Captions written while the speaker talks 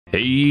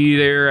Hey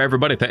there,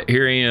 everybody. Thet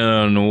here,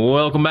 and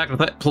welcome back to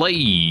Thet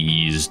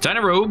Plays Tiny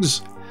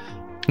Rogues.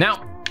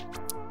 Now,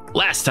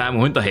 last time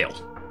we went to hell.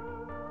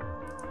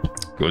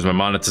 It was my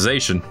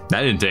monetization.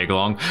 That didn't take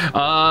long.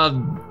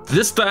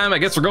 This time, I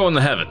guess we're going to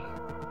heaven.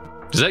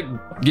 Does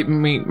that give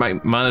me my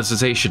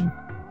monetization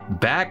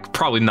back?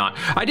 Probably not.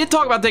 I did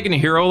talk about taking a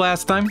hero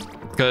last time,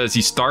 because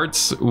he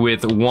starts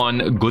with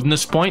 1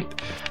 goodness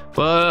point.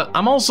 But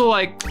I'm also,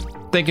 like,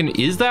 thinking,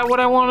 is that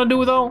what I want to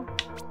do, though?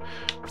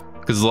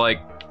 Because, like,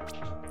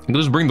 I can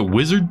just bring the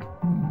wizard.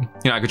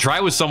 You know, I could try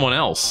with someone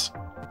else.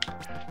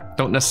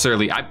 Don't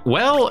necessarily.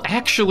 Well,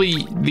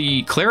 actually,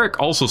 the cleric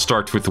also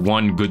starts with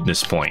 1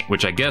 goodness point,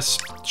 which I guess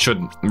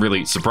shouldn't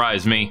really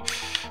surprise me.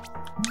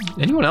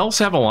 Anyone else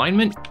have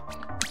alignment?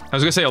 I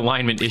was gonna say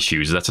alignment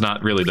issues. That's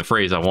not really the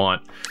phrase I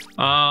want.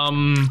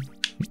 Well,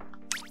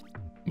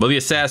 the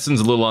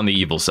assassin's a little on the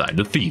evil side.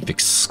 The thief,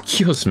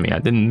 excuse me, I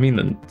didn't mean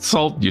to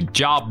insult your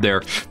job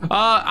there.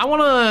 I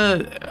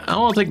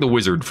wanna take the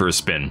wizard for a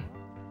spin.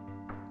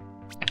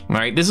 All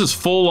right, this is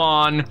full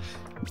on.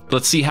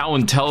 Let's see how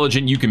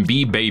intelligent you can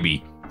be,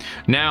 baby.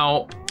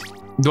 Now,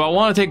 do I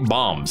want to take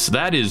bombs?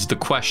 That is the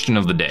question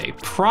of the day.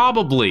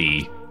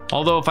 Probably.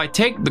 Although if I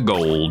take the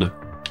gold,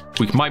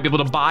 we might be able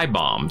to buy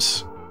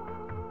bombs.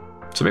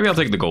 So maybe I'll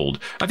take the gold.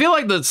 I feel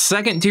like the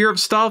second tier of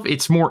stuff,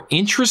 it's more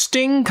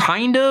interesting,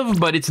 kind of,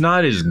 but it's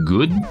not as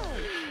good.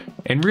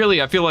 And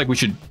really, I feel like we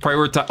should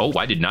prioritize. Oh,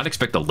 I did not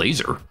expect a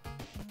laser.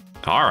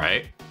 All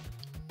right.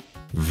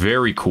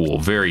 Very cool,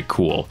 very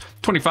cool.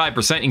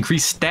 25%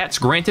 increased stats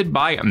granted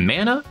by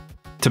mana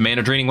to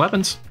mana draining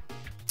weapons.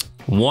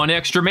 1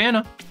 extra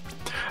mana.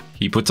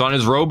 He puts on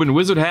his robe and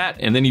wizard hat,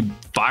 and then he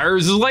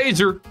fires his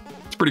laser.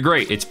 It's pretty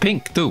great. It's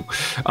pink too.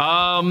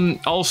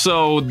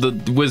 Also,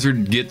 the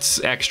wizard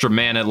gets extra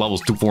mana at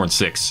levels 2, 4, and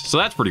 6. So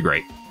that's pretty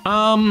great.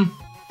 Well,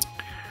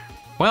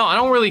 I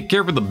don't really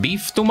care for the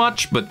beef too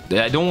much, but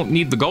I don't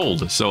need the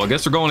gold. So I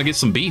guess we're going to get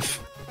some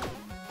beef.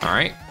 All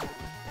right.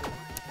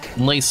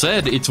 And they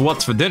said it's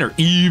what's for dinner,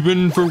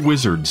 even for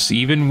wizards.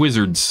 Even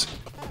wizards,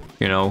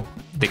 you know,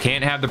 they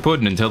can't have their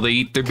pudding until they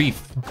eat their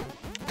beef.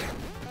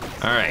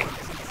 All right.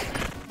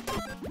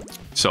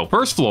 So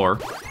first floor,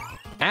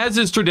 as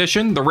is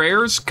tradition, the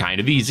rares, kind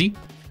of easy.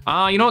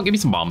 You know what? Give me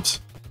some bombs.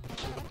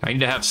 I need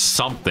to have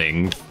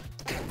something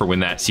for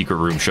when that secret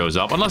room shows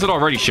up, unless it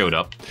already showed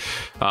up.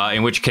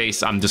 In which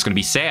case, I'm just going to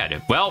be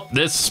sad. Well,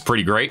 this is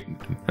pretty great.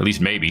 At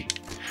least maybe.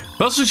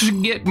 We also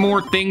should get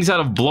more things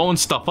out of blowing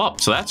stuff up,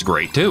 so that's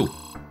great too.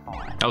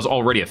 That was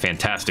already a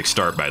fantastic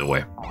start, by the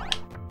way.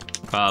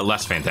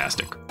 Less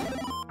fantastic.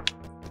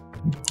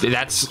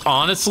 That's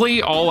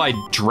honestly all I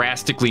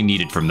drastically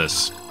needed from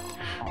this.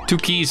 2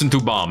 keys and 2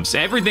 bombs.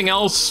 Everything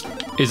else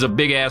is a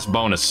big-ass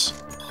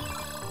bonus,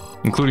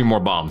 including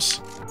more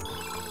bombs.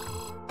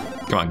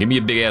 Come on, give me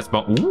a big-ass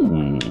bomb.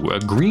 Ooh, a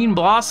green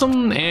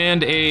blossom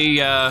and a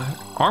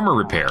armor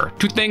repair.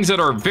 2 things that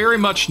are very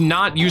much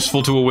not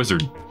useful to a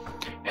wizard.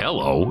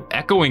 Hello,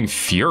 Echoing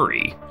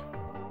Fury.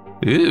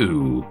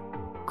 Ooh.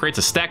 Creates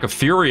a stack of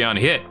fury on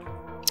hit.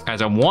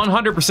 Has a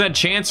 100%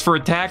 chance for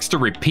attacks to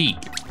repeat.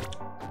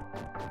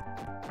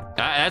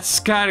 That's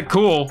kind of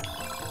cool.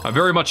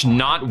 Very much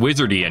not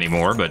wizardy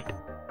anymore, but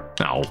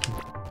no,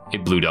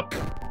 it blewed up.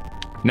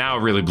 Now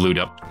it really blewed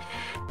up.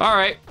 All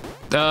right,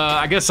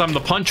 I guess I'm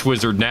the punch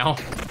wizard now.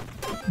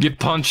 Get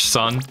punched,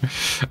 son.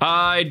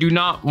 I do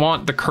not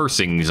want the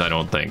cursings, I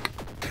don't think.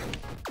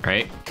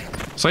 Right?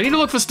 So I need to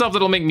look for stuff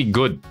that'll make me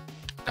good.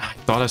 I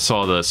thought I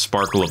saw the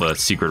sparkle of a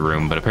secret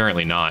room, but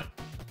apparently not.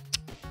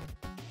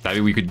 I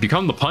mean, we could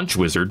become the punch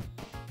wizard,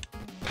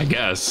 I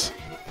guess.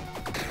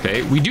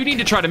 Okay, we do need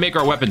to try to make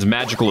our weapons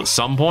magical at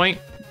some point,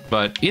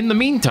 but in the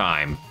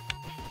meantime,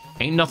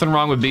 ain't nothing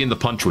wrong with being the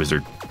punch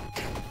wizard.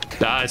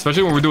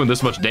 Especially when we're doing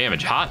this much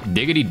damage. Hot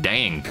diggity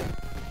dang.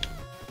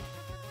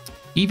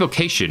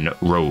 Evocation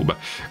robe.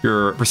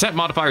 Your percent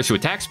modifiers to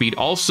attack speed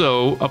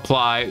also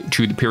apply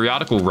to the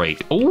periodical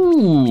rate.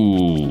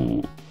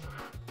 Ooh.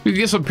 We could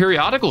get some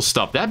periodical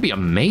stuff. That'd be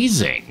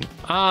amazing.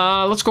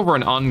 Let's go for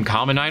an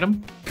uncommon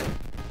item.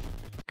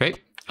 Okay.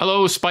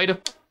 Hello, spider.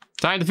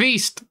 Time to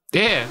feast.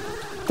 Yeah.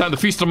 Time to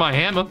feast on my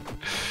hammer.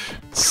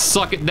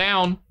 Suck it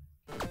down.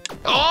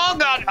 Oh,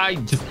 God.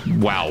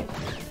 Wow.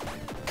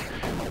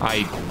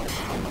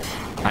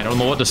 I don't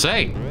know what to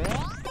say.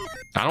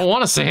 I don't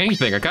want to say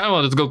anything. I kind of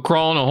want to go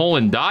crawl in a hole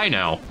and die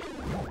now.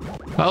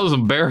 That was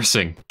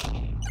embarrassing.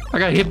 I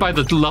got hit by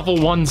the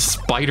level 1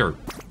 spider.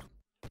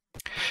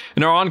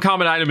 And our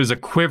uncommon item is a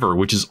quiver,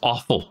 which is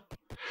awful.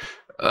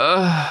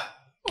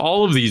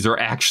 All of these are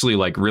actually,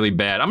 like, really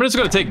bad. I'm just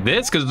going to take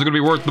this because it's going to be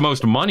worth the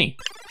most money.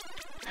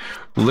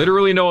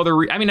 Literally no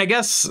other I mean, I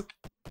guess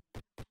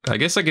I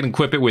can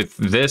equip it with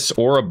this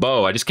or a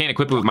bow. I just can't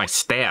equip it with my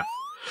staff.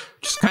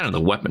 Which is kind of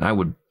the weapon I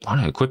would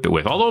want to equip it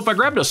with. Although if I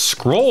grabbed a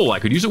scroll, I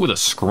could use it with a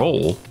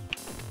scroll.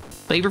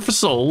 Favor for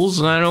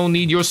souls. I don't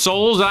need your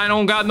souls. I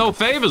don't got no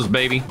favors,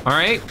 baby. All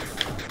right?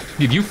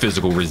 Give you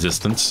physical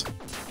resistance.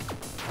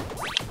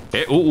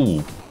 Hey,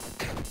 ooh.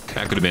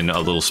 That could have been a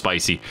little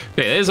spicy.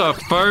 Okay, there's our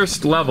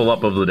first level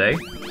up of the day.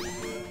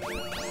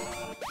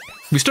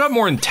 We still have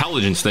more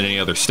intelligence than any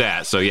other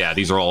stat, so yeah,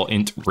 these are all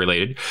int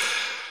related.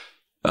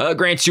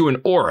 Grants you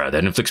an aura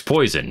that inflicts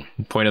poison.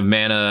 Point of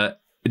mana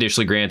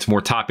additionally grants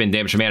more top-end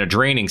damage to mana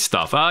draining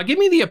stuff. Give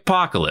me the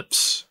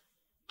Apocalypse.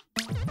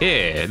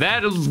 Yeah,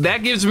 that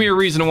gives me a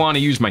reason to want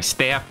to use my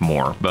staff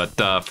more.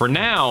 But for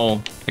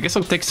now, I guess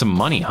I'll take some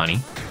money, honey.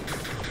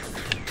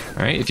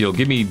 All right, if you'll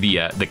give me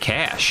the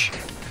cash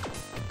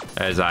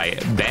as I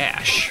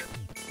dash.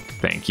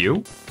 Thank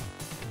you.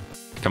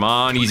 Come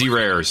on, easy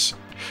rares.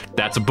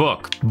 That's a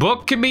book.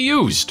 Book can be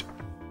used.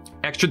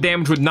 Extra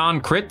damage with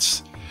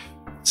non-crits.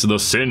 It's the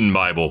Sin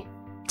Bible.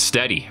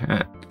 Steady.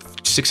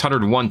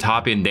 601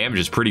 top-end damage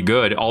is pretty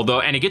good.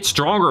 And it gets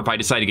stronger if I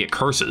decide to get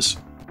curses.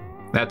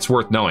 That's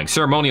worth knowing.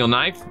 Ceremonial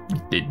Knife,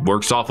 it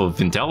works off of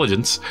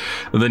intelligence.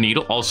 The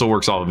Needle also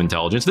works off of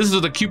intelligence. This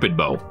is the Cupid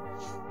Bow.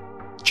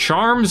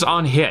 Charms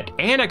on hit,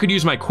 and I could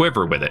use my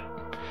quiver with it.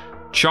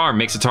 Charm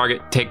makes the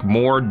target take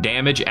more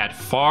damage at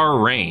far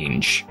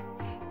range.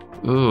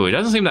 Ooh, it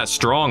doesn't seem that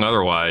strong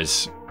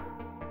otherwise.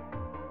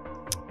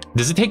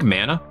 Does it take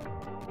mana?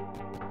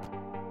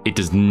 It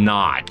does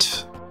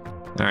not.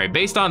 All right,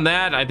 based on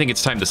that, I think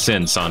it's time to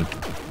sin, son.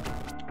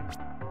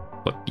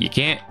 Look, you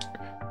can't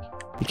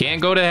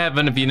go to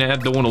heaven if you're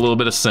not doing a little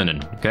bit of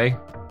sinning, okay?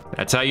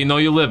 That's how you know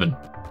you're living.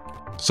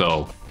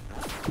 So,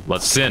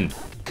 let's sin.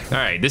 All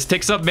right, this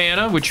takes up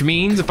mana, which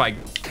means if I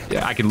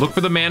can look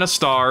for the mana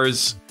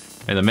stars,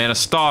 and the mana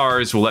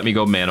stars will let me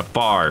go mana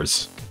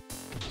fars.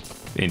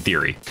 In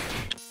theory.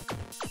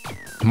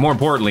 More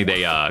importantly,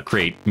 they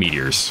create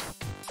meteors.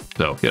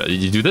 So,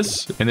 you do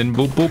this, and then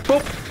boop, boop,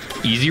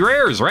 boop. Easy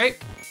rares, right?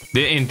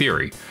 In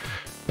theory.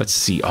 Let's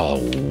see. Oh,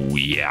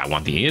 yeah, I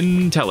want the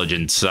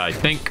intelligence, I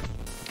think.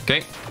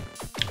 Okay.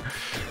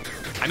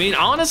 I mean,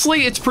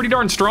 honestly, it's pretty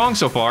darn strong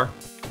so far.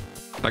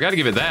 I gotta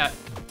give it that.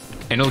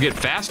 And it'll get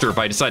faster if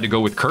I decide to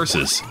go with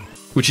curses,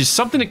 which is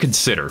something to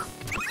consider.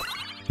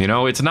 You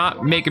know, it's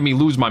not making me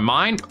lose my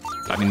mind.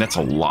 I mean, that's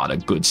a lot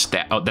of good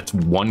stat. Oh, that's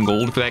 1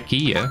 gold for that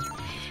key, yeah.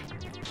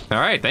 All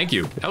right, thank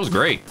you. That was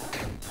great.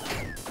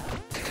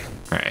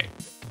 All right.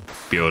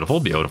 Beautiful,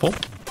 beautiful.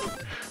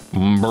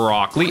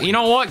 Broccoli. You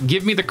know what?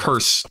 Give me the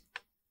curse.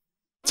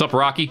 What's up,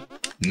 Rocky?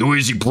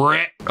 Noisy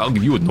brat. I'll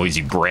give you a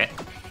noisy brat.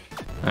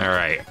 All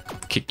right.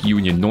 Kick you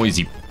in your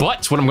noisy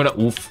butts. What I'm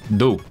gonna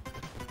do.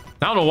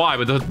 I don't know why,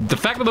 but the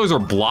fact that those are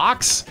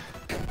blocks,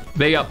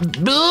 they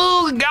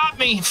got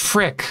me.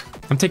 Frick.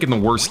 I'm taking the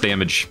worst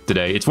damage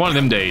today. It's one of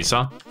them days,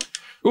 huh?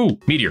 Ooh,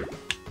 meteor.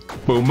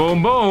 Boom,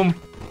 boom, boom.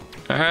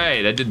 All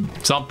right, that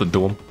did something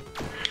to him.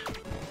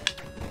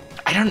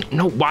 I don't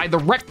know why the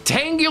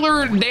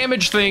rectangular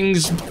damage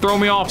things throw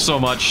me off so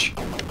much,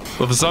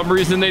 but for some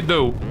reason they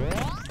do.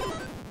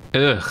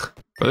 Ugh.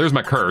 Well, there's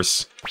my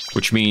curse,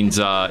 which means,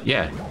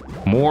 yeah,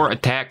 more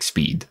attack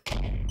speed.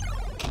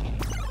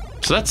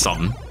 So that's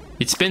something.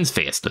 It spins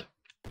faster.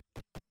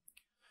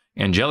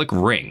 Angelic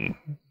Ring.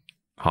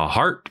 A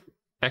heart.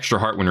 Extra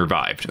heart when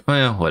revived.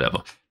 Well,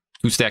 whatever.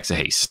 2 stacks of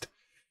haste.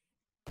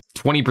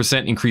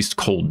 20% increased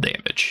cold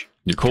damage.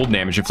 Your cold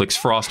damage inflicts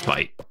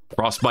frostbite.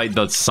 Frostbite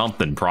does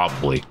something,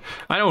 probably.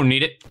 I don't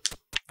need it.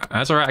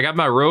 That's all right. I got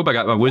my robe. I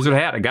got my wizard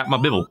hat. I got my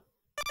bibble.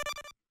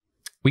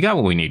 We got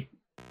what we need.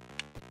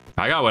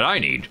 I got what I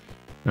need.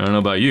 I don't know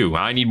about you.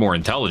 I need more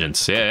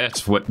intelligence. Yeah,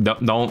 that's what...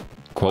 Don't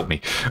quote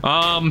me.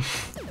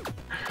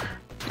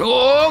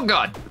 Oh,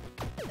 God.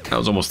 That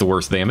was almost the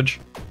worst damage.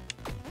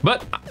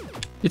 But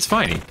it's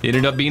fine. It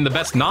ended up being the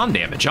best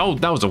non-damage. Oh,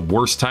 that was a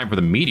worse time for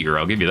the meteor.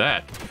 I'll give you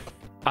that.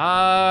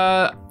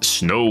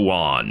 Snow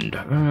Wand.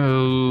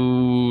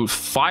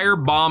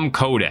 Firebomb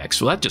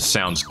Codex. Well, that just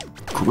sounds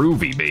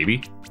groovy,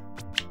 baby.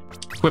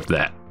 Equip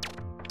that.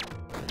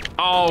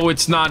 Oh,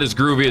 it's not as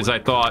groovy as I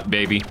thought,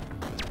 baby.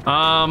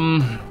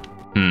 I'm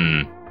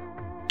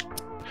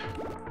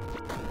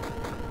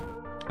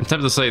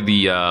tempted to say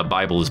the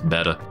Bible is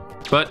better.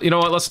 But you know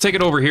what? Let's take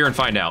it over here and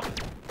find out.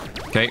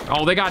 Okay.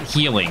 Oh, they got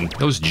healing.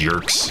 Those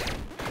jerks.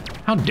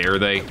 How dare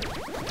they?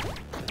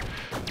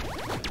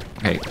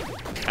 Okay.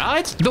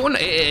 It's doing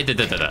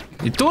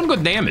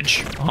good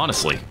damage,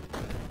 honestly.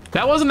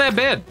 That wasn't that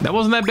bad. That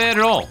wasn't that bad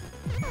at all.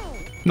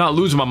 Not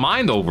losing my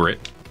mind over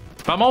it.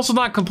 But I'm also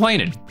not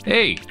complaining.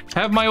 Hey,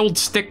 have my old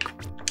stick.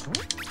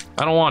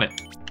 I don't want it.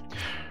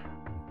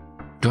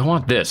 Do I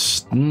want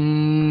this?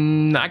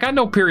 I got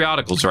no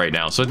periodicals right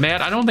now, so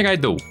Matt, I don't think I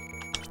do.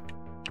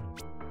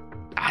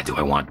 Do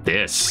I want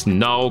this?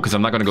 No, because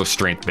I'm not going to go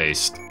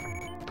strength-based.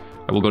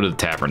 I will go to the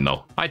tavern,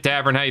 though. Hi,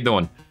 tavern. How you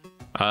doing?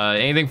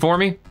 Anything for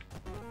me?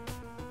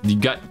 You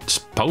got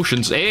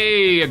potions.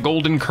 Hey, a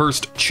golden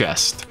cursed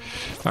chest.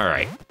 All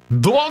right.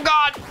 Oh,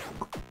 God!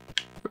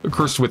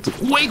 Cursed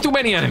with way too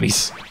many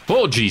enemies.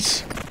 Oh,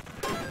 jeez.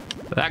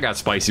 That got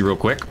spicy real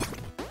quick.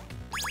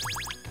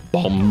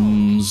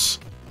 Bombs.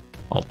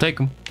 I'll take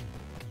them.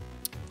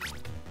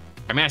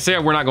 I mean, I say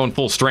we're not going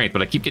full strength,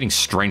 but I keep getting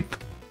strength.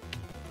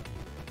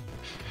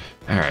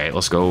 All right,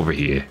 let's go over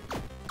here.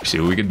 See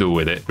what we can do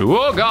with it.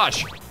 Oh,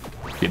 gosh.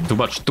 Getting too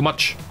much, too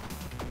much.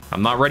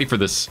 I'm not ready for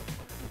this.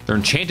 They're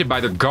enchanted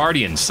by their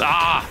guardians.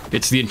 Ah,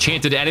 it's the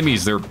enchanted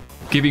enemies. They're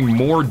giving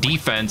more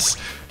defense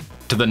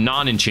to the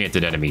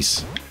non-enchanted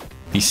enemies.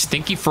 These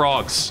stinky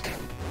frogs.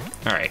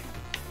 All right.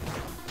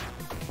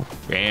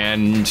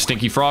 And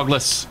stinky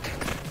frogless.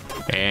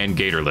 And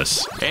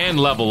gatorless. And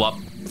level up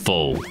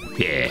full.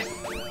 Yeah.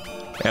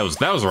 That was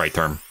the right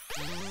term.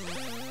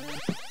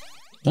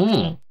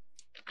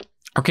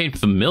 Arcane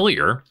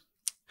Familiar.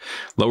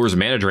 Lowers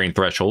mana drain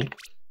threshold.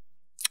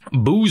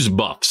 Booze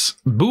buffs.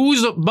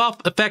 Booze buff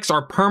effects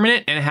are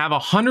permanent and have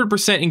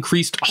 100%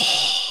 increased.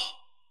 Oh.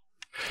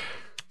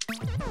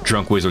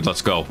 Drunk Wizard,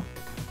 let's go.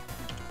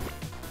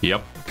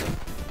 Yep.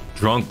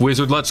 Drunk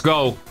Wizard, let's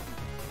go.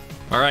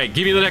 All right,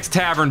 give me the next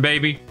tavern,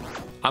 baby.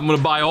 I'm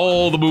gonna buy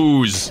all the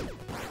booze.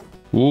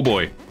 Oh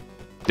boy.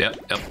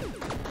 Yep.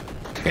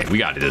 Okay, we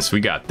got this.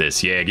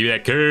 Yeah, give me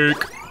that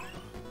cake.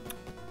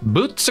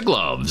 Boots or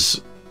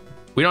gloves?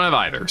 We don't have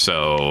either,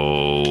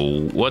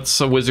 so what's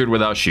a wizard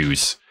without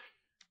shoes?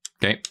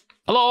 Okay.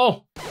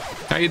 Hello.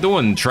 How you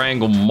doing,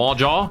 Triangle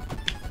Mawjaw? I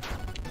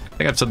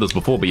think I've said this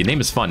before, but your name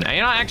is fun.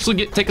 And I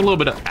actually take a little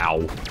bit of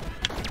ow.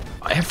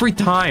 Every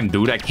time,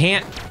 dude. I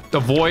can't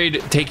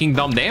avoid taking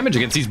dumb damage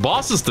against these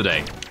bosses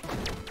today.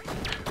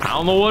 I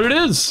don't know what it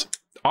is.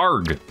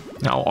 Arg.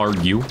 I'll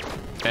argue.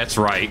 That's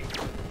right.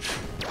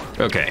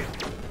 Okay.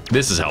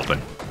 This is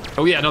helping.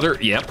 Oh yeah,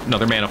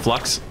 another mana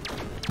flux.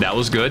 That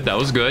was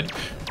good.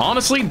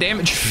 Honestly,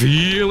 damage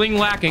feeling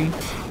lacking.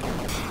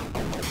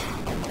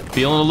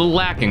 Feeling a little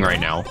lacking right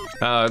now.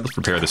 Let's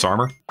repair this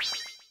armor.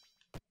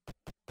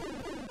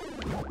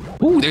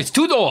 Ooh, there's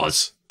 2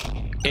 doors.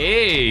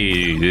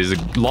 Hey, there's a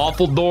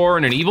lawful door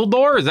and an evil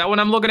door. Is that what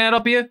I'm looking at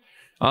up here?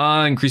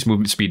 Increased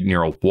movement speed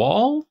near a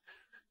wall.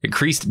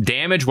 Increased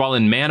damage while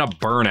in mana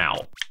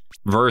burnout.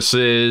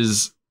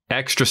 Versus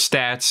extra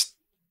stats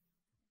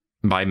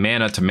by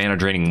mana to mana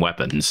draining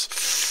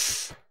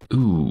weapons.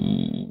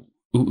 Ooh.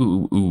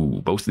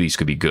 Both of these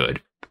could be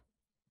good.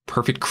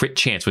 Perfect crit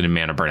chance when in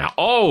mana burnout.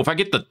 Oh, if I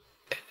get the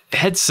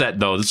headset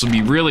though, this would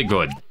be really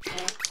good.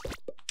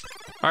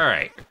 All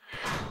right.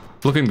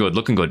 Looking good.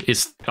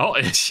 It's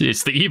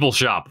the evil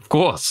shop, of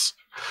course.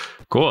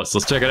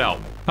 Let's check it out.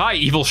 Hi,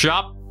 evil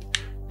shop.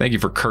 Thank you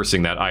for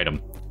cursing that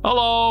item.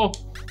 Hello.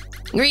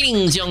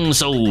 Greetings, young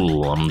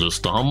soul. I'm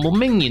just a humble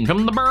minion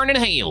from the burning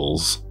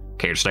hells.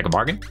 Care to strike a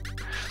bargain?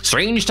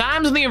 Strange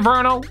times in the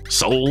Inferno.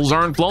 Souls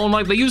aren't flowing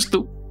like they used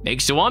to.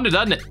 Makes you wonder,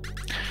 doesn't it?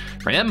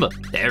 Remember,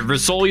 every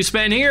soul you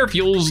spend here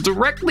fuels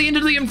directly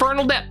into the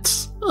infernal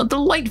depths. A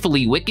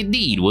delightfully wicked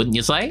deed, wouldn't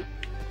you say?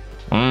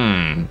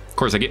 Of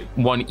course, I get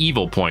 1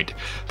 evil point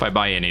if I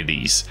buy any of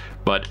these.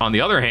 But on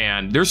the other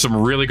hand, there's some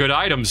really good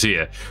items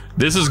here.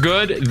 This is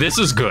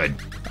good.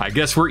 I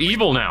guess we're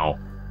evil now.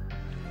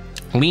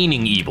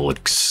 Leaning evil,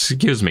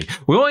 excuse me.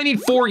 We only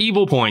need 4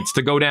 evil points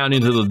to go down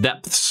into the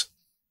depths.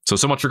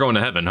 So much for going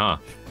to heaven, huh?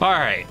 All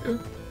right.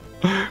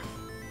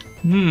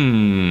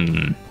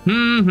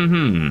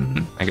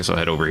 I guess I'll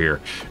head over here.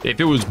 If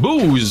it was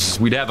booze,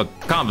 we'd have a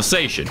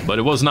conversation, but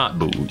it was not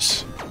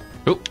booze.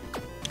 Oh,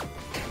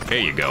 there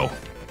you go.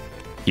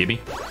 Give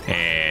me,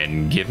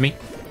 and give me,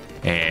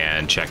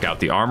 and check out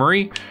the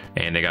armory.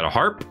 And they got a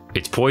harp.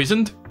 It's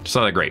poisoned. It's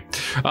not that great.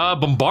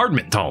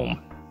 Bombardment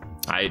tome.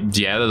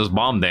 Yeah, that does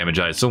bomb damage,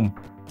 I assume.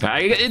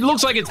 It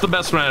looks like it's the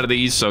best one out of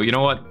these, so you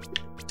know what?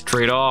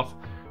 Trade off.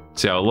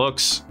 See how it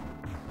looks.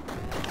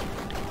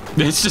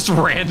 It's just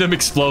random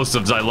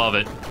explosives. I love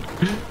it.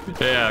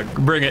 Yeah,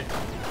 bring it.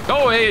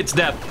 Oh, hey, it's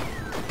Death.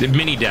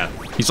 Mini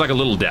Death. He's like a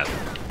little Death.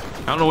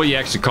 I don't know what you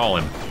actually call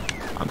him.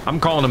 I'm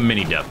calling him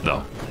Mini Death,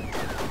 though.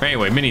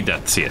 Anyway, Mini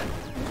Death's here.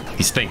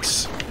 He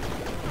stinks.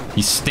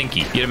 He's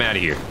stinky. Get him out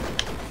of here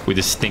with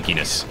his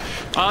stinkiness.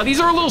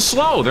 These are a little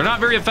slow. They're not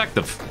very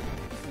effective.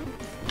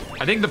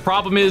 I think the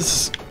problem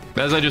is,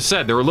 as I just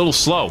said, they're a little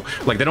slow.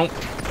 Like, they don't...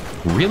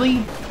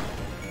 Really?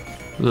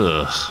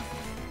 Ugh.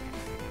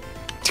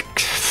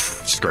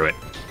 Screw it.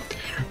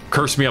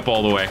 Curse me up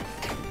all the way.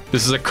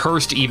 This is a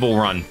cursed evil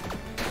run.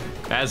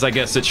 As I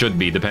guess it should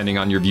be, depending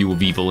on your view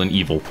of evil and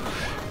evil.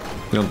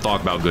 We don't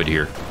talk about good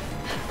here.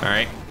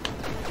 Alright.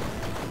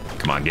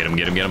 Come on, get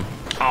him.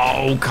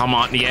 Oh, come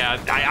on. Yeah,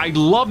 I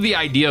love the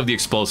idea of the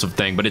explosive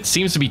thing, but it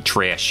seems to be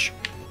trash.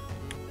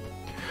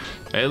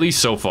 At least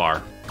so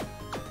far.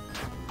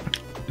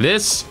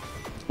 This,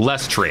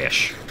 less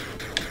trash.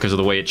 Because of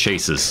the way it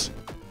chases.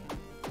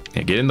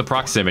 Yeah, get in the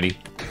proximity.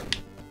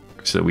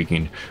 So that we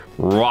can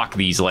rock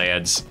these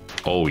lads.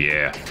 Oh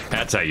yeah,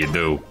 that's how you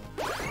do.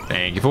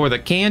 Thank you for the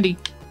candy.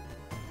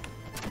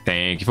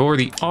 Thank you for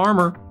the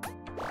armor.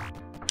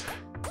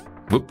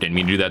 Whoop, didn't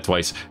mean to do that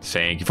twice.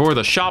 Thank you for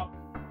the shop.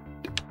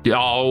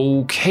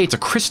 Okay, it's a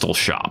crystal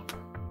shop.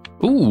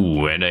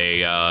 Ooh, and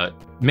a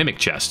mimic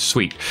chest,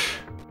 sweet.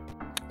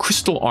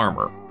 Crystal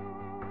armor.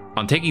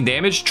 On taking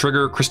damage,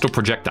 trigger crystal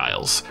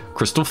projectiles.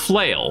 Crystal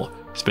flail.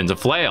 Spins a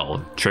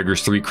flail.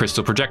 Triggers 3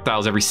 crystal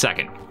projectiles every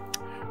second.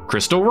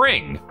 Crystal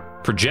ring.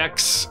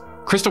 Projects.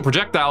 Crystal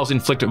projectiles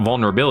inflict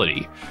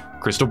vulnerability.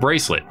 Crystal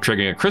bracelet.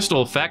 Triggering a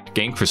crystal effect,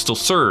 gain crystal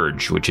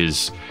surge, which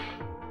is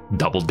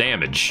double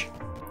damage.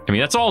 I mean,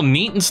 that's all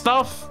neat and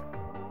stuff.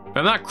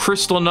 I'm not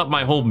crystalling up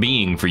my whole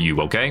being for you,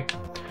 okay?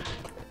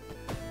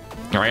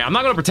 All right, I'm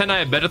not gonna pretend I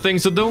have better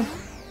things to do.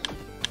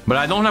 But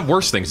I don't have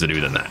worse things to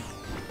do than that.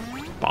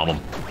 Bomb him.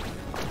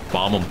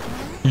 Bomb him.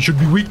 You should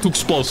be weak to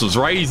explosives,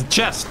 right? He's a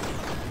chest.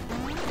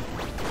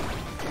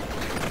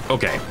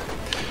 Okay.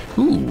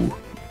 Ooh.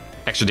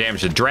 Extra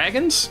damage to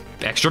dragons.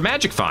 Extra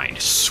magic find.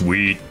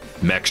 Sweet.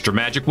 Extra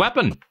magic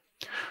weapon.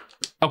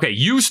 Okay,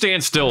 you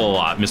stand still a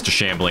lot, Mr.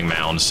 Shambling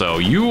Mound, so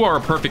you are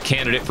a perfect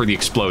candidate for the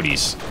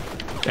explodies.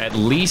 At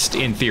least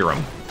in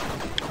theorem.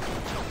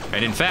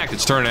 And in fact,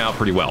 it's turning out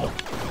pretty well.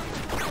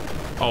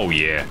 Oh,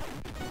 yeah.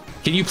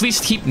 Can you please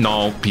keep...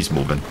 No, he's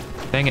moving.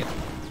 Dang it.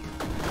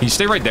 Can you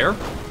stay right there?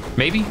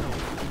 Maybe?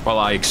 While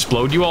I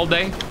explode you all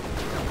day?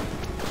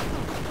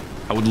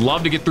 I would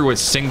love to get through a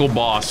single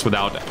boss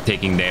without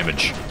taking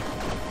damage.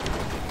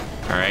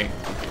 Alright.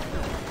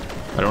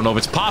 I don't know if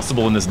it's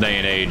possible in this day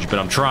and age, but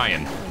I'm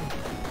trying.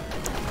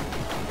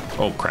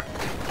 Oh, crap.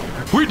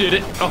 We did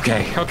it!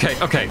 Okay,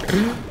 okay, okay.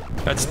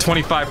 That's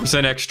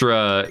 25%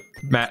 extra...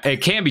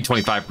 It can be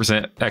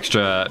 25%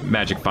 extra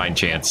magic find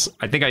chance.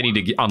 I think I need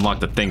to unlock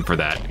the thing for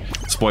that.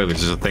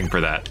 Spoilers, there's a thing for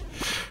that.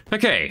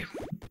 Okay.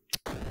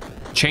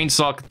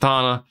 Chainsaw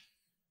katana.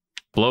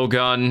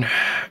 Blowgun.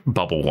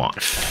 Bubble wand.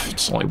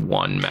 It's only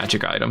one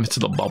magic item. It's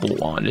the bubble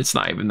wand. It's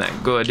not even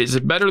that good. Is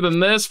it better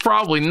than this?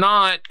 Probably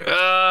not.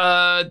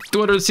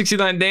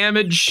 269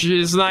 damage.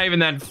 It's not even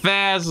that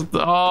fast.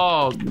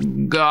 Oh,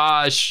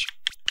 gosh.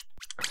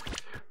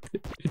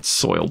 It's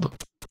soiled.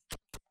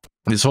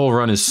 This whole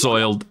run is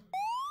soiled.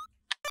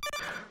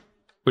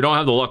 We don't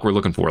have the luck we're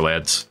looking for,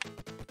 lads.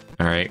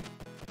 All right.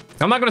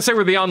 I'm not going to say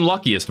we're the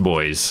unluckiest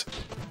boys,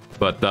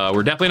 but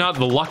we're definitely not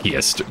the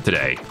luckiest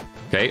today.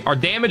 Okay. Our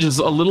damage is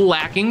a little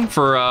lacking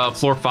for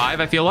floor 5,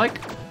 I feel like,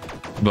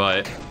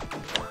 but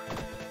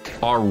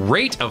our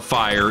rate of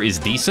fire is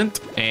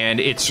decent, and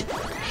it's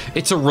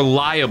a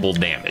reliable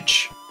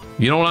damage.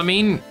 You know what I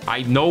mean?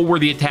 I know where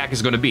the attack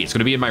is going to be. It's going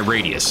to be in my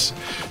radius.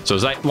 So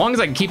as long as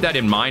I can keep that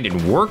in mind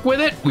and work with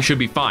it, we should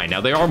be fine.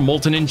 Now, they are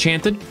molten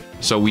enchanted,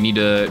 so we need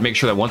to make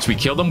sure that once we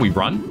kill them, we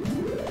run.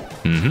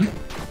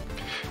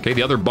 Okay,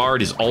 the other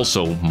bard is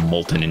also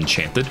molten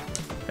enchanted.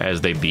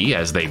 As they be.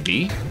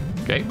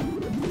 Okay,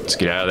 let's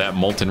get out of that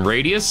molten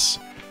radius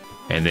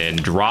and then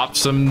drop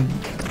some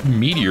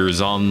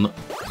meteors on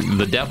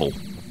the devil.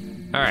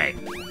 All right.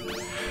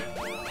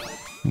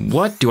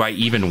 What do I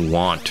even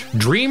want?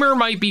 Dreamer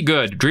might be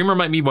good. Dreamer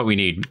might be what we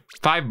need.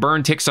 5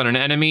 burn ticks on an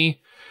enemy,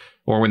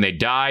 or when they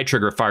die,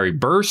 trigger a fiery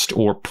burst,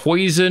 or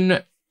poison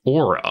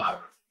aura.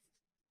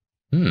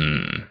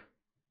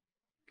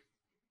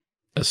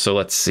 So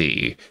let's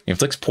see.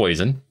 Inflicts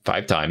poison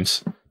 5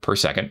 times per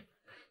second.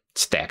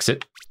 Stacks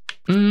it.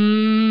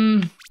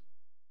 I'm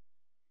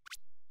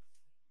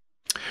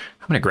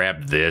gonna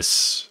grab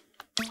this.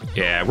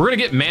 Yeah, we're gonna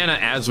get mana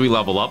as we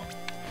level up.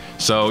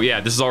 So yeah,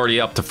 this is already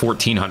up to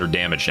 1400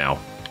 damage now.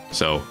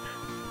 So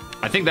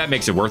I think that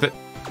makes it worth it.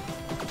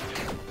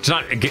 It's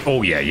not,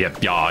 oh yeah, you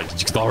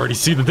can already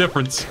see the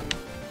difference.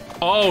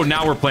 Oh,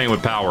 now we're playing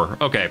with power.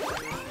 Okay,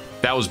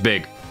 that was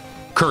big.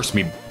 Curse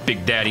me,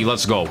 Big Daddy,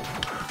 let's go.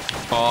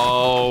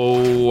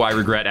 Oh, I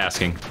regret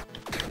asking.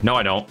 No,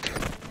 I don't.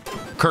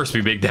 Curse me,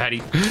 Big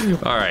Daddy.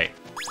 All right.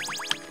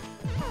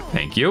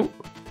 Thank you.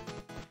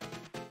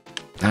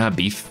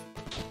 Beef.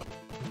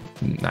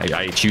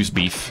 I choose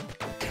beef.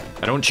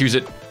 I don't choose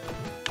it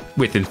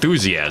with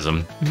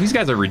enthusiasm. These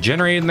guys are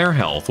regenerating their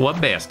health. What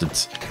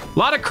bastards. A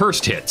lot of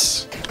cursed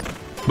hits.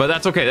 But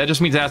that's okay. That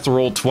just means I have to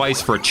roll twice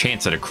for a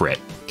chance at a crit.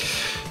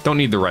 Don't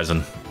need the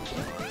resin.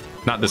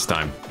 Not this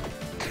time.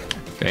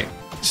 Okay.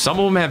 Some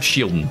of them have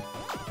shielding.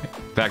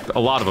 In fact, a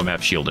lot of them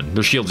have shielding.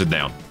 Their shields are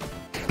down.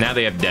 Now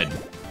they have dead.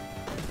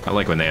 I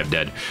like when they have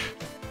dead.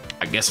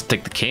 I guess I'll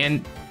take the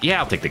can. Yeah,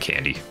 I'll take the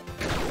candy.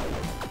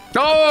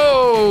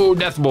 Oh,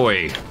 Death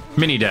Boy.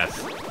 Mini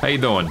Death. How you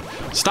doing?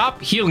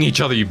 Stop healing each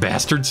other, you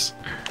bastards.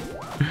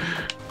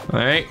 All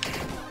right.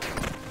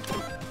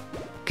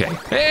 Okay.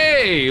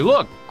 Hey,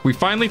 look. We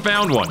finally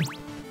found one.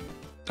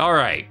 All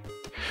right.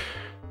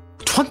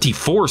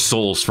 24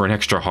 souls for an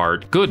extra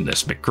heart.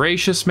 Goodness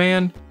gracious,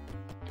 man.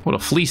 What a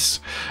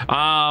fleece.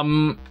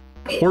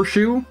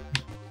 Horseshoe.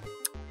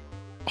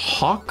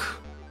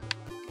 Hawk.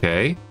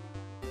 Okay.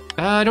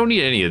 I don't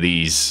need any of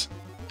these.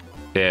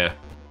 Yeah.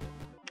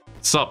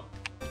 What's up?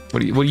 What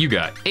do you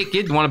got? Hey,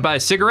 kid, you want to buy a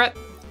cigarette?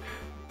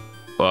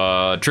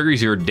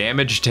 Triggers your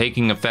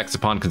damage-taking effects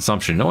upon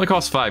consumption. It only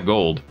costs 5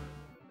 gold.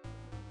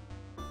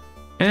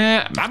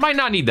 I might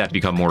not need that to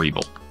become more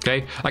evil,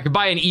 okay? I could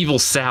buy an evil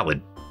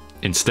salad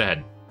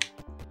instead.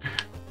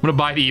 I'm gonna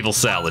buy the evil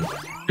salad.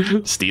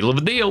 Steal of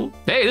a deal.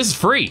 Hey, this is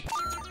free.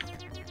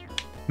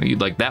 You'd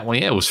like that one?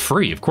 Yeah, it was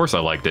free. Of course I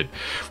liked it.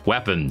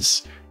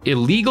 Weapons.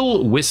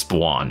 Illegal Wisp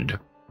Wand.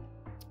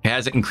 It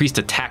has increased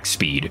attack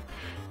speed.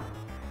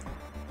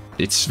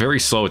 It's very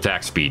slow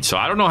attack speed, so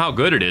I don't know how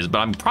good it is, but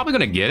I'm probably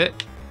gonna get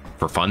it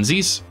for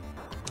funsies.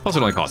 Also,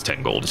 it only costs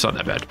 10 gold. It's not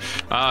that bad.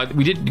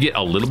 We did get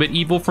a little bit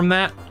evil from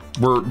that.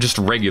 We're just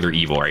regular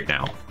evil right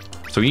now,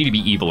 so we need to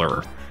be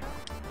eviler.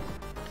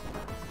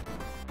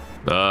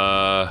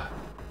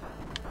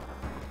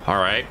 All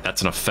right,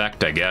 that's an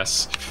effect, I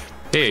guess.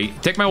 Hey,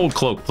 take my old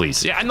cloak,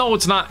 please. Yeah, I know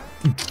it's not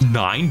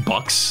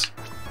 $9.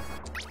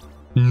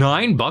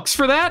 $9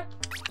 for that?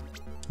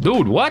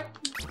 Dude, what?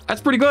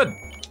 That's pretty good.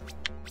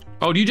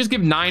 Oh, do you just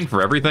give 9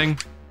 for everything?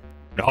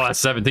 Oh, that's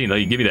 17. Let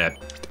me give me that.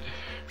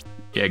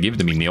 Yeah, give it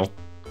to me, Neil.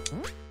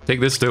 Take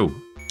this too.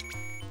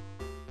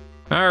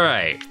 All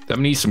right, I'm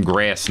gonna need some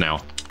grass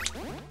now.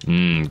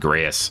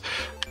 Grass.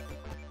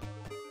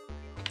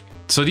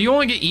 So do you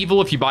only get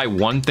evil if you buy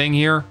one thing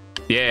here?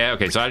 Yeah,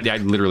 okay, so I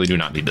literally do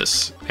not need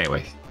this.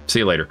 Anyway, see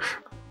you later.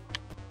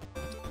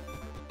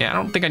 Yeah, I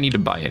don't think I need to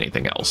buy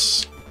anything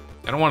else.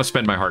 I don't want to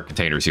spend my heart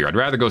containers here. I'd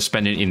rather go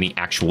spend it in the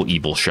actual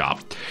evil shop.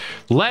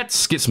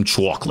 Let's get some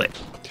chocolate.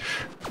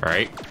 All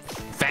right,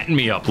 fatten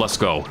me up, let's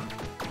go.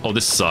 Oh,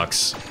 this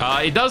sucks.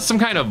 It does some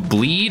kind of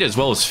bleed as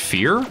well as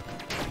fear,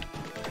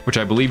 which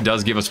I believe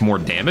does give us more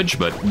damage,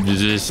 but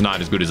it's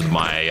not as good as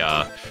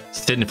my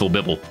Sinful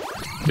Bibble.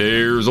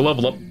 There's a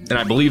level up, and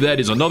I believe that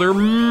is another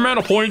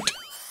mana point.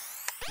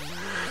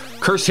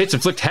 Curse hits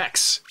inflict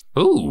hex.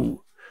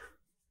 Ooh.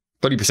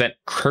 30%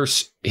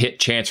 curse hit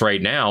chance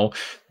right now.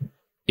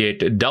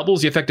 It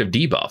doubles the effect of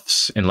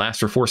debuffs and lasts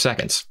for 4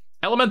 seconds.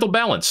 Elemental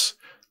balance.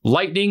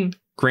 Lightning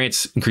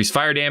grants increased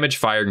fire damage,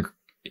 fire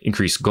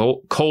increased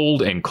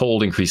cold, and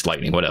cold increased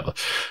lightning, whatever.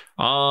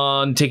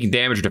 On taking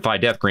damage or defy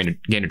death, gain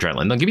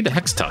adrenaline. Now give me the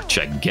hex touch,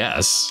 I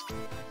guess.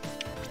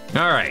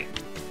 All right.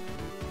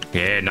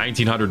 Yeah,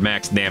 1900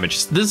 max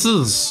damage. This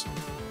is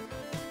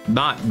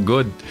not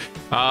good.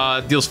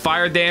 Deals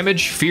fire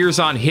damage, fears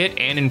on hit,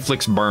 and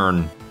inflicts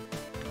burn.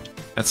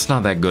 That's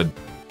not that good.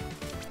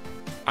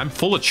 I'm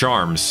full of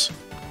charms.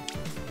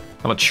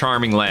 I'm a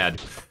charming lad.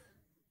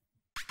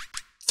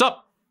 What's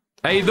up?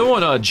 How you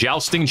doing,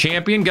 jousting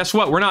champion? Guess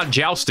what? We're not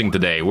jousting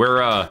today.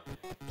 We're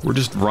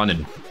just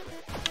running.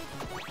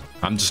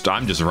 I'm just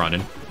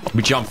running. I'll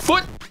beat you on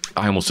foot.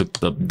 I almost took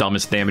the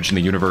dumbest damage in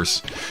the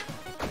universe.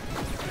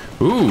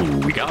 Ooh,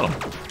 we got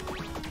him.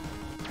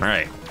 All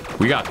right,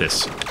 we got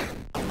this.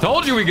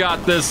 Told you we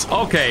got this.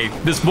 Okay,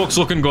 this book's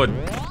looking good.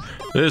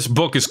 This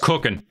book is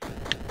cooking.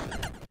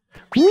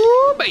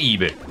 Woo,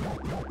 baby.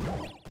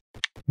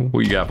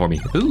 What you got for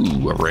me?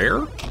 Ooh, a rare?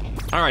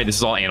 All right, this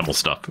is all animal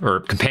stuff, or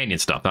companion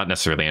stuff, not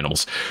necessarily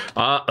animals.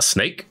 A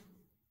snake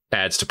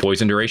adds to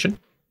poison duration.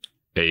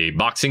 A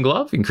boxing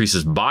glove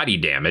increases body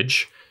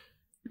damage.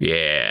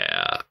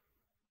 Yeah.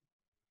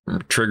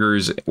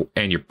 Triggers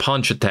and your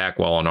punch attack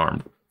while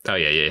unarmed. Oh,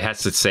 yeah, it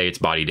has to say it's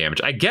body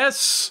damage. I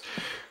guess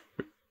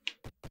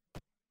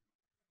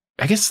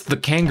the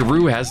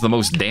kangaroo has the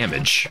most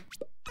damage.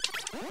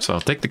 So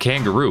I'll take the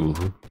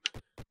kangaroo.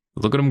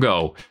 Look at him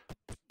go.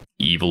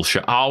 Evil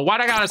shot. Oh,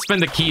 why'd I gotta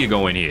spend the key to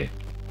go in here?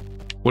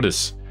 What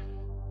is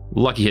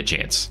lucky hit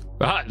chance?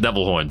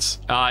 Devil horns.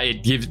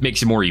 It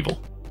makes you more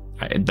evil.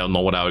 I don't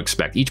know what I would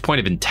expect. Each point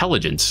of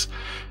intelligence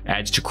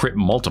adds to crit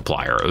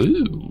multiplier.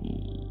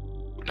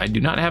 Ooh. I do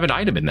not have an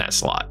item in that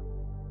slot.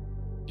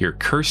 Your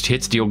cursed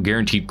hits deal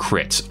guaranteed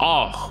crits.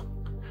 Oh.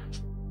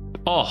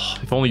 Oh,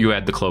 if only you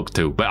had the cloak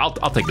too. But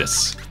I'll take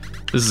this.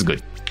 This is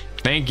good.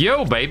 Thank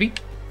you, baby.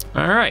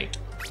 All right.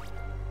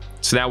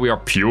 So now we are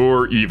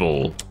pure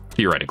evil,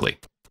 theoretically.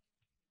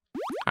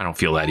 I don't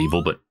feel that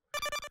evil, but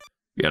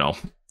you know,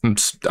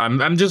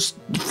 I'm just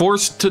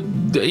forced to,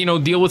 you know,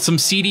 deal with some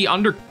seedy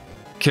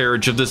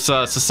undercarriage of this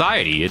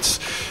society. Is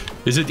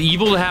it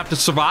evil to have to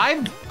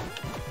survive?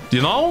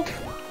 You know,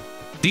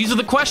 these are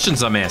the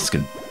questions I'm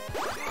asking.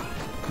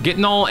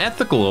 Getting all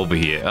ethical over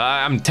here.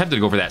 I'm tempted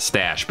to go for that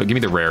stash, but give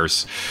me the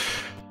rares.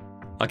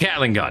 A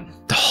Gatling gun.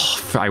 Oh,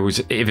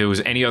 if it was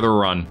any other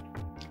run.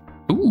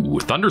 Ooh,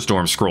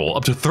 Thunderstorm Scroll,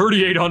 up to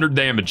 3,800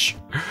 damage.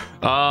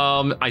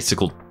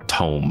 Icicle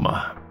Tome.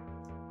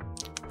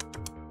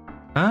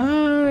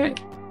 I'm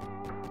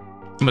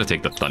gonna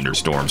take the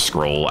Thunderstorm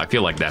Scroll. I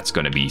feel like that's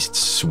gonna be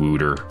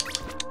swooter.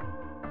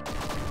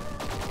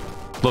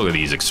 Look at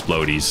these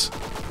explodies.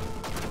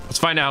 Let's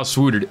find out how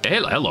swooted. Hey,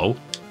 hello.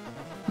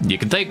 You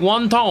can take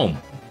one tome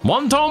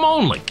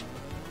only.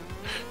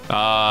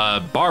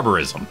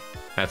 Barbarism.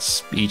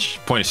 That's each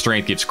point of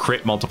strength gives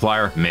crit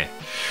multiplier. Meh.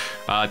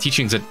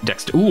 Teachings at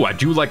Dex. Ooh, I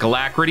do like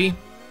Alacrity.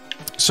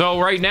 So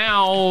right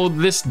now,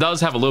 this does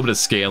have a little bit of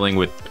scaling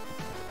with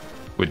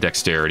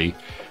dexterity.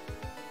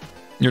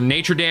 Your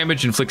nature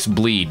damage inflicts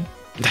bleed.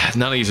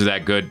 None of these are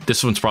that good.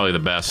 This one's probably the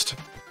best.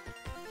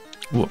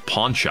 Ooh, a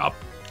pawn shop.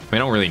 I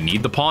don't really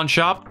need the pawn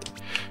shop,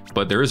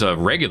 but there is a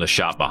regular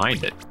shop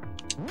behind it.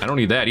 I don't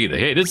need that either.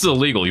 Hey, this is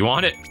illegal. You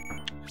want it?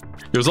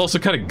 It was also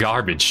kind of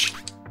garbage.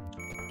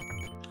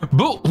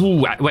 Boo!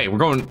 Ooh, wait, we're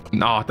going...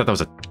 No, I thought that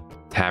was a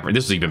tavern.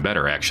 This is even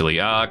better, actually.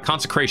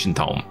 Consecration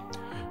Tome.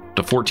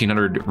 To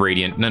 1,400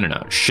 radiant.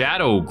 No.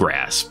 Shadow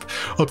Grasp.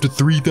 Up to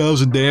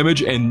 3,000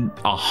 damage and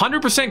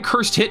 100%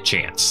 cursed hit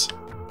chance.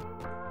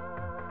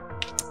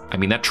 I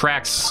mean, that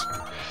tracks.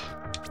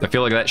 I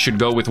feel like that should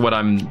go with what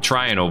I'm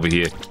trying over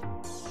here.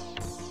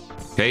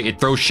 Okay, it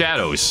throws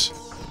shadows.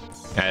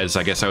 As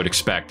I guess I would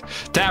expect.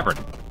 Tavern.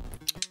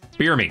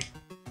 Beer me.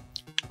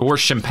 Or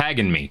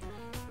Champagne me.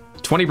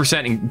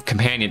 20% in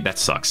companion. That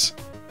sucks.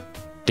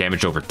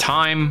 Damage over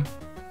time.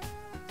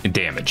 And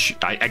damage.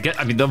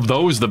 I mean, of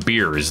those, the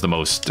beer is the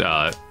most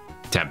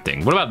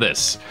tempting. What about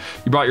this?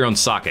 You brought your own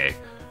sake.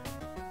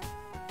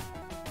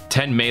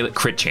 10 melee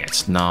crit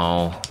chance.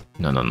 No.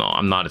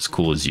 I'm not as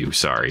cool as you.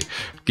 Sorry.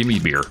 Give me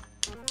beer.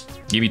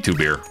 Give me 2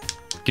 beer.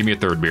 Give me a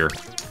 3rd beer.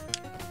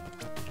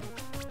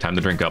 Time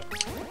to drink up.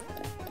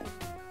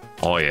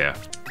 Oh, yeah.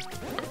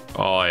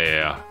 Oh,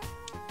 yeah.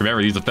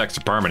 Remember, these effects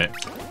are permanent.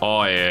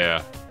 Oh,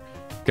 yeah.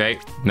 Okay.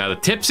 Now, the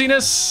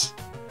tipsiness.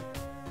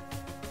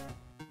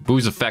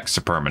 Booze effects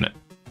are permanent.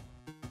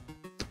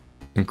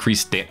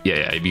 Increased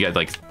yeah, you got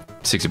like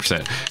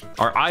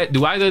 60%.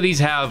 Do either of these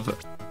have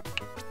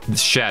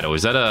shadow?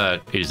 Is that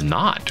a... It is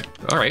not.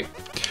 All right.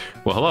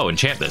 Well, hello,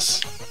 enchant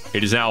this.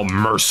 It is now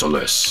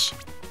merciless,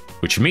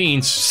 which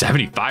means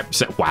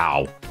 75%.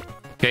 Wow.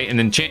 Okay, and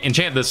then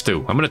enchant this too.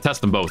 I'm going to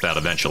test them both out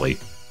eventually.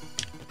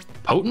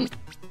 Potent?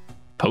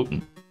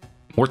 Potent.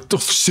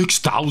 Worth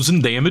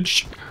 6,000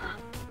 damage?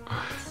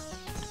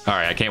 All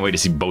right, I can't wait to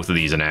see both of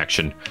these in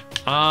action.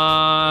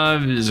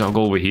 I'll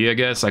go over here, I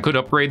guess. I could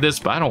upgrade this,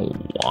 but I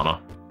don't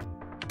wanna.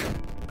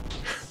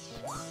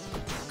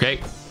 Okay.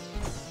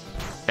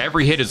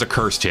 Every hit is a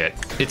cursed hit.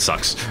 It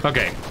sucks.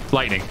 Okay,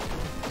 lightning.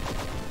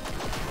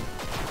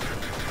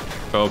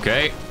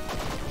 Okay.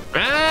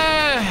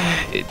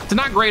 It's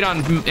not great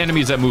on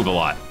enemies that move a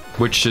lot,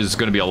 which is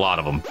going to be a lot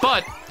of them.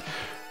 But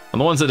on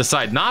the ones that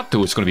decide not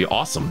to, it's going to be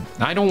awesome.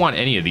 I don't want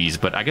any of these,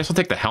 but I guess I'll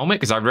take the helmet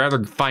because I'd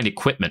rather find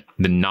equipment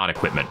than not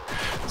equipment.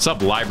 What's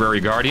up, Library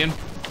Guardian?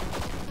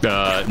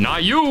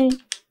 Not you.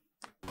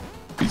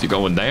 Because you're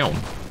going down.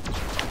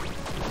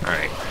 All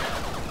right.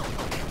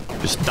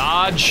 Just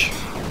dodge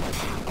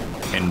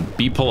and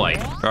be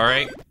polite. All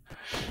right.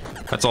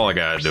 That's all I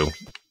gotta do.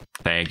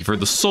 Thank you for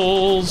the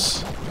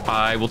souls.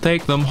 I will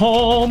take them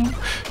home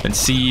and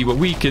see what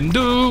we can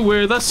do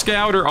with a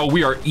scouter. Oh,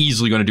 we are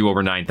easily going to do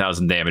over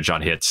 9,000 damage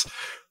on hits.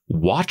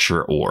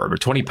 Watcher Orb,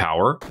 20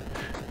 power.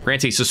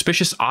 Grants a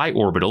suspicious eye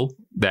orbital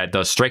that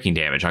does striking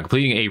damage. On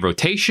completing a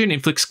rotation,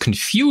 inflicts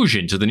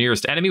confusion to the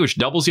nearest enemy, which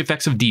doubles the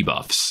effects of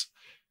debuffs.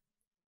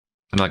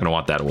 I'm not going to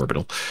want that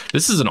orbital.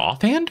 This is an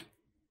offhand?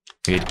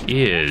 It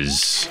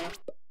is.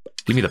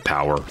 Give me the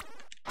power.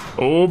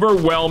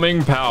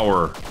 Overwhelming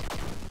power.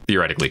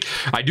 Theoretically.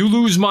 I do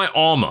lose my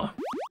armor,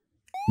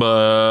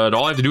 but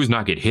all I have to do is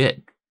not get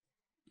hit.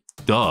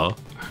 Duh.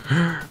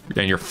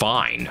 And you're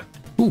fine.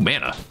 Ooh,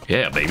 mana.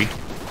 Yeah, baby.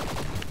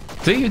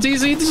 See, it's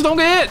easy. Just don't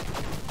get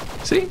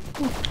hit. See?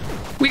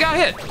 We got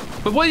hit.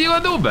 But what are you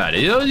gonna do about it?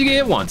 You know, you get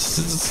hit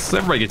once.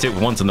 Everybody gets hit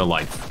once in their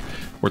life.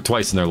 Or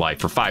twice in their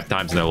life. Or 5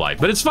 times in their life.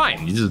 But it's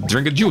fine. You just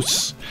drink a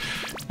juice.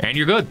 And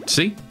you're good.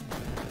 See?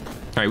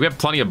 Alright, we have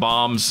plenty of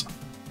bombs.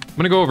 I'm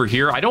gonna go over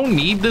here. I don't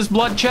need this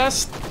blood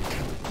chest.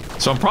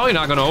 So I'm probably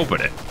not gonna open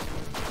it.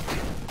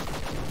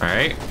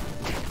 Alright.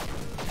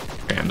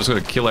 Okay, I'm just gonna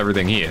kill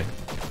everything here.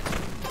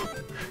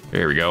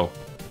 There we go.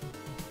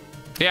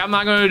 Yeah, I'm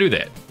not gonna do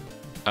that.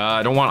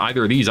 I don't want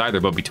either of these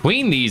either, but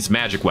between these,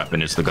 magic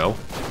weapon is the go.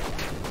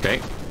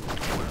 Okay.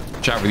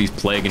 Watch out for these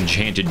plague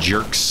enchanted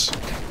jerks.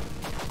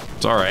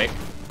 It's alright.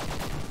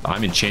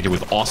 I'm enchanted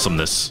with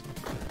awesomeness.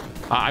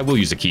 I will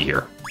use a key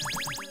here.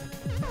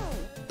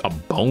 A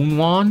bone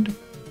wand?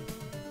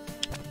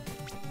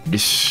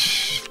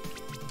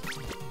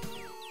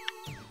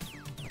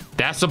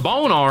 That's a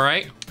bone,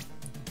 alright.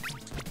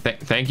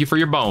 Thank you for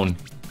your bone.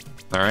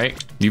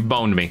 Alright, you've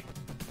boned me.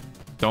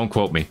 Don't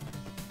quote me.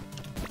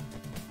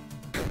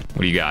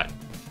 What do you got?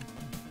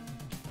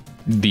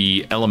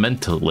 The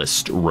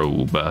Elementalist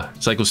Robe.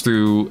 Cycles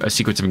through a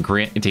sequence of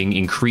granting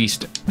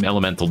increased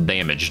elemental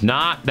damage.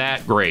 Not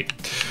that great.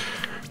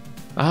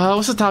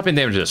 What's the top end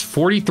damage of this?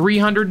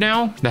 4,300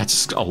 now?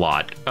 That's a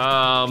lot.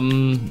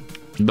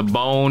 The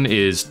bone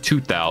is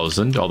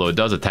 2,000, although it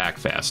does attack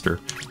faster.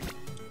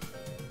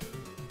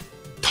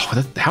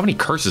 Oh, how many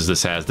curses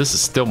this has? This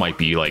is still might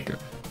be like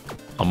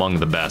among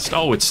the best.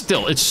 Oh, it's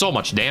so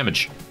much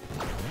damage.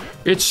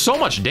 It's so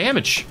much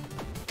damage.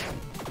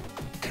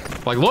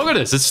 Like, look at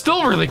this. It's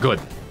still really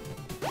good.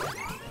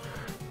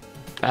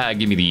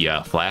 Give me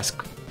the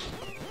flask.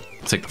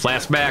 Take the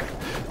flask back.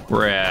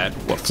 We're at,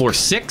 what, floor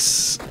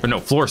 6? Or no,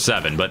 floor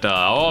 7. But,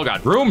 oh,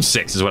 God, room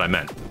 6 is what I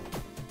meant.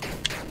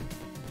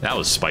 That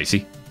was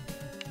spicy.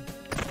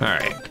 All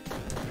right.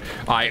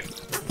 I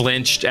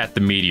flinched at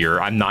the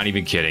meteor. I'm not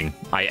even kidding.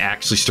 I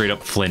actually straight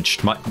up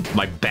flinched.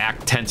 My back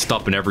tensed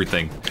up and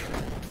everything.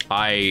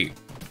 I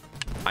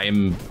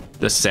am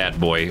the sad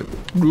boy.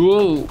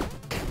 Whoa.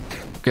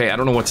 Okay, I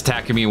don't know what's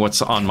attacking me and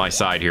what's on my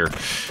side here.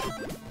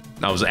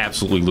 I was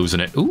absolutely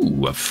losing it.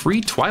 Ooh, a free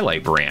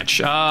Twilight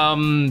Branch.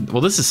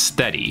 Well, this is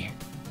steady.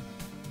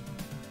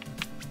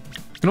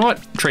 You know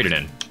what? Trade it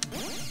in.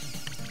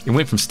 It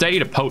went from steady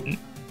to potent.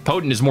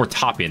 Potent is more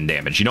top-end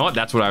damage. You know what?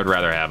 That's what I would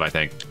rather have, I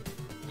think.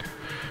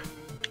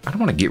 I don't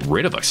want to get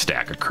rid of a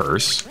stack of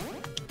curse.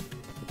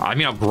 I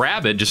mean, I'll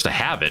grab it just to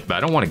have it, but I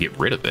don't want to get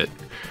rid of it.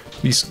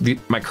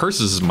 My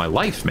curses is my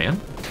life,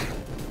 man.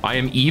 I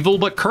am evil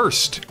but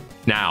cursed.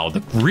 Now, the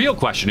real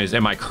question is,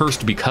 am I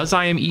cursed because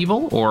I am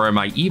evil, or am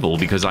I evil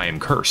because I am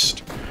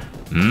cursed?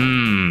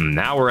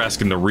 Now we're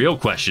asking the real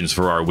questions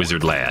for our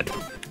wizard lad.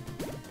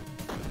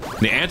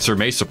 The answer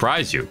may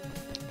surprise you.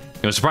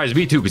 It'll surprise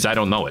me too, because I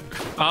don't know it.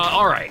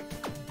 All right.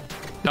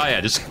 Oh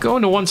yeah, just go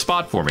into one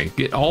spot for me.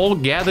 Get all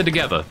gathered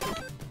together.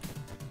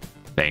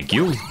 Thank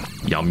you.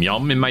 Yum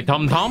yum in my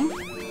tum-tum.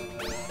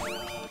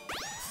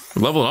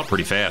 We're leveling up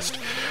pretty fast.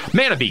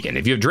 Mana Beacon.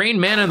 If you have drained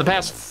mana in the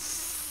past...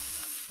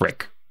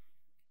 Frick.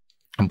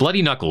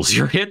 Bloody Knuckles.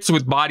 Your hits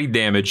with body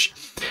damage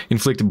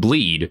inflict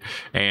bleed.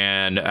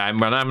 And I'm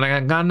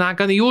not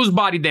going to use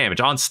body damage.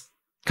 On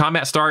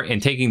combat start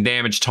and taking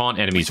damage taunt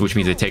enemies, which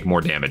means they take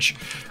more damage.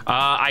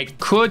 I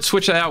could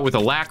switch that out with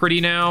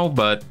Alacrity now,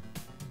 but...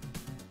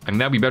 I mean,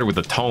 that'd be better with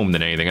the tome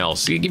than anything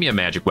else. Give me a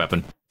magic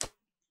weapon.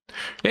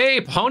 Hey,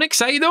 Ponix,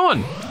 how you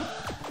doing?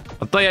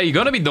 I'll tell you how you're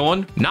gonna be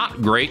doing.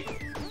 Not great,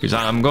 because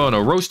I'm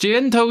gonna roast you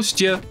and toast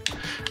you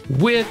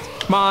with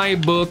my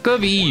book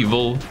of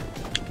evil.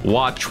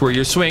 Watch where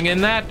you're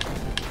swinging that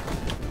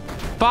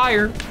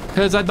fire,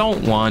 because I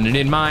don't want it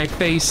in my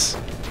face.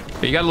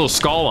 Hey, you got a little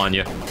skull on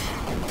you.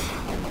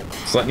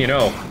 Just letting you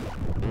know.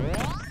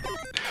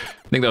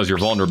 I think that was your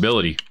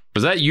vulnerability.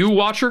 Was that you,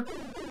 Watcher?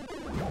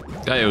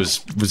 It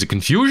was it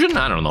confusion?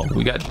 I don't know.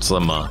 We got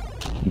some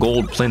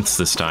gold plinths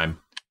this time.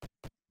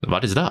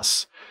 What is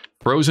this?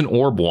 Frozen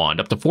Orb Wand.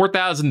 Up to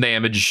 4,000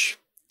 damage.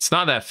 It's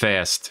not that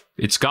fast.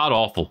 It's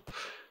god-awful.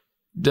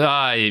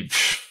 Maybe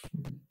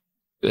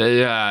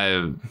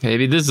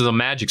this is a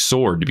magic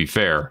sword, to be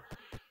fair.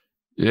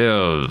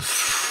 Yeah.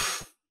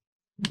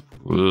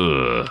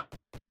 Ugh.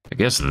 I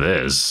guess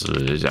this.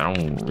 I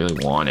don't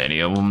really want any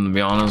of them, to be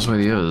honest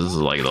with you. This is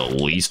like the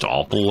least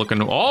awful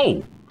looking.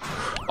 Oh!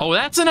 Oh,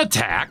 that's an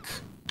attack.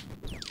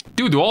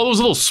 Dude, do all those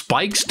little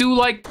spikes do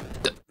like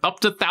up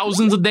to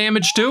thousands of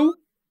damage too?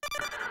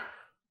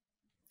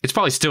 It's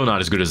probably still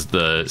not as good as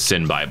the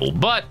Sin Bible,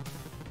 but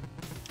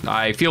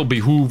I feel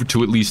behooved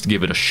to at least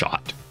give it a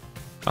shot.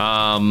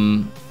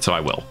 So I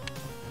will.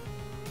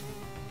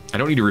 I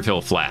don't need to refill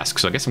a flask,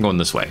 so I guess I'm going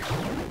this way.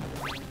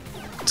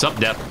 What's up,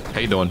 Death? How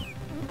you doing?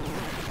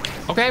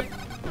 Okay.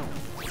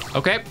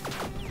 Okay.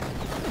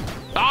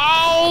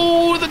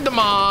 Oh, the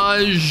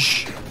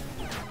damage.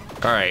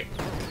 All right.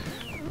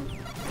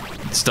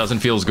 This doesn't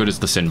feel as good as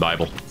the Sin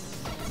Bible.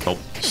 Oh,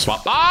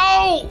 swap.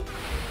 Oh!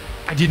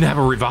 I didn't have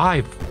a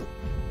revive.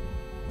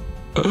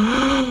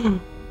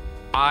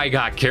 I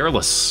got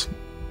careless.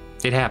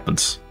 It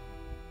happens.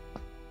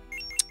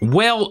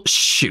 Well,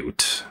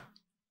 shoot.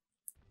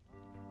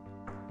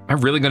 Am I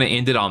really going to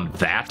end it on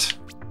that?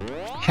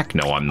 Heck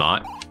no, I'm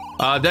not.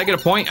 Did I get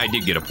a point? I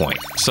did get a point.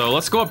 So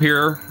let's go up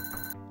here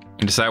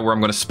and decide where I'm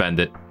going to spend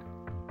it.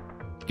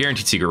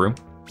 Guaranteed secret room.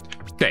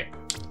 Okay,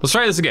 let's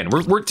try this again.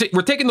 We're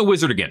taking the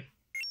wizard again.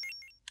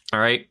 All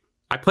right.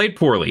 I played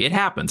poorly. It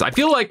happens. I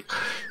feel like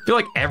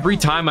every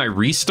time I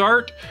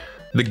restart,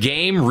 the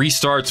game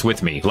restarts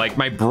with me. Like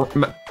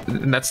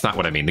that's not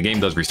what I mean. The game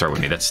does restart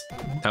with me.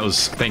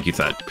 Thank you,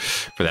 Thet,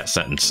 for that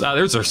sentence.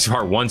 There's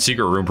our one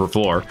secret room per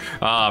floor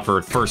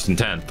for 1st and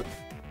 10th.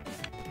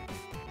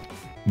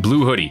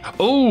 Blue hoodie.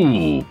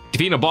 Oh,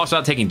 defeating a boss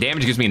without taking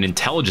damage gives me an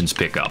intelligence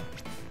pickup.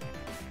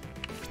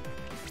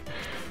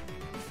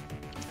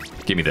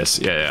 Give me this.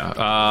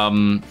 Yeah.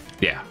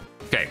 Yeah.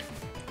 Okay.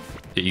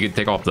 You can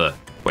take off the.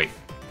 Wait.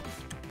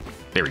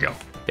 There we go.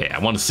 Yeah, I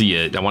want to see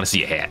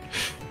a hat.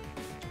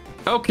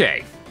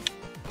 Okay.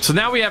 So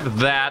now we have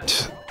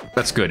that.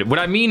 That's good. What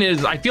I mean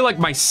is, I feel like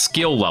my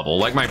skill level,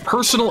 like my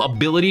personal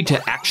ability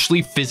to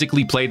actually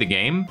physically play the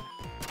game,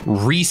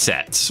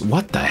 resets.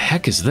 What the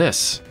heck is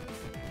this?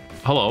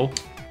 Hello.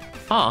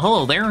 Oh,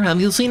 hello there.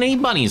 Have you seen any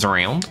bunnies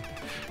around?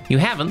 You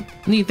haven't?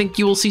 Do you think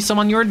you will see some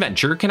on your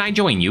adventure? Can I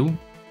join you?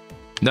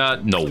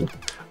 No.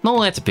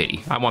 No, that's a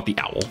pity. I want the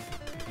owl.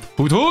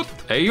 Hoot hoot!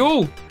 Hey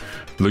you!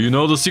 Do you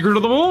know the secret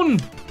of the moon?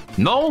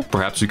 No?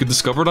 Perhaps we could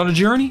discover it on a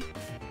journey?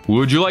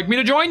 Would you like me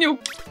to join you?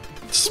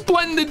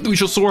 Splendid! We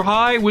shall soar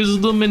high,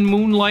 wisdom and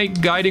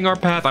moonlight guiding our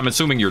path. I'm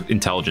assuming you're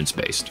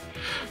intelligence-based.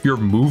 Your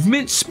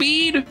movement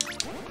speed?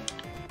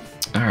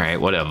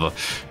 Alright, whatever.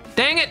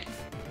 Dang it!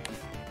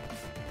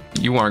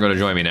 You aren't going to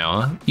join me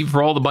now, huh? Even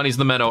for all the bunnies in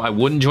the meadow, I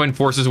wouldn't join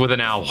forces with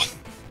an owl.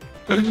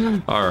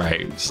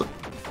 Alright. So,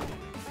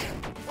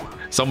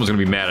 someone's going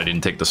to be mad I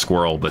didn't take the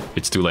squirrel, but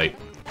it's too late.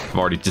 I've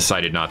already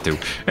decided not to.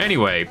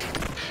 Anyway,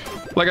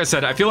 like I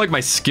said, I feel like my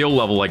skill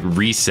level like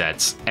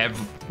resets.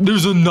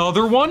 There's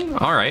another one?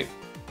 Alright.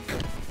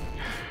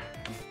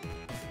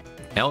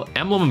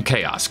 Emblem of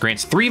Chaos.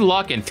 Grants 3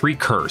 luck and 3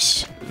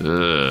 curse.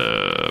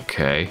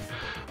 Okay.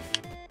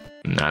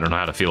 I don't know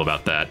how to feel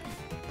about that.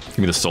 Give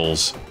me the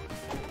souls.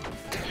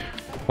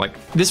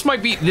 Like, this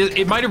might be...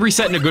 It might have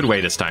reset in a good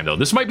way this time, though.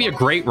 This might be a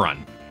great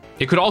run.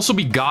 It could also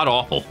be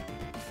god-awful.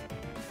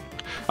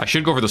 I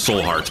should go for the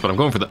soul hearts, but I'm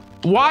going for the...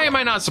 Why am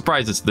I not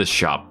surprised it's this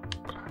shop?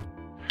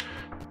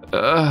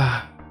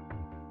 I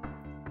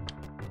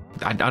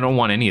don't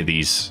want any of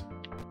these.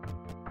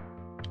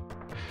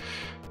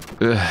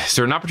 Is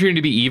there an opportunity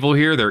to be evil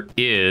here? There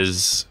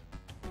is.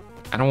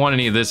 I don't want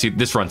any of this.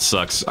 This run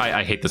sucks.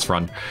 I hate this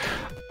run.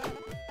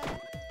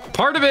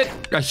 Part of it,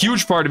 a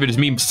huge part of it, is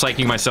me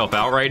psyching myself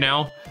out right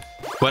now.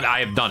 But I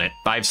have done it.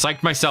 I've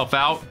psyched myself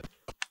out.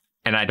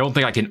 And I don't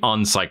think I can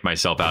unpsych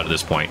myself out at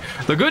this point.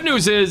 The good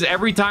news is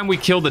every time we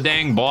kill the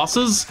dang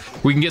bosses,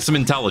 we can get some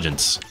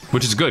intelligence,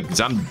 which is good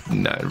because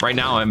right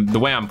now the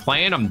way I'm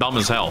playing, I'm dumb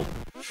as hell.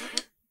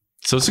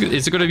 So is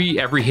it going to be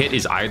every hit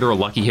is either a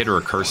lucky hit or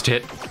a cursed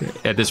hit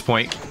at this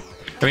point?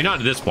 I mean, not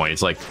at this point.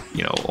 It's like,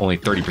 you know, only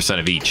 30%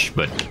 of each,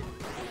 but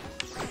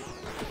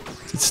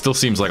it still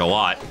seems like a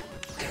lot.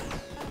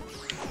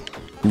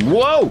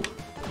 Whoa!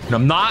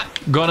 I'm not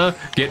gonna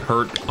get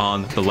hurt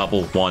on the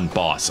level 1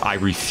 boss. I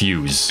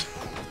refuse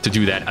to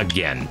do that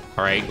again.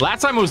 All right.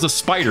 Last time it was the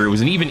spider. It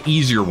was an even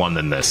easier one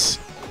than this,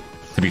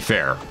 to be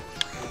fair.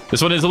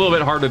 This one is a little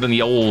bit harder than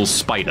the old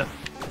spider.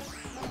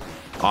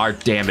 Our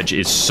damage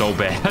is so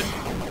bad,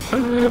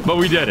 but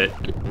we did it.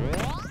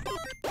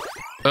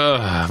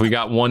 We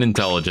got 1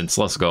 intelligence.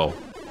 Let's go.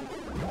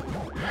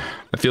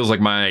 It feels like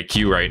my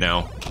IQ right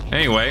now.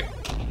 Anyway,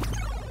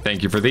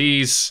 thank you for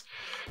these.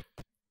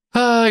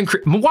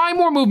 Why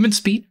more movement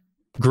speed?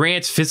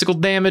 Grants physical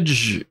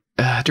damage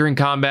during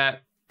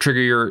combat.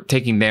 Trigger your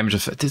taking damage.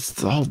 This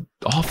is all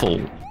awful.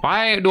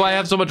 Why do I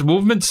have so much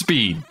movement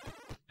speed?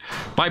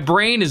 My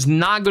brain is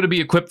not going to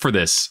be equipped for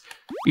this.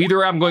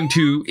 Either it's going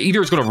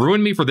to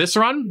ruin me for this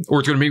run, or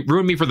it's going to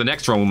ruin me for the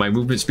next run when my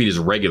movement speed is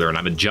regular and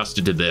I'm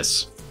adjusted to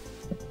this.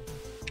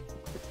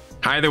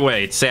 Either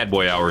way, it's sad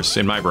boy hours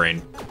in my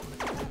brain.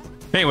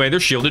 Anyway, they're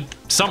shielded.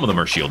 Some of them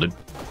are shielded.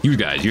 You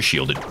guys, you're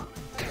shielded.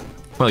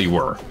 Well, you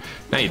were.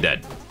 Now you're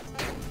dead.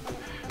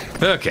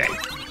 Okay.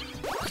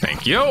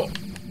 Thank you.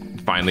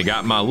 Finally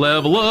got my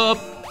level up.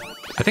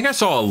 I think I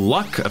saw a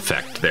luck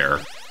effect there.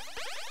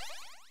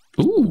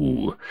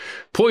 Ooh.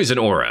 Poison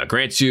aura.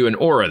 Grants you an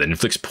aura that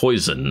inflicts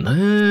poison.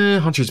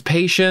 Hunter's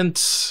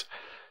Patience.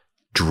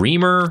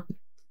 Dreamer.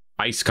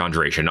 Ice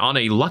Conjuration. On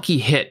a lucky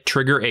hit,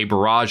 trigger a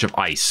barrage of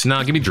ice.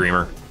 Nah, give me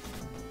Dreamer.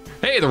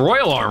 Hey, the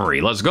Royal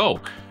Armory. Let's go.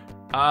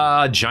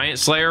 Giant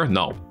Slayer?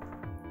 No.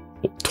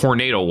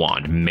 Tornado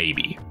Wand,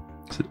 maybe.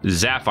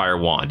 Sapphire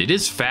Wand. It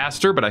is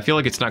faster, but I feel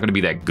like it's not going to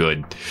be that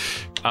good.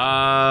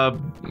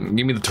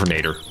 Give me the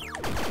Tornado.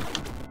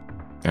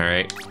 All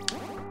right.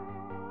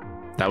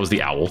 That was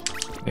the owl.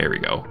 There we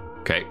go.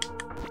 Okay.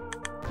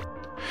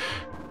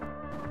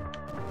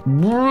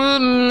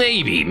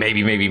 Maybe.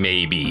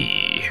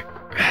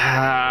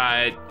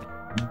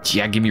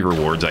 Yeah, give me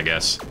rewards, I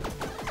guess.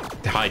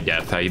 Hi,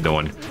 Death. How you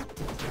doing?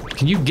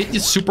 Can you get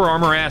your super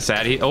armor ass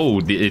out of here?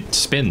 Oh, it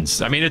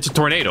spins. I mean, it's a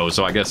tornado,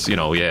 so I guess, you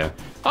know, yeah.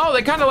 Oh,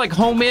 they kind of like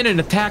home in and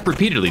attack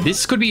repeatedly.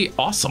 This could be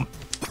awesome.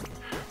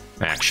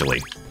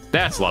 Actually,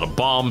 that's a lot of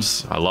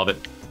bombs. I love it.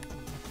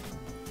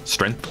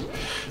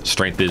 Strength.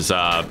 Strength is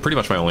pretty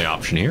much my only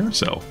option here,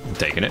 so I'm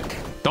taking it.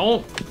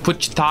 Don't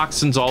put your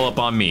toxins all up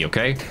on me,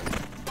 okay?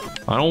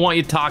 I don't want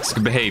your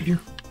toxic behavior.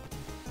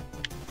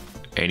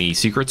 Any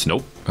secrets?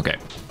 Nope. Okay.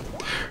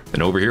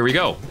 Then over here we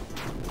go.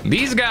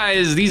 These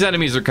guys, these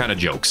enemies are kind of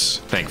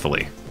jokes,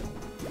 thankfully.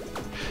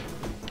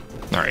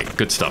 All right,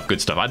 good stuff, good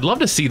stuff. I'd love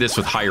to see this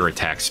with higher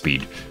attack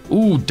speed.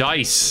 Ooh,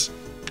 dice.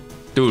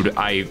 Dude,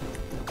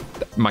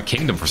 my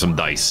kingdom for some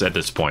dice at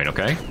this point,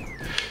 okay?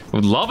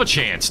 Would love a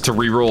chance to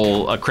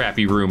re-roll a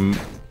crappy room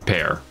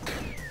pair.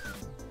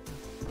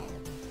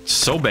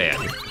 So bad.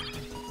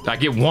 I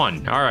get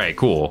 1. All right,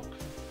 cool.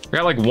 I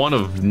got like 1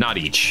 of not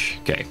each.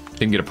 Okay,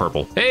 didn't get a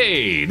purple.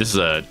 Hey, this is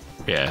a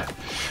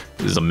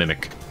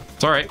mimic.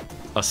 It's all right.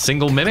 A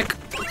single mimic.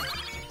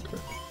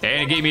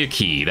 And it gave me a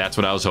key. That's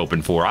what I was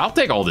hoping for. I'll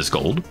take all this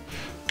gold.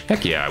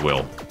 Heck yeah, I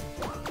will.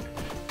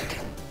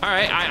 All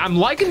right, I'm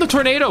liking the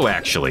tornado,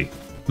 actually.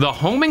 The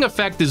homing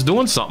effect is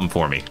doing something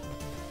for me.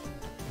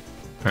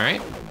 All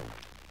right.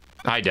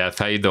 Hi, Death.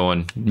 How you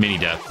doing? Mini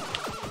Death.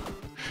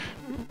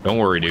 Don't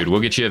worry, dude. We'll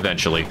get you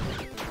eventually.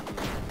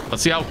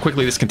 Let's see how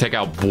quickly this can take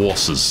out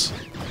bosses.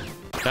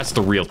 That's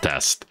the real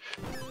test.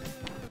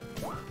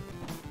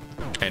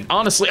 And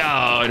honestly,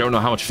 I don't know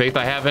how much faith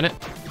I have in it.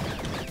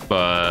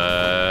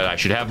 But I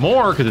should have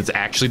more because it's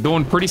actually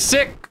doing pretty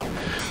sick.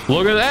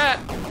 Look at that.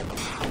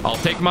 I'll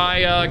take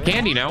my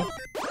candy now.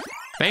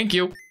 Thank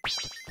you.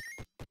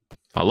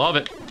 I love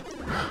it.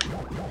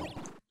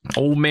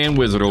 Old man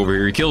wizard over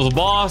here. He kills a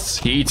boss.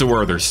 He eats a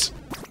Werther's.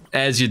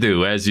 As you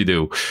do, as you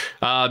do.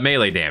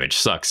 Melee damage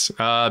sucks.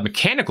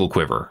 Mechanical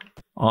quiver.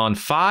 On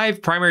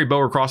 5 primary bow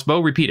or crossbow,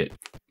 repeat it.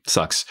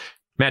 Sucks.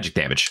 Magic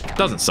damage.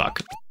 Doesn't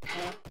suck.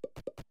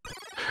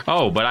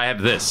 Oh, but I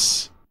have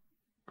this.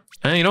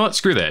 And you know what?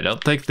 Screw that. I'll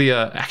take the...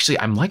 Actually,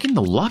 I'm liking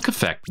the luck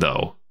effect,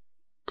 though.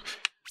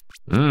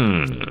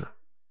 Making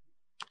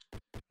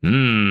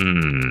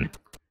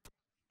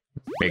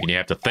you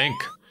have to think.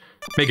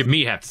 Making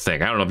me have to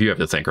think. I don't know if you have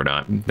to think or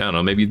not. I don't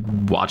know. Maybe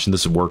watching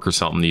this at work or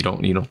something, you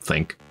don't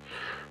think.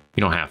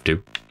 You don't have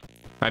to.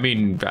 I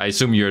mean, I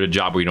assume you're at a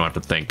job where you don't have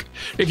to think.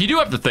 If you do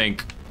have to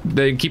think,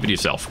 then keep it to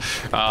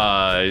yourself.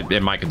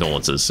 And my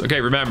condolences. Okay,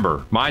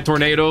 remember, my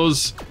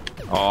tornadoes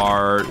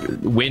are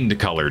wind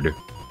colored.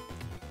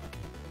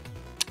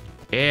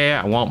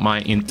 Yeah, I want my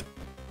int.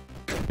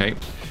 Okay.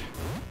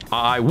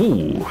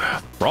 Woo,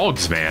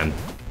 frogs, man.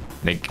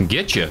 They can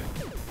get you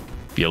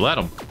if you let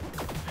them.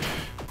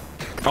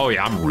 Oh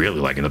yeah, I'm really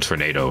liking the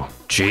tornado.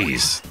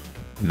 Jeez.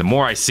 The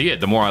more I see it,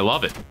 the more I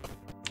love it.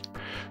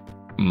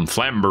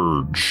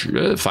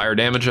 Flamberge. Fire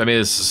damage. I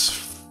mean,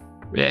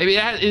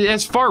 it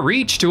has far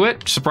reach to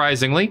it,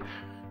 surprisingly.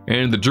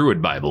 And the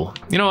Druid Bible.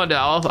 You know what?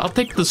 I'll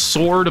take the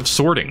Sword of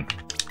Sorting.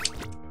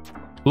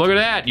 Look at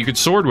that. You could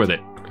sword with it.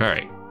 All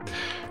right.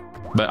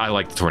 But I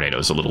like the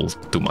tornadoes a little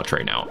too much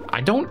right now.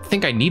 I don't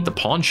think I need the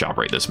pawn shop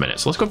right this minute.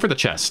 So let's go for the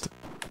chest.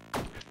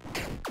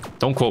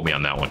 Don't quote me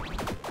on that one.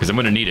 Because I'm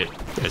going to need it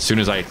as soon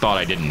as I thought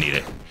I didn't need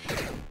it.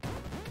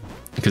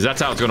 Because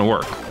that's how it's going to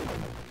work.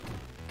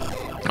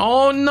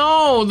 Oh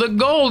no, the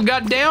gold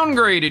got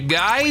downgraded,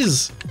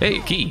 guys. Hey,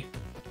 key.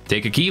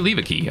 Take a key, leave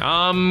a key.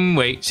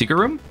 Wait, secret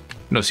room?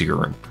 No secret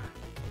room.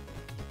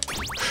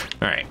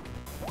 All right.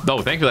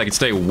 Oh, thankfully I can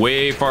stay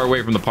way far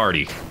away from the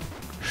party.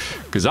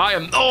 Because I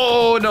am,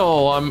 oh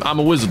no, I'm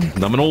a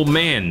wizard. I'm an old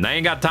man. I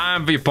ain't got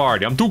time for your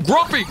party. I'm too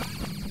grumpy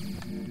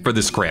for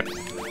this crap.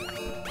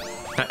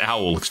 That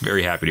owl looks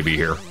very happy to be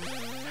here. All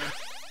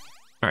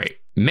right.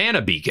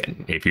 Mana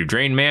beacon. If you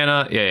drain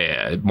mana,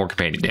 yeah, more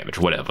companion damage,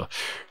 whatever.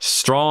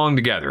 Strong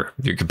together.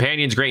 If your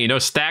companions grant you no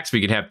stacks, we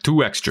can have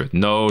 2 extra.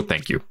 No,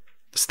 thank you.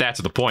 The stats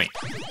are the point.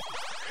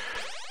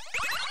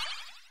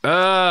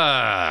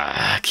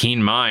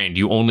 Keen mind.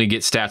 You only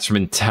get stats from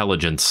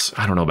intelligence.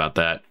 I don't know about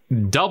that.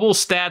 Double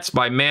stats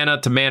by mana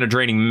to mana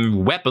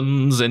draining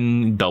weapons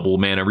and double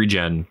mana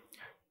regen.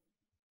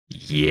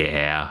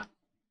 Yeah.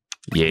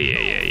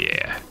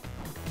 Yeah.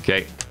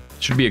 Okay.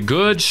 Should be a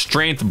good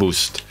strength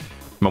boost.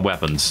 My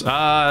weapons.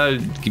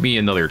 Give me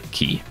another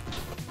key.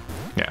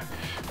 Yeah.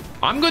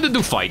 I'm going to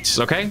do fights,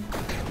 okay?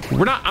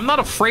 I'm not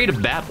afraid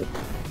of battle.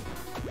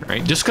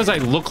 Right? Just because I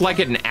look like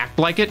it and act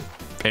like it,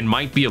 and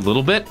might be a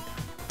little bit,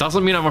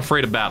 doesn't mean I'm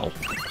afraid of battle.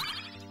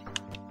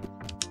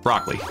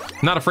 Broccoli.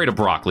 Not afraid of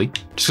broccoli.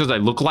 Just because I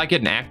look like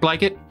it and act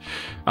like it.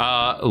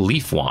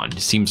 Leaf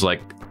wand. Seems like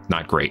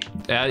not great.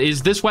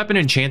 Is this weapon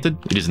enchanted?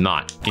 It is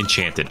not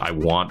enchanted. I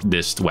want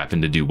this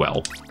weapon to do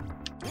well.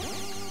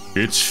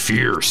 It's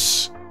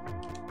fierce.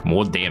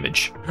 More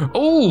damage.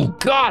 Oh,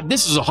 God,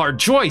 this is a hard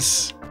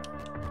choice.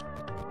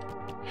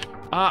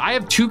 I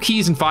have 2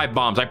 keys and 5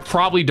 bombs. I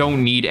probably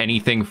don't need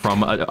anything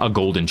from a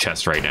golden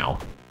chest right now.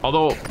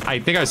 Although, I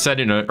think I said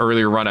in an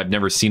earlier run, I've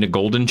never seen a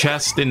golden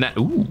chest in that.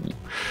 Ooh.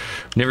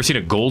 Never seen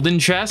a golden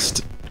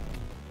chest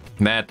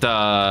that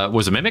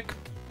was a mimic.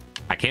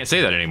 I can't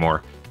say that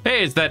anymore.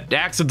 Hey, it's that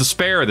Axe of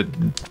Despair that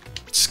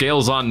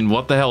scales on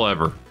what the hell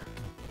ever.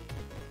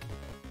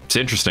 It's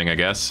interesting, I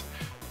guess.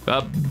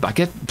 I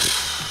guess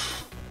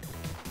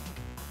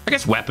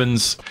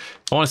weapons.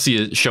 I want to see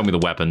it show me the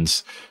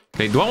weapons.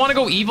 Okay, do I want to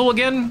go evil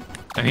again?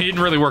 I mean, it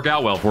didn't really work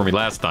out well for me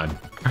last time.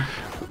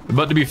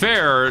 But to be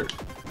fair,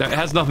 that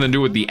has nothing to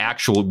do with the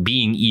actual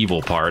being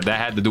evil part. That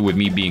had to do with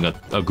me being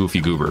a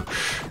goofy goober.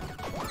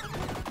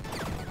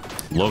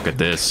 Look at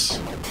this.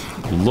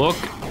 Look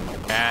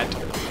at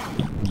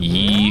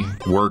ye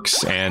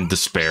works and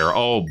despair.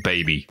 Oh,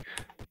 baby.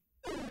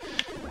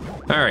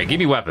 All right, give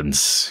me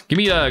weapons. Give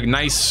me a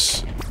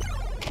nice...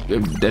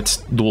 That's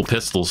dual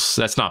pistols.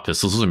 That's not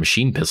pistols. Those are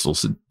machine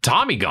pistols.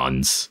 Tommy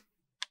guns.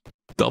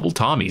 Double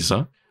Tommies,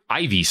 huh?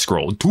 Ivy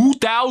scroll.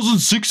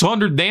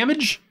 2,600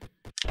 damage?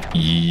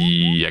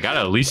 Yeah, I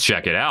gotta at least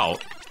check it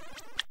out.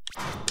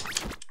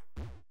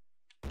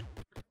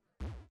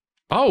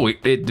 Oh,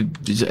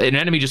 an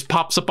enemy just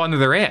pops up under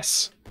their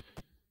ass.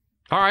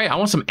 All right, I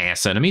want some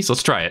ass enemies.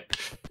 Let's try it.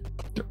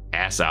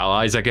 Ass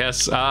allies, I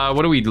guess.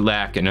 What do we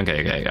lack?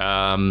 Okay.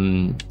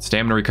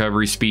 Stamina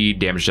recovery, speed,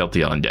 damage dealt to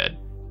undead.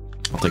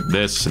 I'll take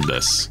this and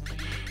this.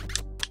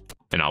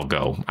 And I'll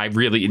go. I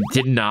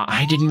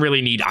didn't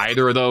really need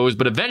either of those,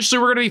 but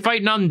eventually we're going to be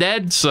fighting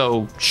undead,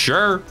 so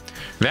sure.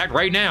 In fact,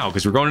 right now,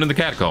 because we're going into the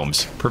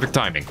catacombs. Perfect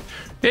timing.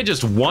 It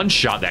just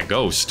one-shot that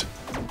ghost.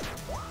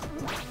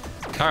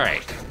 All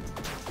right.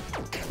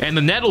 And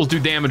the nettles do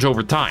damage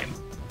over time.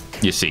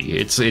 You see,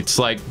 it's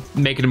like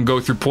making them go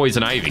through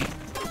poison ivy.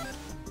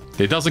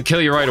 It doesn't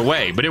kill you right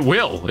away, but it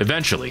will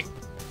eventually.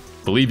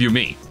 Believe you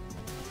me.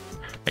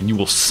 And you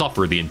will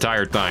suffer the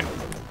entire time.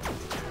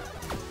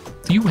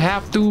 Do you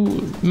have to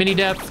mini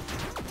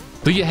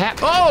death? Do you have?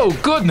 Oh,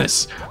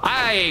 goodness.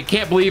 I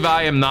can't believe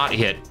I am not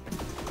hit.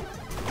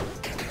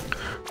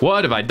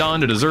 What have I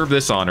done to deserve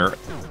this honor?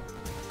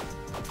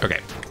 Okay.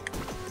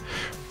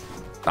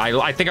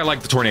 I think I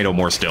like the tornado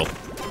more still.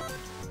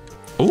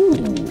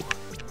 Ooh.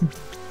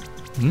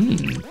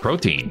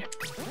 Protein.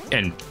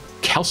 And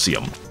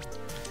calcium.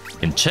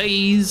 And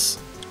cheese.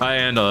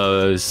 And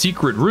a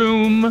secret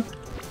room.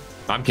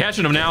 I'm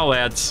catching them now,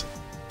 lads.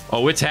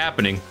 Oh, it's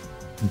happening.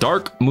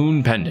 Dark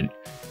Moon Pendant.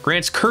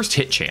 Grants cursed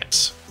hit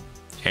chance.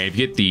 And if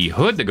you get the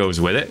hood that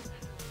goes with it,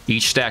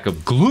 each stack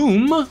of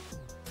gloom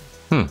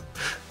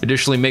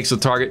additionally makes the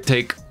target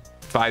take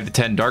 5 to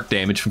 10 dark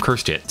damage from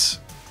cursed hits.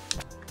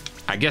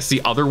 I guess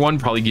the other one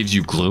probably gives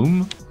you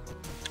gloom.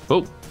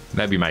 Oh,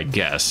 that'd be my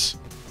guess.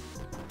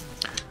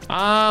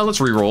 Let's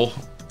reroll.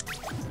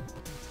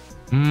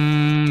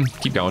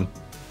 Keep going.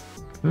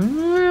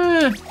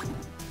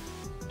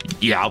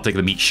 Yeah, I'll take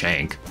the meat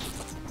shank.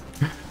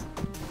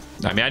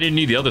 I mean, I didn't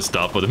need the other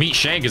stuff, but the meat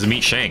shank is a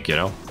meat shank, you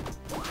know?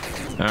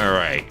 All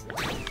right.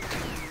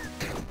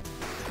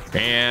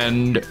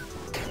 And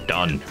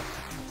done.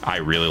 I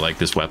really like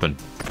this weapon.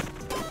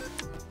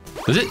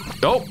 Is it?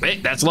 Oh, hey,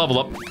 that's level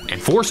up.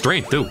 And 4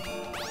 strength, too.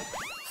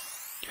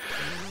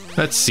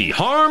 Let's see.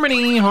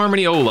 Harmony.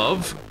 Harmony, oh,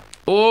 love.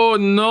 Oh,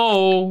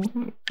 no.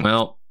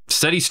 Well,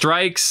 steady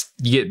strikes.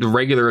 You get the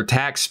regular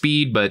attack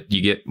speed, but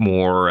you get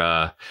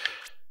more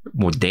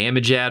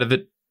damage out of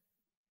it.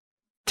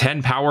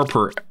 10 power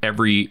per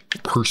every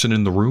person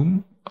in the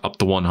room. Up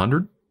to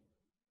 100.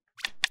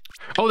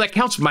 Oh, that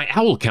counts. My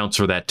owl counts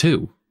for that,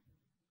 too.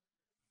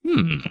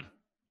 Let's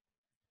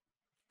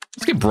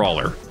get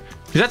Brawler.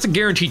 Because that's a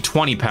guaranteed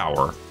 20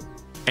 power.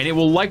 And it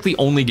will likely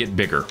only get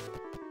bigger.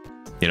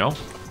 You know?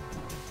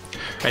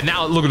 And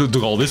now look at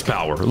all this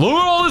power. Look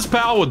at all this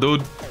power,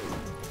 dude.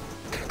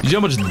 You see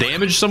how much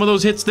damage some of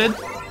those hits did?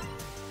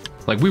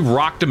 Like, we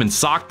rocked them and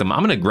socked them. I'm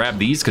going to grab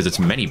these because it's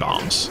many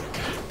bombs.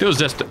 If it was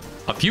just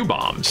a few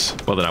bombs,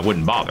 well, then I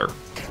wouldn't bother.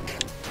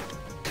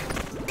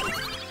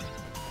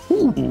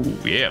 Ooh,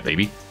 yeah,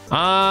 baby.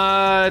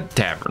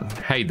 Tavern.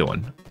 How you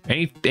doing?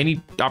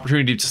 Any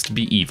opportunity just to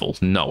be evil?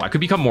 No, I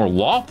could become more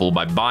lawful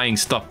by buying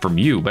stuff from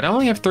you, but I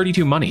only have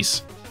 32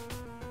 monies.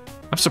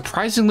 I'm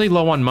surprisingly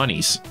low on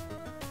monies.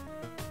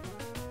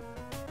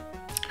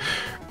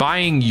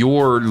 Buying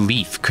your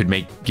leaf could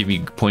give me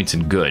points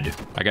in good.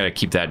 I gotta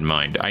keep that in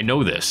mind. I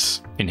know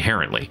this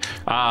inherently.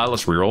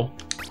 Let's reroll.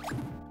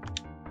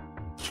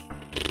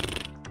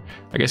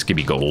 I guess give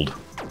me gold.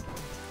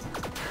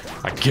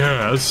 I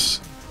guess.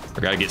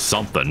 I gotta get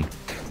something.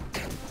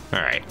 All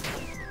right.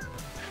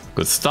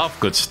 Good stuff,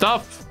 good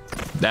stuff.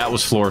 That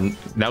was room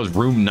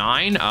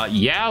 9.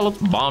 Yeah, let's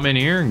bomb in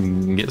here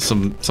and get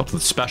something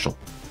special.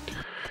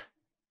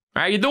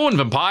 How you doing,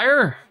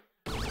 vampire?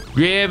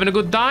 You having a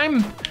good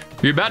time?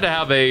 You're about to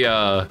have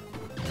a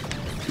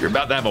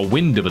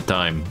wind of a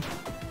time.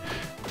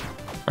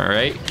 All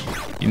right.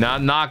 You're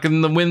not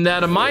knocking the wind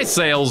out of my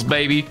sails,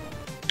 baby.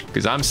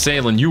 Because I'm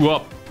sailing you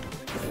up.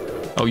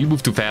 Oh, you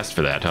move too fast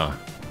for that, huh?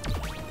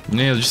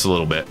 Yeah, just a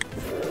little bit.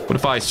 What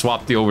if I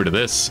swapped you over to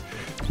this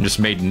and just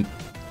made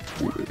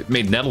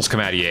nettles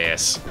come out of your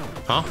ass?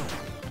 Huh?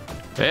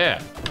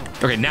 Yeah.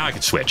 Okay, now I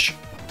can switch.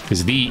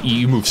 Because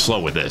you move slow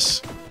with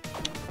this.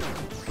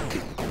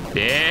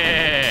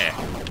 Yeah.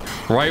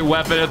 Right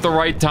weapon at the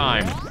right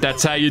time.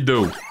 That's how you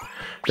do.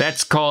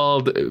 That's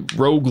called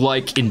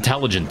roguelike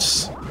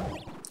intelligence.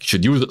 You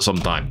should use it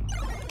sometime.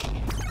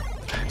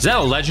 Is that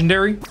a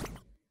legendary?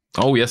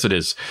 Oh, yes, it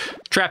is.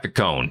 Traffic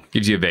cone.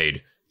 Gives you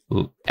evade.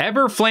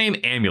 Everflame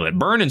amulet.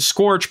 Burn and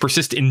scorch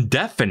persist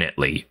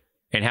indefinitely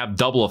and have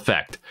double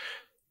effect.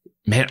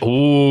 Man,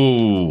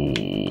 ooh.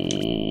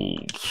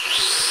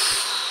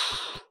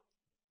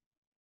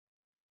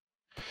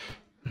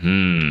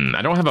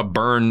 I don't have a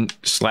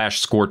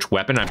burn/scorch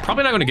weapon. I'm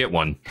probably not going to get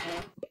one.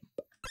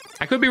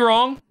 I could be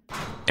wrong.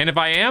 And if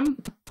I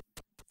am,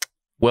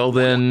 well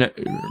then,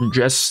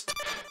 just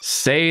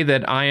say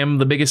that I am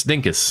the biggest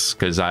dinkus,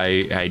 because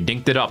I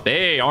dinked it up.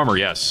 Hey, armor,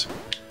 yes.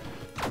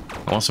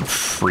 I want some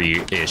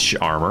free-ish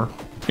armor.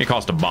 It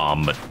cost a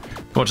bomb, but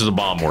how much is a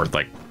bomb worth?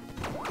 Like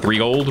 3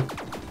 gold?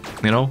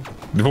 You know?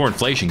 Before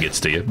inflation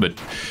gets to you, but,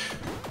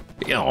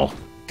 you know,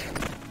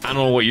 I don't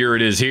know what year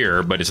it is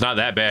here, but it's not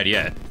that bad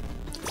yet.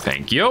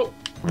 Thank you.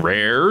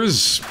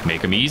 Rares.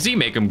 Make them easy,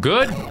 make them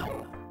good.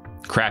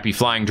 Crappy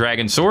flying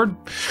dragon sword.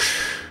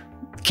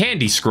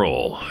 Candy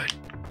scroll.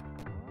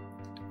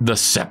 The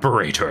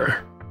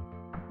separator.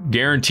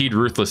 Guaranteed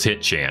ruthless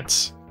hit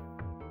chance.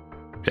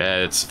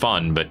 It's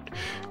fun, but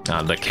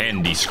the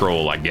candy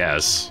scroll, I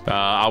guess.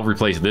 I'll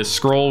replace this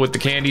scroll with the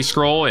candy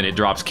scroll, and it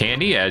drops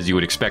candy, as you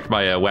would expect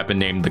by a weapon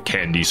named the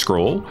candy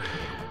scroll.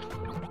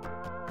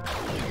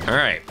 All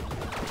right.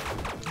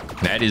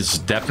 That is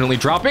definitely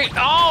dropping.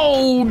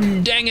 Oh,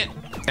 dang it.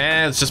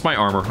 It's just my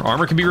armor.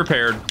 Armor can be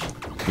repaired,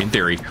 in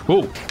theory.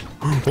 Whoa.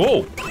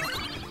 Whoa.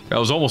 That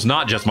was almost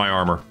not just my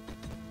armor.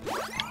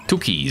 2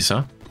 keys,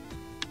 huh?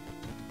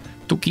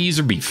 2 keys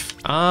or beef?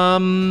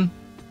 I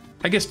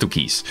guess 2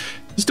 keys.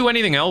 Let's do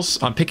anything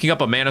else. I'm picking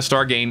up a mana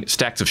star, gain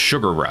stacks of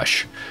sugar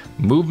rush.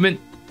 Movement,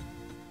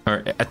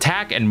 or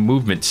attack and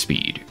movement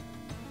speed.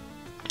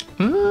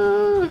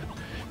 I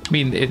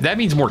mean, that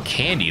means more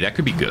candy. That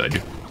could be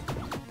good.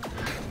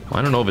 Well,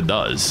 I don't know if it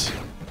does.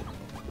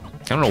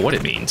 I don't know what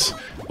it means.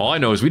 All I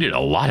know is we did a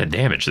lot of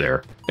damage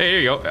there. Hey, there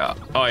you go.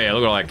 Oh yeah,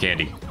 look at all that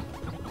candy.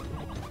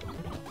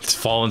 It's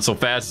falling so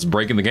fast, it's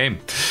breaking the game.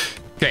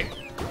 Okay.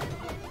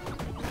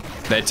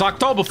 It's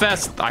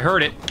Oktoberfest. I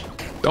heard it.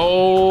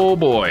 Oh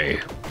boy.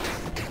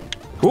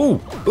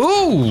 Ooh.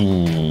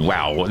 Ooh.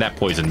 Wow, that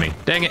poisoned me.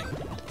 Dang it.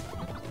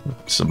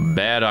 Some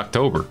bad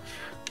October.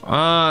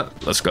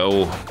 Let's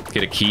go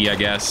get a key, I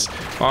guess.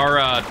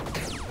 Our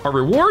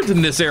rewards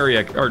in this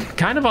area are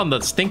kind of on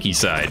the stinky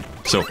side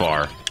so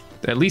far.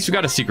 At least we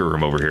got a secret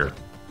room over here.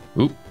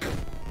 Oop.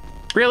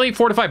 Really?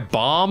 Fortified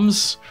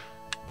bombs?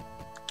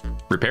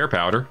 Repair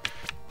powder.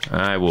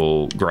 I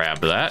will grab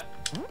that.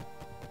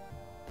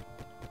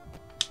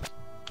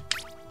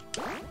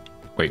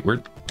 Wait,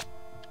 where?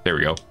 There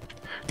we go.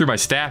 Threw my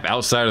staff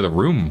outside of the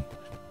room.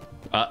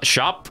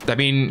 Shop? I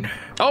mean,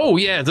 oh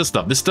yeah, this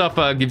stuff. This stuff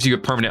gives you a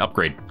permanent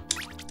upgrade.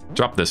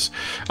 Drop this.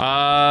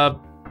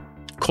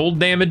 Cold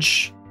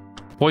damage,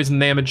 poison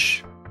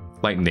damage,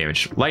 lightning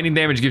damage. Lightning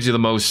damage gives you the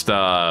most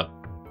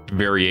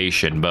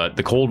variation, but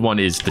the cold one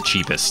is the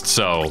cheapest.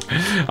 So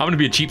I'm gonna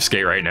be a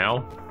cheapskate right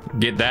now.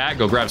 Get that,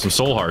 go grab some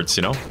soul hearts,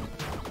 you know?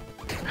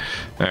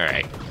 All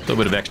right, a little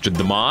bit of extra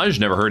damage,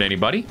 never hurt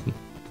anybody.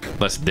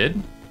 Unless it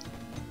did.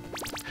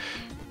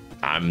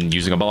 I'm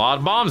using up a lot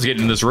of bombs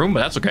getting in this room, but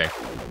that's okay.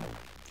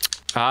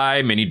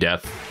 Hi, mini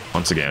death,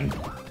 once again.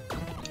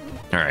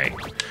 All right.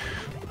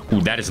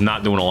 Ooh, that is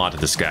not doing a lot to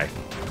this guy.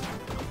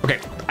 Okay,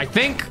 I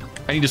think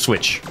I need to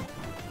switch.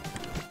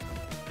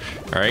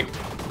 All right.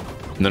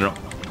 No.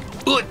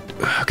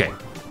 Okay.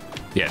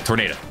 Yeah,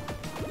 tornado.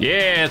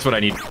 Yeah, that's what I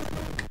need.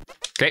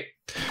 Okay.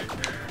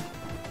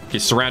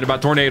 Get surrounded by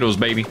tornadoes,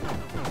 baby.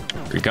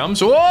 Here he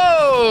comes.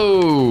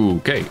 Whoa!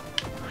 Okay.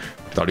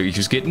 Thought he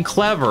was getting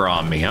clever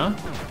on me, huh?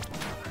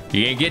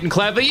 He ain't getting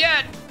clever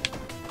yet.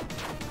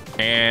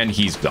 And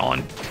he's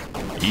gone.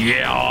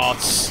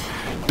 Yes!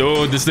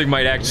 Dude, this thing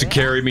might actually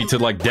carry me to,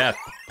 like, death.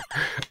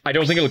 I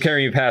don't think it'll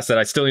carry me past that.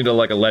 I still need to,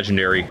 like, a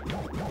legendary.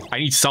 I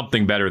need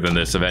something better than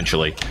this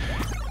eventually.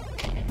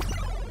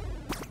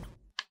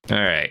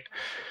 Alright.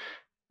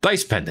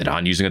 Dice pendant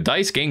on using a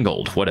dice, gain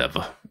gold,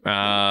 whatever.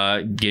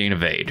 Gain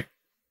evade.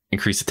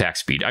 Increase attack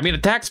speed. I mean,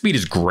 attack speed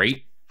is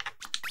great.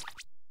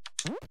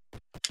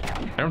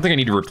 I don't think I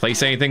need to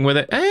replace anything with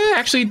it.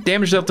 Actually,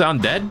 damage dealt to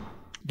undead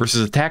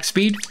versus attack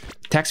speed.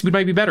 Attack speed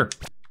might be better.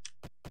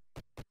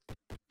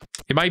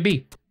 It might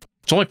be.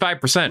 It's only 5%.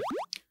 But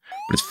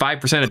it's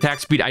 5% attack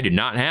speed I did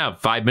not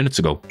have 5 minutes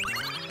ago.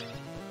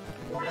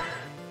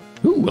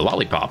 Ooh, a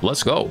lollipop.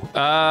 Let's go.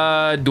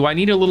 Do I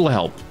need a little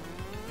help?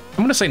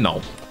 I'm gonna say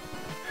no.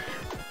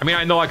 I mean,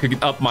 I know I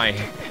could up my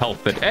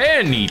health at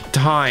any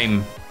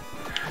time.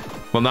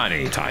 Well, not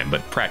any time,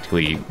 but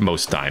practically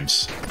most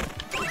times.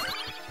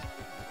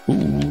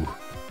 Ooh.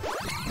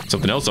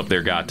 Something else up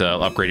there got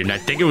upgraded, and I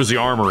think it was the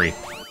armory.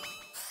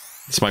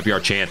 This might be our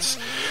chance.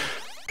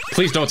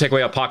 Please don't take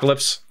away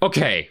Apocalypse.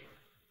 Okay.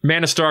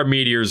 Mana Star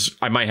Meteors,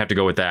 I might have to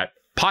go with that.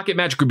 Pocket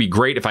Magic would be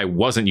great if I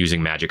wasn't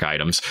using magic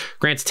items.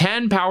 Grants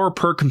 10 power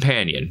per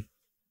companion.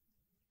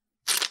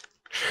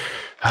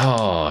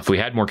 Oh, if we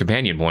had more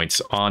companion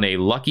points. On a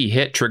lucky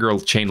hit, trigger a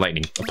Chain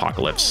Lightning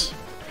Apocalypse.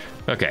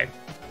 Okay.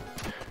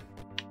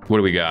 What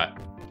do we got?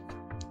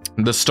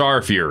 The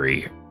Star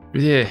Fury.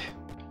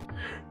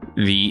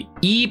 The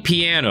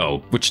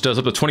E-Piano, which does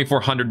up to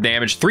 2,400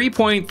 damage,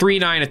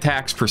 3.39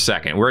 attacks per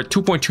second. We're at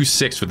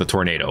 2.26 with the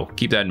Tornado.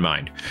 Keep that in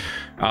mind.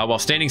 While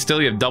standing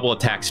still, you have double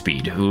attack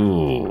speed.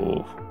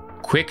 Ooh.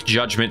 Quick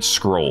Judgment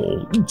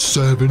Scroll.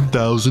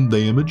 7,000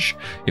 damage.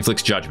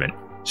 Inflicts Judgment.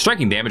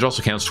 Striking damage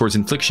also counts towards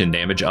infliction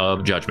damage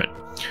of Judgment.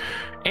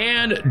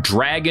 And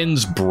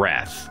Dragon's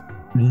Breath.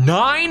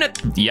 9?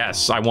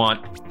 Yes, I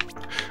want...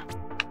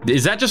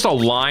 Is that just a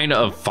line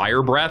of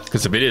fire breath?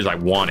 Because if it is, I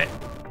want it.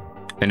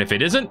 And if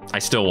it isn't, I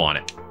still want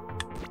it.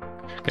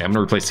 Okay, I'm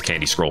gonna replace the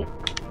candy scroll.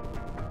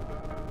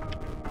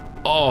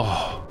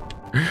 Oh.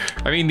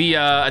 I mean, the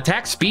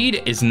attack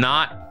speed is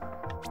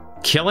not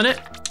killing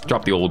it.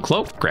 Drop the old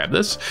cloak, grab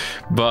this.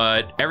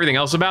 But everything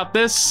else about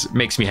this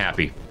makes me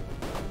happy.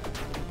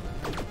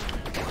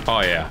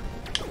 Oh yeah.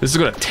 This is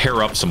gonna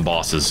tear up some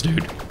bosses,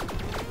 dude.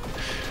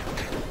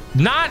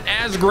 Not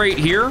as great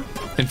here.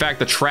 In fact,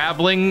 the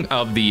traveling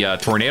of the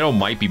tornado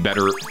might be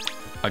better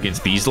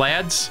against these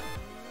lads.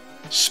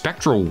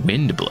 Spectral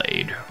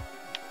Windblade.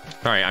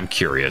 All right, I'm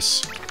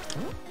curious.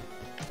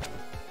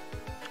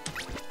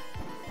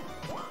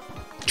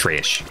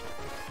 Trash.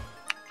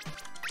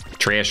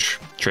 Trash.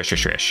 Trash,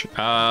 trash, trash.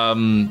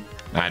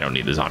 I don't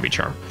need the zombie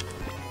charm.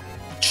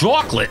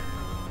 Chocolate!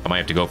 I might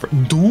have to go for...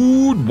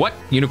 Dude, what?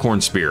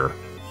 Unicorn Spear.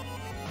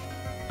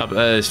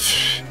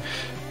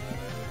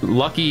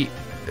 Lucky...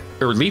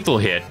 Or lethal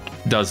hit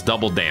does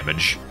double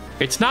damage.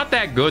 It's not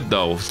that good,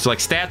 though. It's like,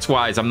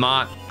 stats-wise, I'm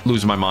not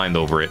losing my mind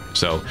over it.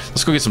 So,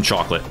 let's go get some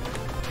chocolate.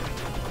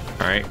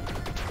 All right.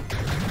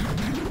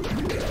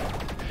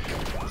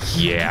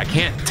 Yeah, I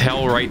can't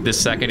tell right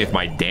this second if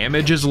my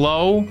damage is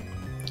low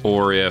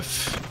or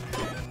if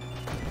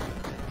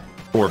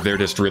they're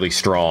just really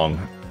strong.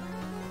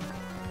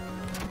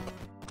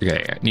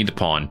 Okay, I need to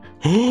pawn.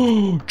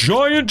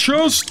 Giant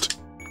chest!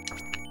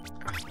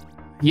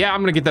 Yeah,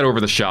 I'm gonna get that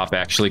over the shop,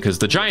 actually, because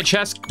the giant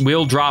chest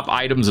will drop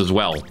items as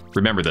well.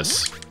 Remember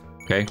this,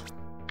 okay?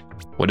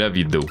 Whatever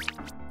you do.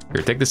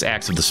 Here, take this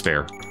Axe of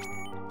Despair.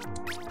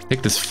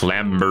 Take this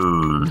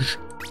Flamberge.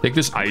 Take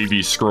this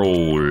Ivy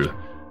Scroll.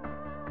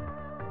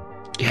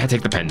 Yeah,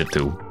 take the pendant,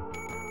 too.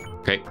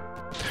 Okay.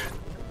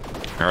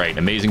 All right,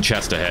 amazing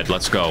chest ahead.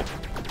 Let's go.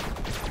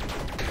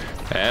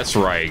 That's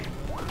right.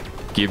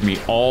 Give me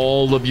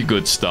all of your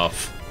good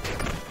stuff.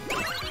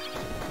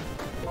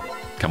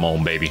 Come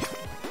on, baby.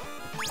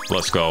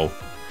 Let's go.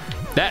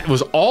 That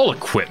was all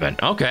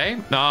equipment. Okay.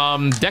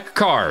 Deck of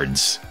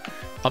cards.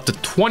 Up to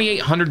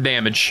 2,800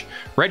 damage.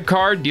 Red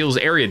card deals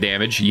area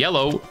damage.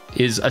 Yellow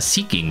is a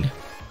seeking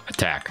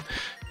attack.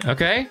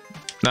 Okay.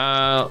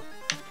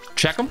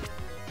 Check them.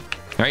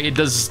 All right. It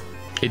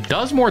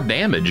does more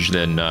damage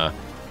than.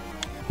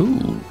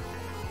 Ooh.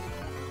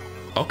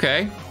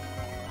 okay.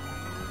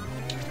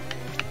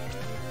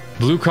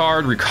 Blue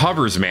card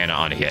recovers mana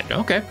on a hit.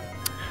 Okay.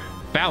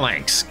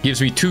 Phalanx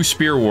gives me 2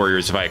 spear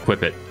warriors if I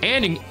equip it.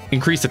 And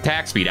increased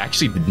attack speed. I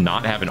actually did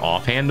not have an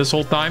offhand this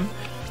whole time.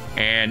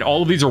 And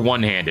all of these are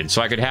one-handed,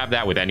 so I could have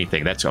that with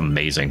anything. That's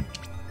amazing.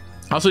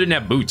 I also didn't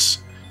have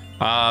boots.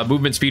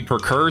 Movement speed per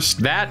curse.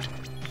 That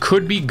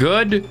could be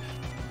good.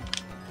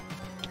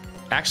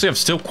 Actually, I'm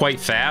still quite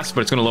fast,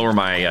 but it's going to lower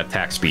my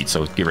attack speed,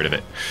 so get rid of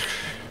it.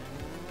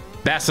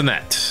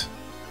 Bassinet.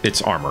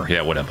 It's armor.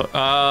 Yeah, whatever.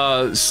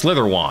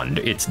 Slither Wand.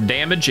 It's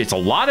damage. It's a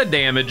lot of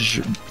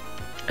damage.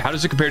 How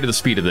does it compare to the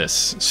speed of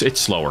this? It's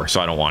slower,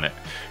 so I don't want it.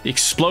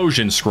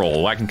 Explosion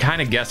Scroll. I can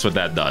kind of guess what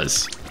that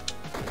does.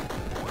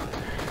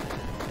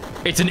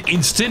 It's an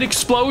instant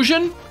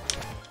explosion?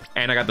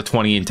 And I got the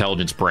 20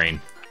 intelligence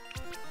brain.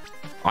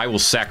 I will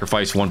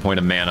sacrifice 1 point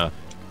of mana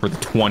for the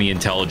 20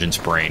 intelligence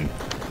brain.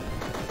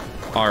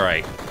 All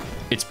right.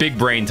 It's big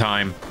brain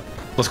time.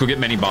 Let's go get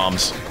many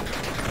bombs.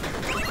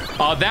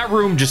 That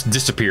room just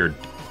disappeared.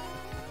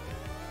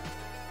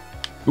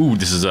 Ooh,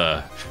 this is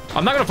a...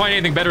 I'm not going to find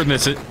anything better than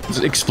this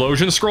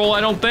explosion scroll, I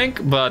don't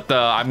think, but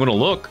I'm going to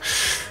look.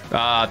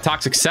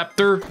 Toxic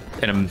Scepter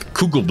and a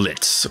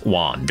Kugelblitz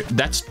wand.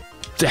 That's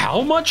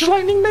how much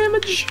lightning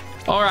damage?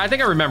 All right, I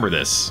think I remember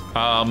this.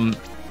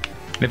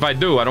 If I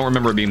do, I don't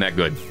remember it being that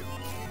good.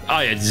 Oh,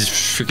 yeah, it's just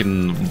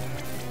freaking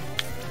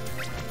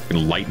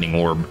lightning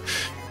orb.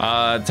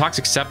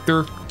 Toxic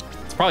Scepter.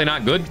 It's probably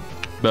not good,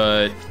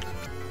 but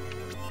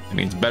I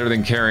mean, it's better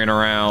than carrying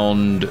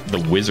around the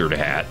wizard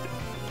hat.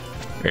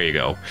 There you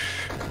go.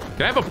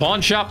 Can I have a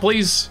pawn shop,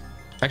 please?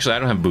 Actually, I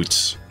don't have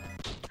boots.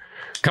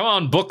 Come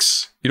on,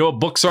 books. You know what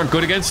books aren't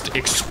good against?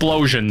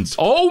 Explosions.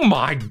 Oh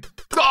my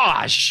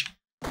gosh.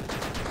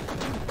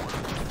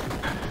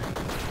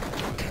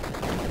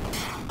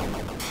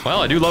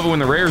 Well, I do love it when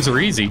the rares are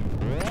easy.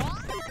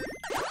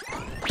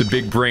 The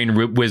big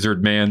brain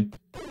wizard, man.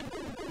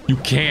 You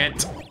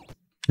can't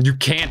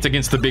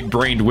against the big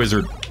brained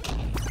wizard.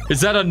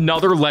 Is that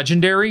another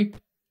legendary?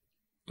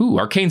 Ooh,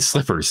 Arcane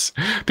Slippers.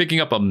 Picking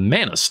up a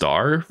mana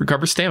star,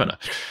 recovers stamina.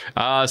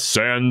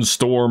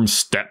 Sandstorm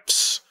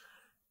Steps.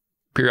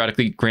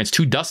 Periodically grants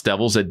 2 dust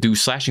devils that do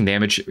slashing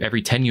damage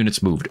every 10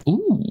 units moved.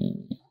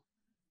 Ooh.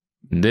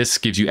 This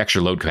gives you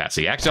extra load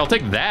capacity. Actually, I'll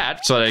take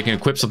that so that I can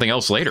equip something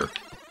else later.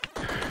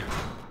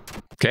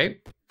 Okay.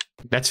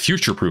 That's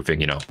future-proofing,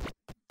 you know.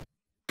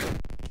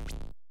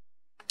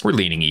 We're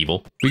leaning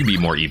evil. We can be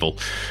more evil.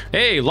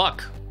 Hey,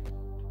 luck.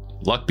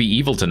 Luck be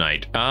evil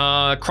tonight.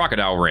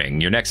 Crocodile Ring.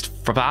 Your next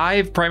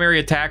 5 primary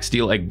attacks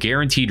deal a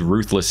guaranteed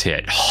ruthless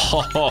hit.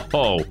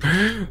 Oh,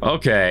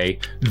 okay.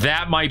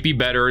 That might be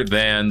better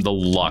than the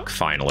luck,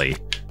 finally.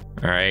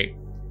 All right.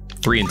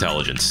 3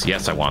 intelligence.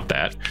 Yes, I want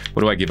that.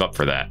 What do I give up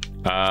for that?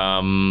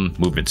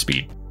 Movement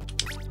speed.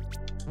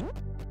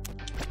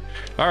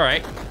 All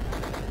right.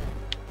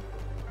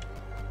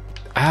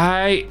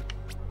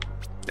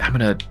 I'm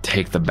gonna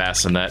take the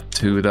bassinet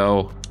too,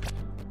 though.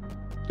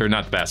 Or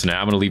not the bassinet.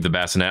 I'm gonna leave the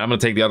bassinet. I'm gonna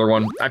take the other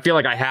one. I feel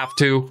like I have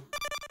to,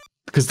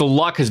 because the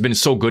luck has been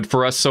so good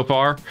for us so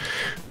far.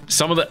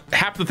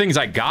 Half the things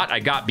I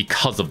got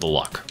because of the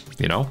luck.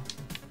 You know.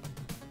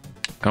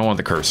 I don't want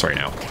the curse right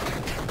now.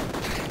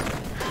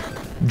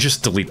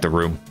 Just delete the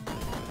room.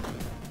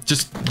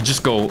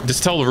 Just go.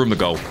 Just tell the room to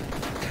go.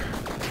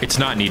 It's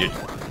not needed.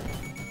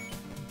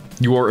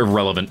 You are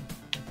irrelevant.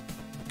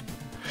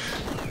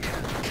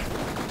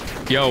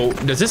 Yo,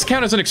 does this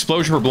count as an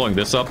explosion for blowing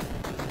this up?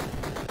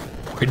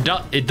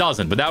 It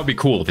doesn't, but that would be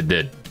cool if it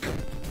did.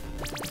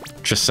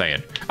 Just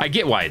saying. I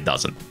get why it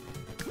doesn't.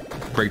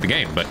 Break the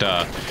game, but,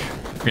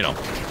 you know,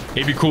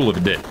 it'd be cool if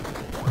it did.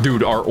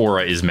 Dude, our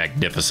aura is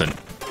magnificent.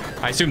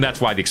 I assume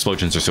that's why the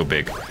explosions are so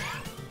big.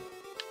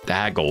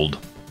 Ah, gold.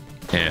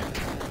 Yeah.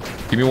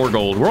 Give me more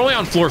gold. We're only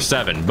on floor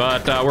 7,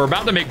 but we're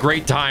about to make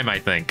great time, I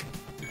think.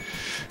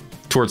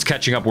 Towards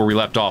catching up where we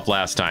left off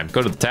last time.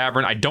 Go to the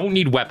tavern. I don't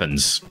need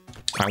weapons.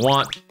 I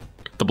want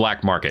the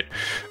black market.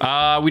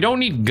 We don't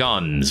need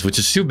guns, which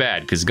is too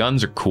bad, because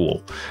guns are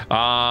cool.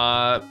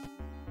 A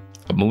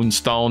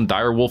Moonstone,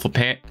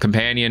 Direwolf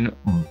Companion,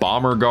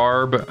 Bomber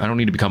Garb. I don't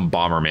need to become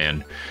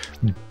Bomberman.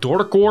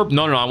 Dork Orb?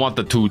 No, I want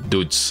the 2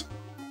 dudes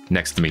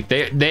next to me.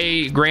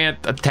 They grant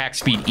attack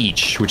speed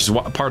each, which is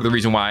part of the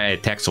reason why I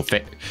attack so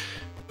fit.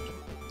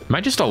 Am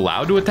I just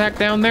allowed to attack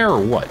down there,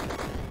 or what?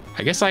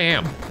 I guess I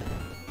am.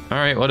 All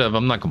right, whatever.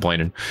 I'm not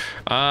complaining.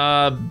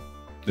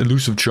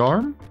 Elusive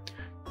Charm?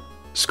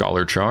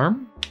 Scholar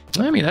Charm?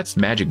 I mean, that's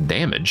magic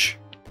damage.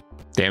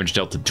 Damage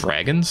dealt to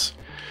dragons?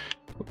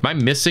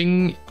 I'm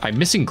missing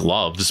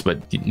gloves,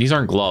 but these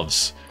aren't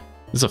gloves.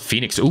 This is a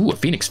phoenix. Ooh, a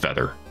phoenix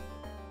feather.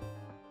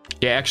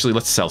 Yeah, actually,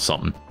 let's sell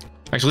something.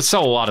 Actually, let's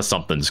sell a lot of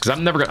somethings, because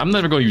I'm never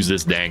going to use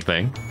this dang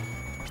thing.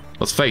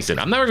 Let's face it,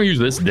 I'm never going to use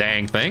this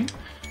dang thing.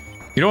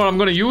 You know what I'm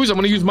going to use? I'm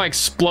going to use my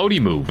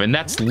explodey move, and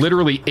that's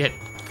literally it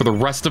for the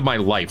rest of my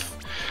life.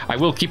 I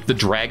will keep the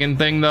dragon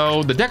thing,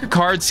 though. The deck of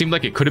cards seemed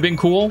like it could have been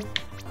cool,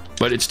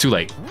 but it's too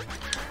late.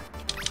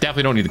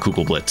 Definitely don't need the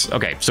Kugelblitz.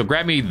 Okay, so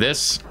grab me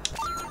this.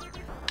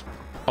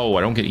 Oh,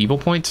 I don't get evil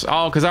points?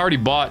 Oh, because I already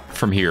bought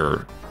from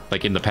here,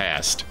 like in the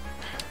past.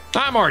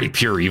 I'm already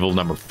pure evil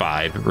number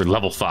 5, or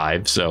level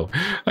 5, so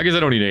I guess I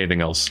don't need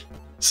anything else.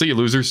 See you,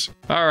 losers.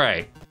 All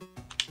right.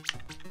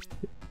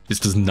 This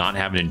does not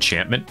have an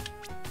enchantment.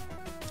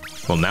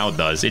 Well, now it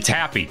does. It's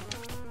happy.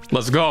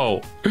 Let's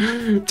go.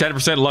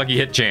 10% lucky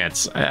hit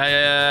chance.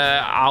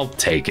 I'll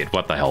take it.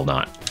 What the hell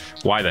not?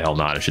 Why the hell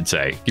not, I should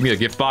say. Give me a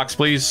gift box,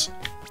 please.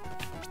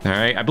 All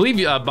right. I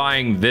believe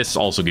buying this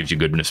also gives you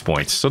goodness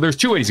points. So there's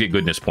 2 ways to get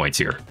goodness points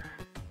here.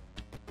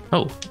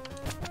 Oh,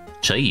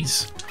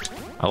 cheese.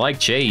 I like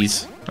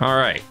cheese. All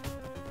right.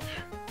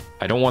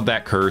 I don't want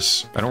that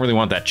curse. I don't really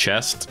want that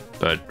chest,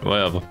 but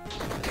whatever.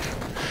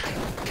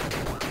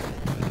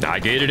 I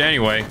get it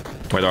anyway,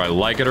 whether I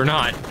like it or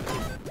not.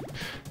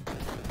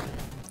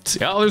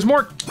 See, oh, there's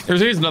more.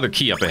 There's another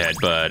key up ahead,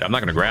 but I'm not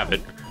gonna grab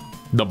it.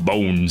 The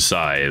bone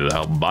scythe.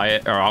 I'll buy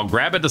it, or I'll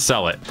grab it to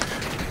sell it.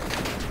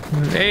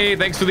 Hey,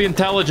 thanks for the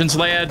intelligence,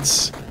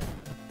 lads.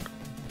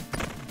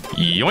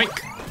 Yoink.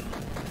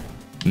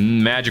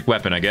 Magic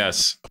weapon, I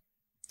guess.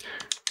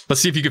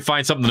 Let's see if you can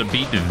find something to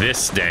beat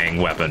this dang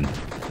weapon.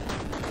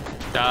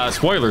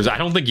 Spoilers, I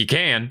don't think you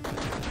can.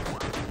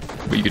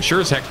 But you could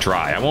sure as heck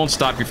try. I won't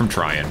stop you from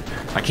trying.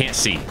 I can't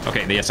see.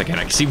 Okay, yes I can.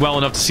 I can see well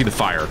enough to see the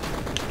fire.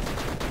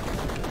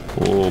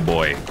 Oh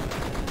boy.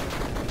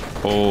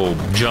 Oh,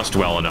 just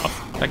well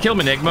enough. Did I kill him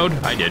in egg mode?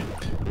 I did.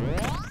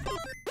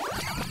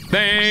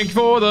 Thank you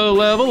for the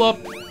level up,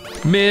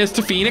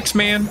 Mr. Phoenix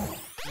Man.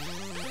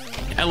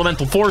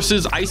 Elemental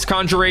forces, ice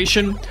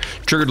conjuration,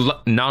 triggered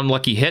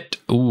non-lucky hit.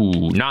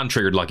 Ooh,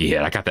 non-triggered lucky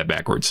hit. I got that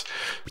backwards.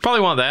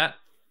 Probably want that.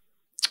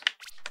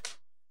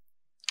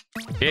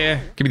 Yeah,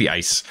 give me the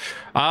ice.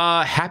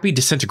 Happy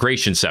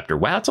disintegration scepter.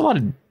 Wow,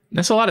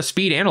 that's a lot of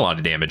speed and a lot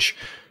of damage.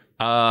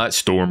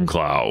 Storm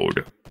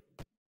cloud.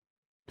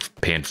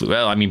 Pan flu.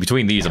 Well, I mean,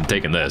 between these, I'm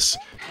taking this,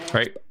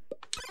 right?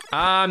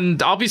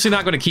 Obviously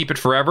not going to keep it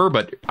forever,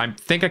 but I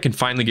think I can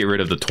finally get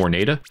rid of the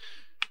tornado.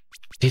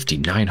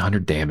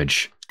 5,900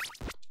 damage.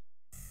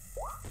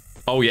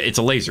 Oh yeah, it's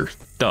a laser.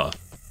 Duh.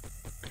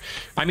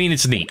 I mean,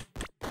 it's neat.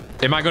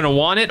 Am I going to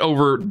want it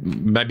over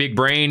my big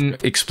brain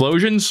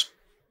explosions?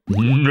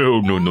 No.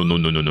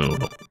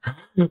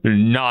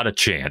 Not a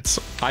chance.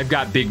 I've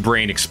got big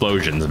brain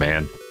explosions,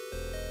 man.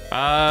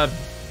 I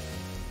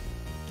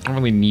don't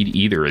really need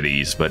either of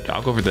these, but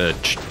I'll go for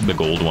the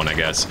gold one, I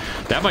guess.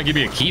 That might give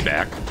me a key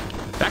back.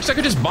 Actually, I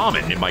could just bomb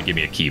it and it might give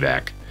me a key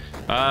back.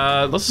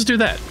 Let's just do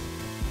that.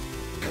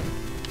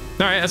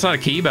 All right, that's not a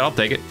key, but I'll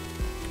take it.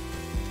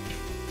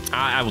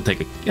 I will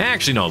take it.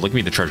 Actually, no, look at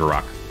me, the treasure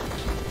rock.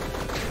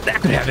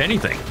 That could have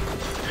anything.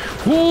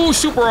 Ooh,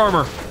 super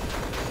armor.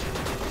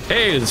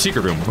 Hey, the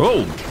secret room.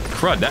 Oh,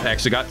 crud, that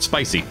actually got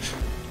spicy.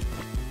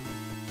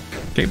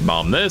 Okay,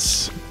 bomb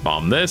this.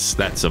 Bomb this.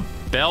 That's a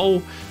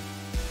bell.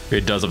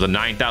 It does up to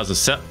 9,000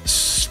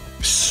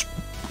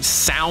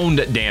 sound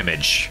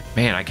damage.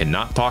 Man, I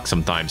cannot talk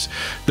sometimes.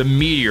 The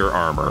meteor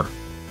armor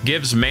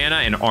gives mana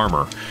and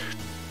armor.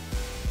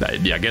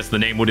 Yeah, I guess the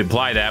name would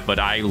imply that, but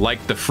I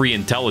like the free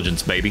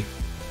intelligence, baby.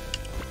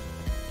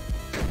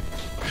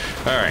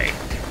 All right.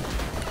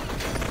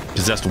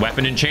 Possessed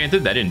weapon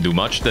enchanted. That didn't do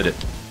much, did it?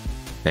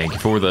 Thank you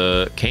for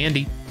the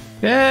candy.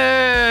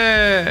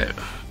 Yeah.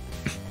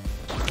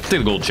 Take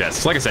the gold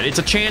chest. Like I said, it's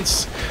a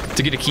chance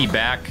to get a key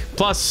back.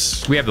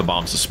 Plus, we have the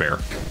bombs to spare.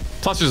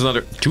 Plus, there's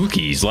another 2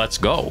 keys. Let's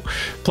go.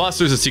 Plus,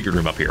 there's a secret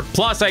room up here.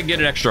 Plus, I can get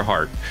an extra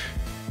heart.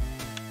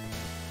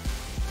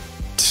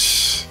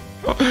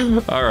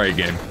 All right,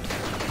 game.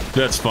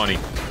 That's funny.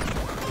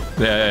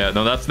 Yeah,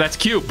 no, that's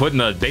cute. Putting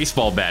a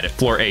baseball bat at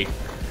floor 8.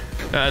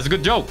 That's a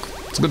good joke.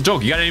 It's a good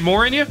joke. You got any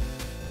more in you?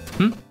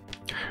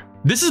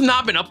 This has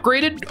not been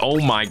upgraded?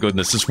 Oh my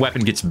goodness, this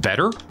weapon gets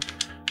better?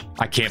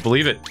 I can't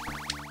believe it.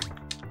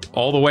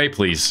 All the way,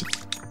 please.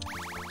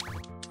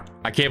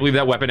 I can't believe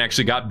that weapon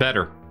actually got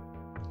better.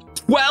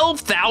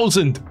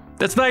 12,000!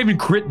 That's not even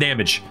crit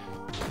damage.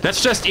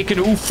 That's just, it can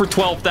oof for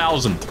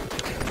 12,000.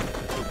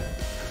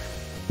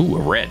 Ooh, a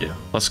red.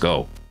 Let's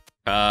go.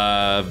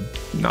 I'll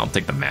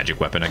take the magic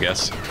weapon, I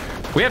guess.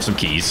 We have some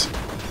keys.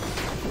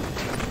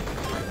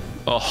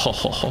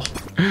 Oh.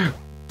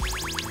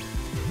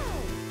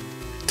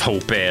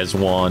 Topaz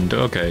wand.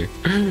 Okay.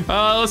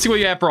 Let's see what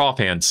you have for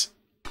offhands.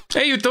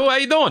 Hey, you two, how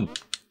you doing?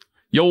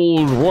 You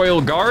old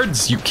royal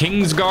guards, you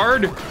king's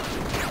guard.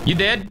 You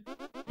dead?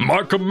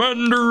 My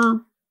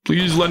commander,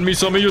 please lend me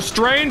some of your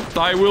strength.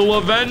 I will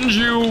avenge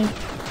you.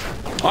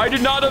 I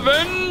did not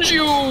avenge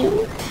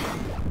you.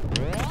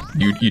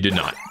 You did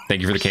not.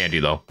 Thank you for the candy,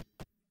 though.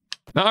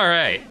 All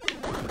right.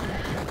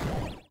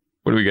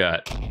 What do we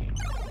got?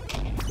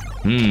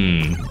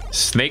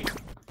 Snake.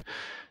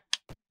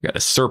 We got a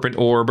serpent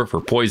orb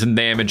for poison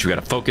damage. We got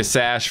a focus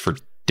sash for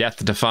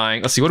death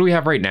defying. Let's see, what do we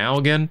have right now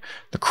again?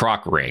 The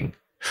croc ring.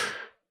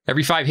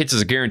 Every 5 hits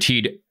is a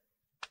guaranteed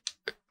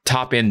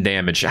top end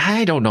damage.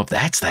 I don't know if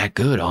that's that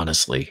good,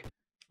 honestly.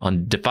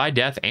 On defy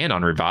death and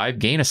on revive,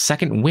 gain a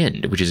second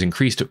wind, which is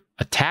increased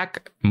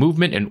attack,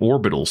 movement, and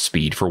orbital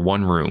speed for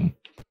 1 room.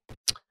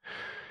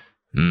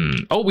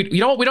 Oh, you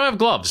know what? We don't have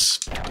gloves.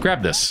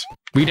 Grab this.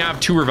 We now have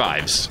 2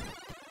 revives.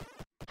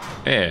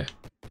 Yeah.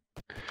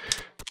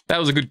 That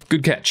was a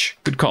good catch.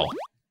 Good call.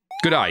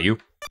 Good eye, you.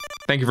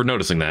 Thank you for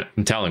noticing that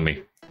and telling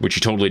me, which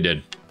you totally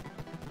did.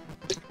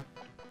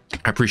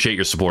 I appreciate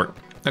your support.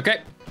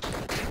 Okay.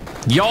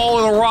 Y'all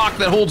are the rock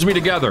that holds me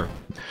together.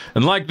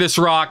 And like this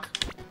rock,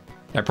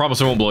 I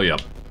promise I won't blow you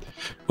up.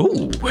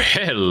 Ooh,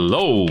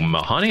 hello,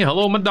 my honey.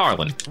 Hello, my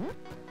darling.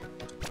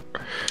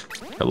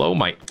 Hello,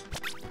 my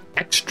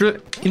extra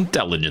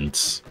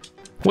intelligence.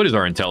 What is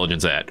our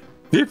intelligence at?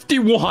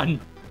 51.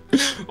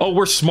 Oh,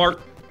 we're smart.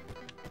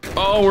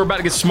 Oh, we're about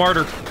to get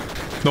smarter.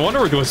 No wonder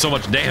we're doing so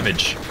much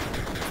damage.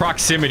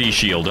 Proximity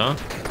shield, huh?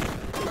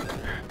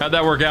 How'd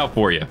that work out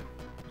for you?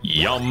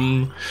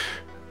 Yum.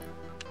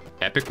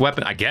 Epic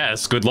weapon, I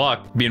guess. Good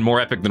luck being more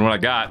epic than what I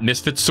got.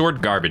 Misfit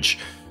sword, garbage.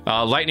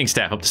 Lightning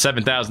staff up to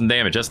 7,000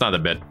 damage. That's not a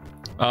bit.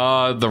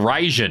 The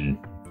Raijin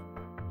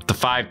to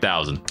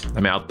 5,000.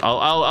 I mean,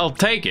 I'll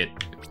take it.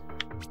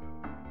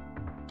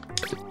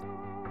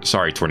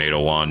 Sorry,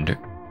 Tornado Wand.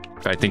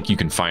 I think you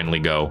can finally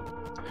go.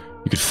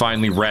 You can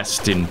finally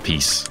rest in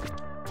peace.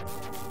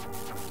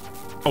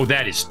 Oh,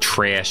 that is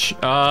trash.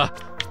 All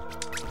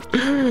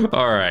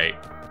right.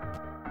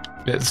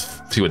 Let's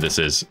see what this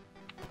is.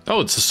 Oh,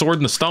 it's a sword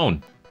in the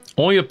stone.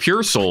 Only a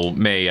pure soul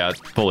may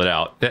pull it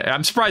out.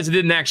 I'm surprised it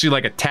didn't actually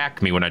like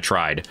attack me when I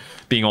tried,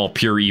 being all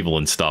pure evil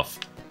and stuff.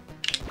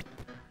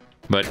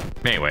 But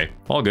anyway,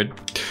 all good.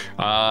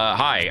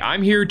 Hi,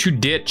 I'm here to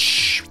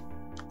ditch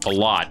a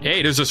lot.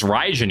 Hey, there's this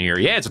Raijin here.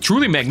 Yeah, it's a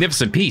truly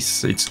magnificent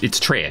piece. It's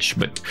trash,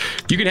 but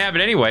you can have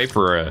it anyway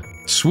for a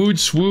swood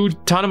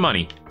ton of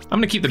money. I'm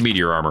gonna keep the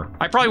meteor armor.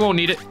 I probably won't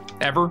need it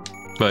ever,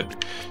 but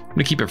I'm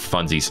gonna keep it for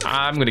funsies.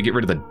 I'm gonna get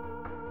rid of the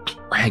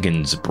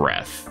dragon's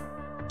breath,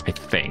 I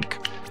think.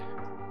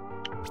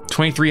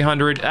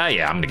 2,300.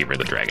 Yeah, I'm gonna get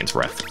rid of the dragon's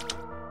breath.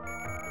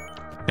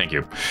 Thank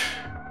you.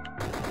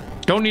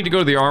 Don't need to go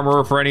to the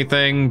armorer for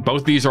anything.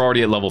 Both these are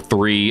already at level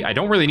 3. I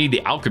don't really need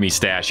the alchemy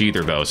stash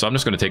either, though, so I'm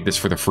just gonna take this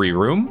for the free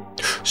room.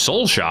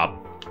 Soul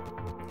shop.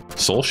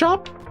 Soul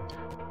shop?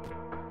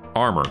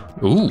 Armor.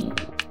 Ooh.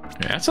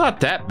 That's not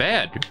that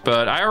bad,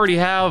 but I already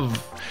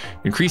have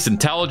increased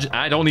intelligence.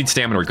 I don't need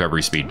stamina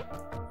recovery speed.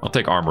 I'll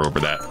take armor over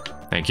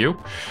that. Thank you.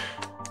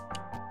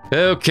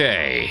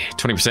 Okay,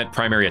 20%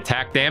 primary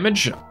attack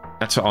damage.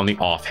 That's on the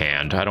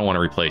offhand. I don't want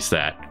to replace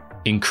that.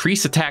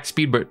 Increase attack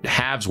speed, but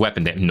halves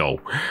weapon damage. No.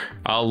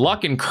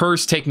 Luck and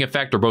curse taking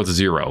effect are both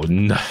 0.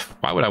 No.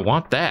 Why would I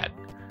want that?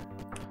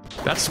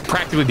 That's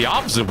practically the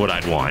opposite of what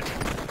I'd want.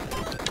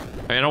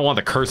 I mean, I don't want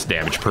the curse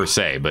damage per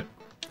se, but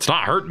it's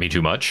not hurting me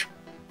too much.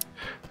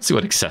 Let's see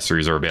what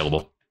accessories are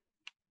available.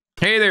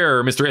 Hey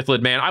there, Mr.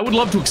 Ithlid man. I would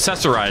love to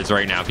accessorize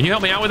right now. Can you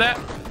help me out with that?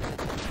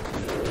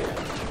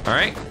 All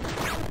right.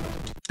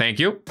 Thank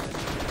you.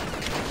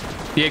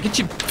 Yeah, get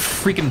you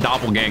freaking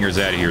doppelgangers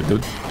out of here,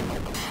 dude.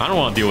 I don't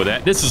want to deal with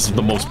that. This is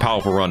the most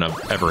powerful run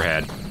I've ever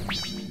had.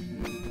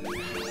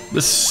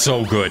 This is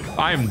so good.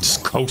 I am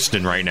just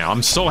coasting right now.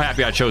 I'm so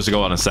happy I chose to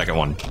go on a second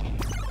one.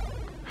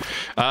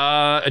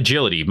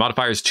 Agility.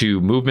 Modifiers to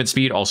movement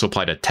speed also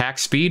apply to attack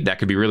speed. That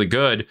could be really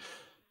good.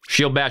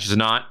 Shield bash is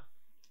not.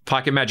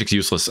 Pocket magic's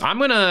useless. I'm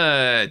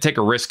gonna take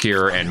a risk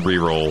here and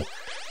reroll.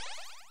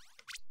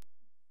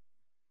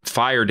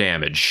 Fire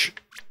damage.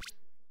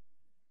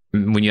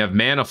 When you have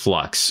mana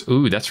flux.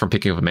 Ooh, that's from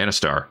picking up a mana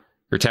star.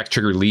 Your attack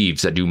trigger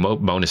leaves that do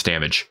bonus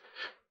damage.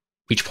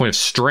 Each point of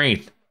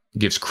strength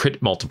gives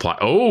crit multiply.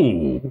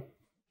 Oh.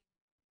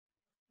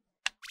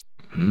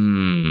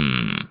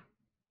 I'm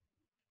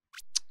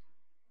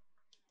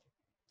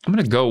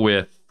gonna go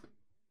with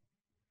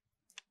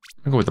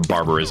the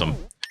barbarism.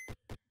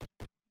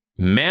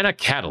 Mana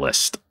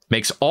Catalyst.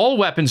 Makes all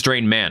weapons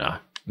drain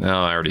mana.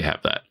 No, I already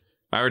have that.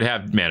 I already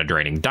have mana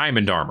draining.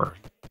 Diamond Armor.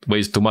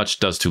 Weighs too much,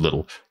 does too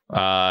little.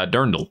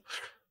 Dirndl.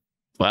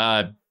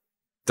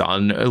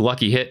 On a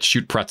lucky hit,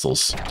 shoot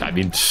pretzels. I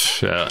mean,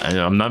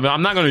 I'm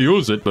not going to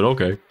use it, but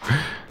okay.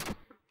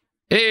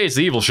 Hey, it's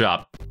the Evil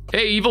Shop.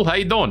 Hey, Evil, how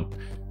you doing?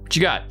 What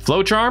you got?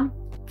 Flow Charm?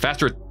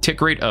 Faster tick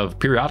rate of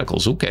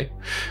periodicals. Okay.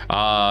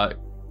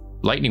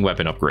 Lightning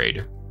weapon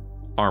upgrade.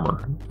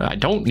 Armor. I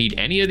don't need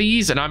any of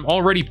these, and I'm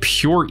already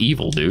pure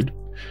evil, dude.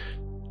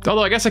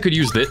 Although I guess I could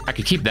use that. I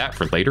could keep that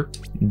for later.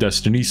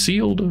 Destiny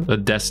sealed. A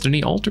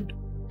destiny altered.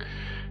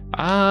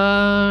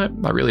 I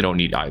really don't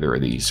need either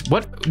of these.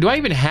 What? Do I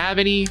even have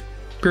any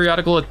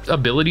periodical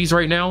abilities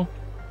right now?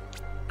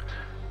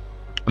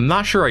 I'm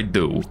not sure I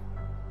do.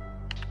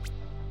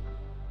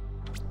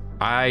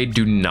 I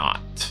do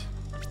not.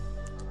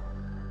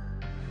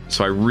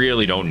 So I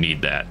really don't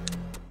need that.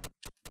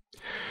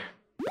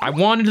 I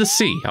wanted to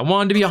see. I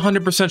wanted to be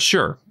 100%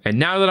 sure. And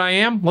now that I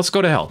am, let's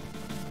go to hell.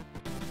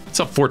 What's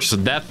up, Fortress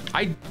of Death?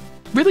 I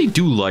really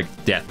do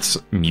like Death's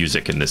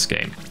music in this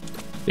game.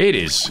 It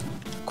is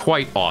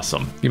quite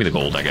awesome. Give me the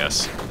gold, I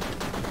guess.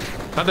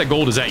 Not that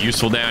gold is that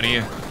useful down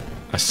here.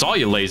 I saw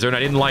you, laser, and I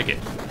didn't like it.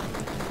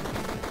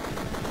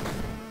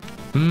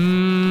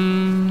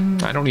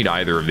 I don't need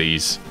either of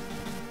these.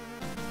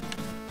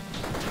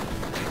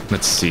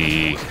 Let's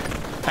see.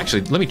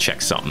 Actually, let me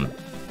check something.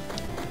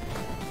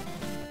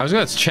 I was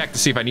gonna check to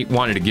see if I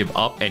wanted to give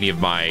up any of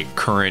my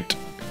current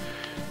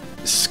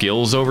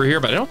skills over here,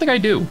 but I don't think I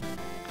do.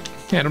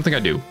 Yeah, I don't think I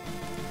do.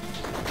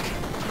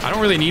 I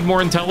don't really need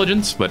more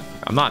intelligence, but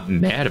I'm not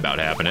mad about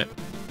having it.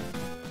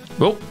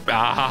 Oh,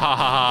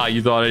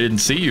 you thought I didn't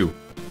see you.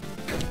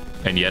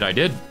 And yet I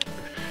did.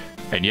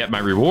 And yet my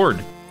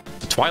reward,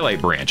 the Twilight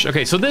Branch.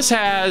 Okay, so this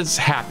has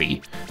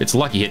happy. It's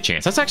lucky hit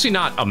chance. That's actually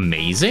not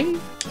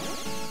amazing.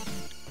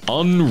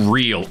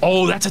 Unreal.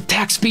 Oh, that's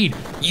attack speed.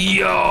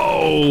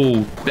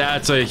 Yo,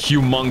 that's a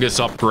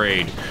humongous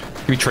upgrade.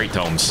 Give me trait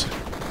tomes.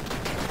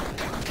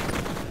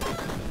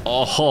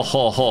 Oh, ho,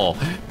 ho,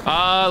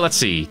 ho. Let's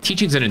see.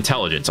 Teachings and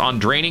intelligence. On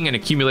draining an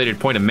accumulated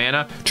point of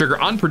mana,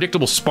 trigger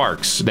unpredictable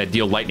sparks that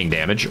deal lightning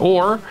damage,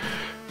 or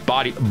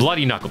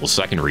bloody knuckles.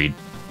 I can read.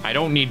 I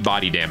don't need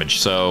body damage,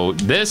 so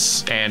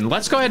this, and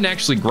let's go ahead and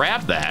actually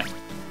grab that.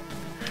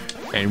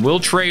 And we'll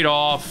trade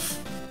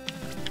off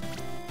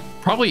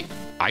probably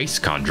ice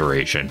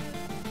conjuration.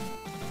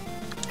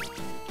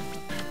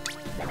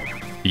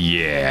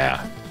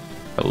 Yeah.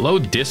 Hello,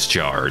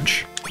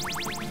 discharge.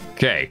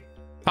 Okay.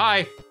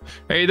 Hi.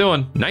 How you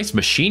doing? Nice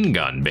machine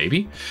gun,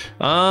 baby.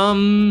 I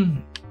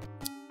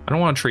don't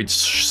want to trade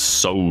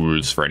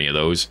souls for any of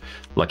those.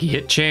 Lucky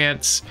hit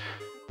chance.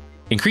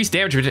 Increased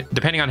damage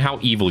depending on how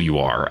evil you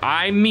are.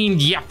 I mean,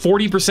 yeah,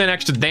 40%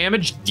 extra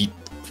damage.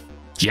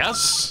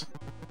 Yes.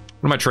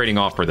 What am I trading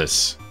off for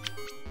this?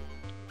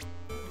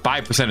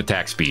 5%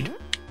 attack speed.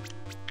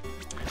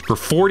 For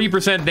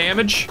 40%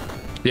 damage?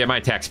 Yeah, my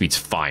attack speed's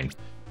fine.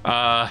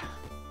 Oh,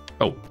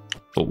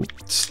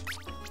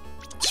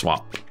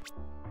 swap.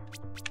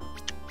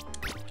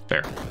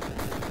 There.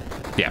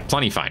 Yeah,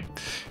 plenty fine.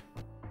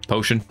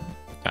 Potion.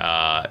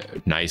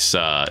 Nice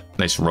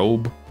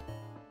robe.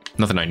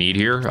 Nothing I need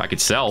here. I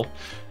could sell.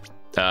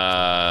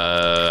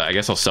 I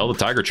guess I'll sell the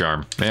Tiger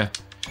Charm. Yeah.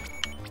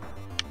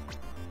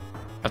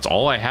 That's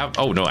all I have.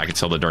 Oh, no, I could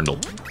sell the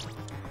Dirndl.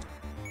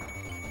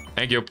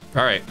 Thank you.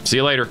 All right, see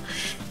you later.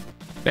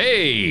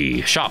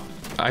 Hey, shop.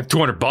 I have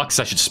 200 bucks.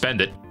 I should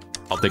spend it.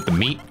 I'll take the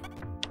meat.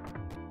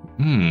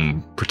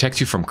 Protects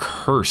you from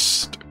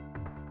cursed.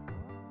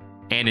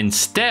 And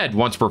instead,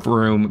 once per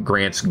room,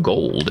 grants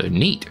gold.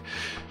 Neat.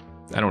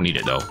 I don't need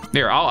it though.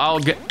 Here, I'll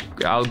go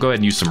ahead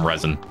and use some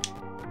resin.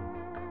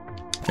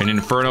 An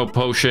Inferno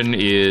potion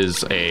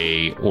is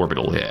a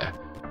orbital here.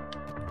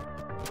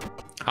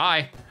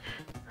 Hi.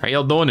 How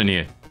y'all doing in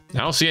here? I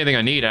don't see anything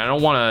I need. I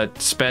don't want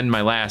to spend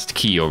my last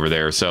key over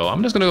there, so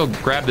I'm just gonna go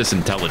grab this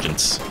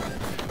intelligence.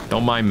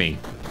 Don't mind me.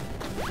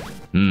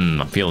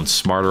 I'm feeling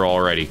smarter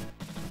already.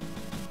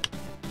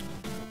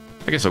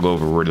 I guess I'll go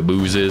over where the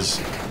booze is.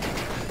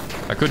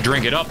 I could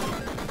drink it up.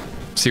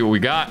 See what we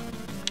got.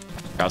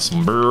 Got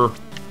some beer.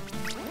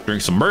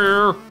 Drink some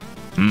beer.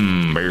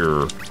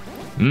 Beer.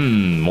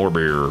 More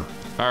beer. All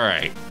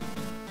right.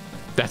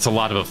 That's a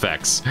lot of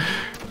effects.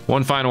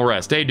 One final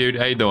rest. Hey, dude.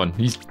 How you doing?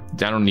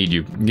 I don't need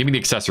you. Give me the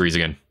accessories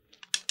again.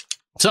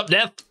 What's up,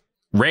 Death?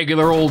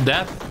 Regular old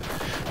Death?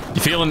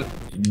 You feeling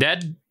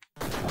dead?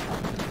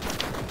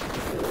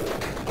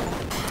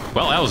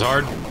 Well, that was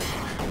hard.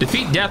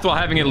 Defeat Death while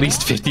having at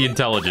least 50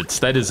 intelligence.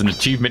 That is an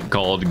achievement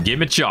called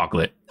Gimme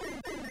Chocolate.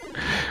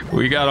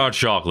 We got our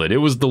chocolate. It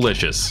was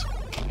delicious.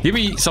 Give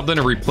me something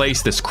to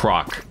replace this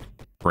croc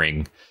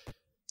ring.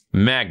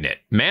 Magnet.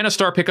 Mana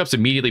star pickups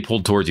immediately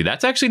pulled towards you.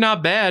 That's actually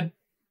not bad.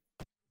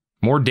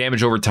 More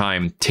damage over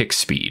time, tick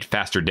speed.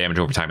 Faster damage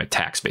over time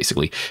attacks,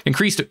 basically.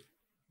 Increased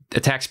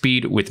attack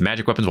speed with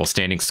magic weapons while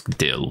standing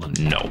still.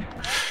 No. All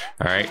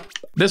right.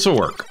 This will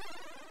work.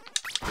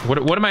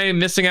 What am I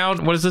missing out?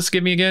 What does this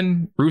give me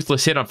again?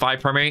 Ruthless hit on 5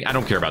 primary. I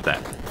don't care about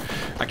that.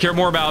 I care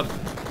more about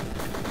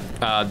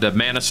the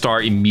mana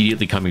star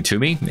immediately coming to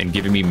me and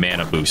giving me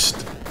mana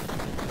boost.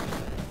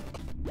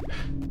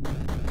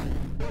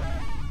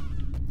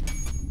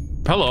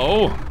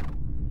 Hello.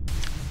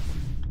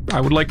 I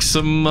would like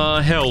some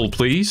hell,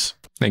 please.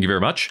 Thank you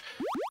very much.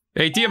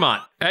 Hey,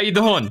 Tiamat. How you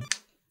doing?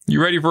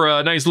 You ready for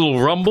a nice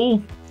little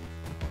rumble?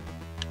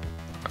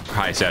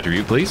 Highest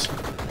attribute, please.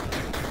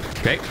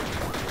 Okay.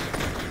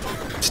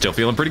 Still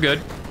feeling pretty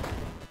good.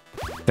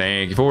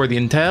 Thank you for the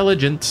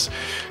intelligence.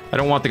 I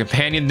don't want the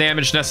companion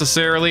damage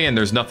necessarily, and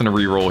there's nothing to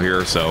reroll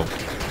here, so.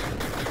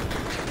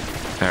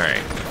 All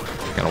right.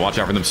 Gotta watch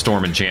out for them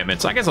storm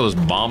enchantments. I guess I'll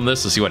just bomb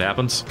this to see what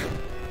happens.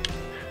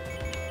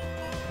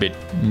 It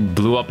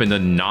blew up into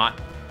not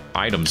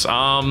items.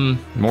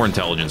 More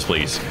intelligence,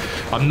 please.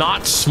 I'm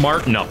not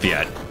smart enough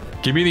yet.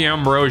 Give me the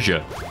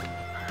ambrosia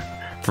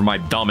for my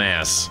dumb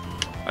ass.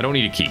 I don't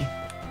need a key.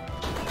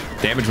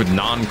 Damage with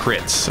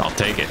non-crits. I'll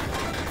take it.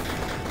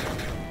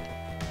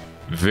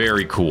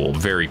 Very cool.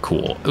 Very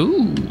cool.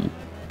 Ooh.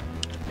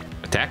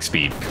 Attack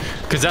speed.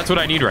 Because that's what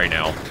I need right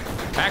now.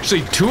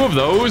 Actually, 2 of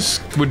those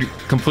would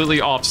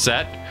completely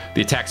offset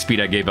the attack speed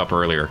I gave up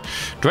earlier.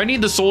 Do I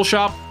need the soul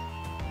shop?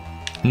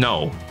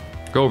 No.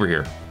 Go over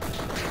here.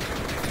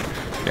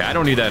 Yeah, I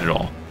don't need that at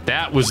all.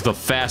 That was the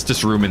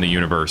fastest room in the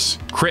universe.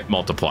 Crit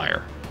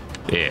multiplier.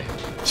 Yeah.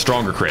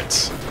 Stronger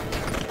crits.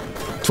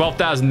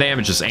 12,000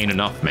 damage just ain't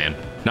enough, man.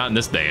 Not in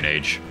this day and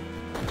age.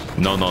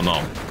 No, no,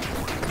 no.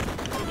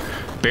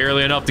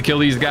 barely enough to kill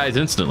these guys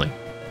instantly.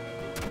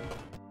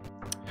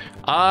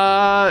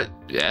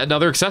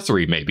 Another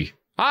accessory, maybe.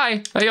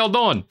 Hi, how y'all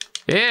doing?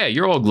 Yeah,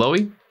 you're all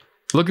glowy.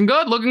 Looking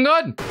good, looking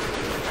good.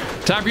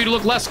 Time for you to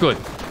look less good.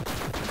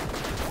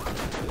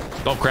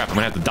 Oh crap, I'm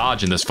gonna have to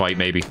dodge in this fight,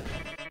 maybe. In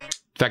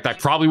fact, I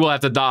probably will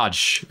have to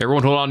dodge.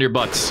 Everyone hold on to your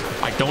butts.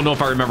 I don't know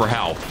if I remember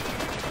how.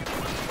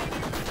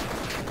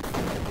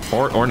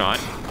 Or not.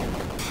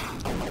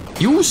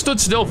 You stood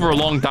still for a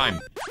long time.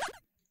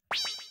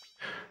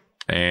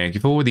 Thank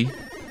you for the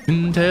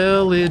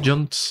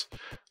intelligence.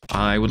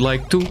 I would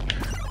like to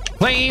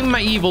claim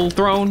my evil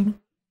throne.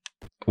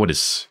 What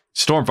is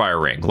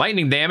Stormfire Ring?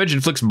 Lightning damage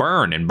inflicts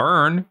burn, and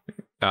burn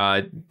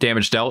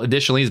damage dealt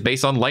additionally is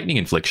based on lightning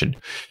infliction.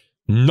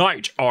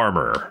 Knight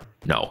armor.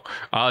 No.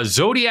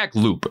 Zodiac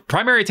Loop.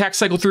 Primary attack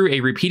cycle through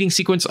a repeating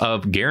sequence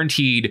of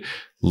guaranteed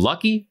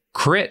lucky,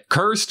 crit,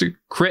 cursed,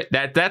 crit.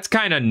 That's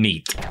kind of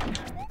neat.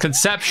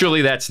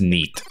 Conceptually, that's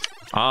neat.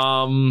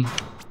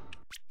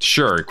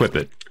 Sure, equip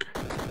it.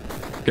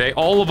 Okay,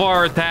 all of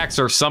our attacks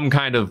are some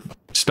kind of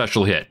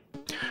special hit.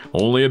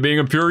 Only a being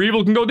of pure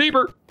evil can go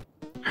deeper.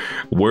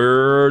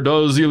 Where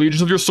does the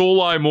allegiance of your soul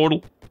lie,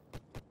 mortal?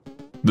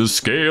 The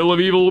scale of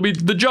evil will be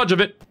the judge of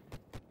it.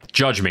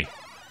 Judge me.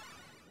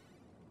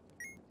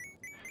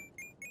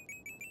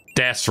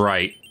 That's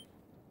right.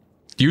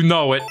 You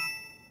know it.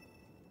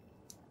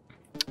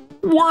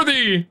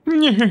 Worthy.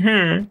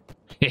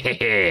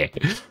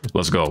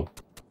 Let's go.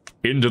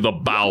 Into the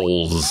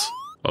bowels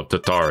of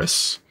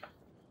Tartarus.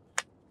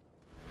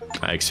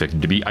 I expect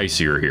him to be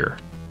icier here.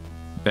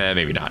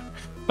 Maybe not.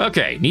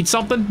 Okay, need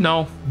something?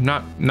 No,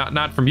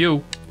 not from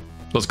you.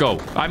 Let's go.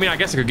 I mean, I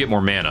guess I could get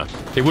more mana.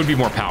 It would be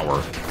more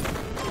power.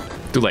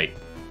 Too late.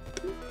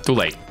 Too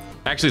late.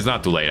 Actually, it's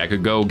not too late. I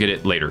could go get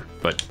it later,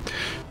 but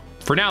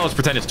for now, let's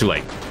pretend it's too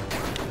late.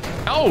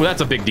 Oh,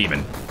 that's a big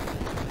demon.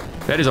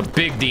 That is a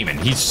big demon.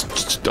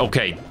 He's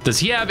okay. Does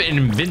he have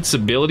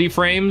invincibility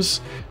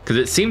frames? Because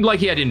it seemed like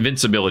he had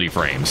invincibility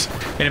frames.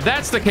 And if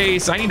that's the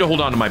case, I need to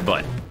hold on to my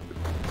butt.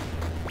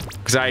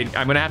 Because I'm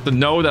going to have to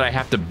know that I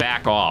have to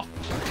back off.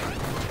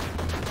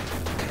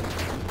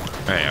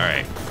 All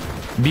right.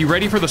 Be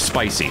ready for the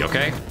spicy,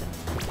 okay?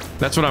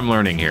 That's what I'm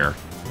learning here.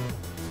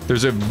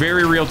 There's a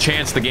very real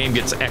chance the game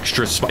gets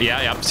extra spicy.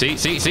 Yeah,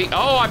 see.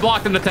 Oh, I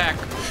blocked an attack.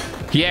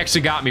 He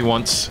actually got me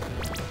once.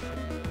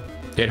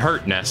 It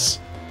hurt, Ness.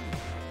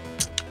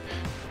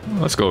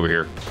 Let's go over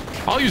here.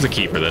 I'll use the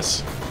key for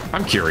this.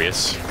 I'm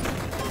curious.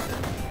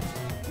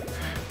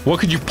 What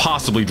could you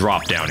possibly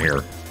drop down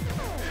here?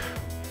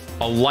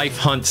 A life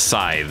hunt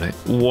scythe.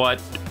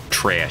 What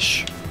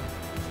trash.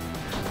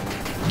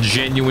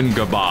 Genuine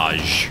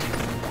garbage.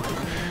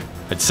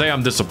 I'd say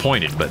I'm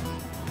disappointed, but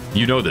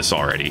you know this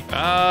already.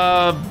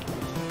 Part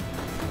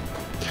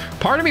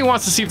of me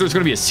wants to see if there's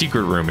going to be a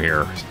secret room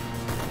here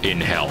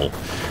in hell,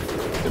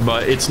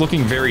 but it's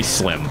looking very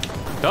slim.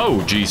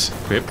 Oh, geez.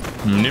 Yep.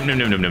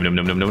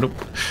 Nope.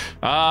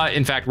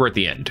 In fact, we're at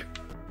the end.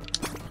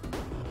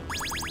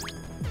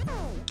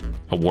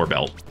 A war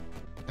belt.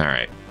 All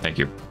right. Thank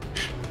you.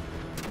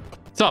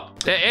 What's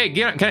up? Hey,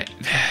 can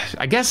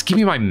I guess give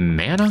me my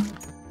mana?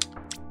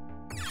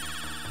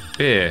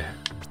 Yeah.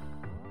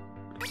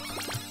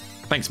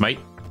 Thanks, mate.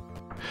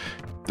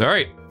 All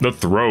right. The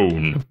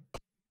throne.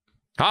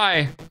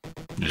 Hi.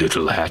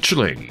 Little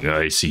hatchling,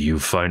 I see you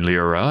finally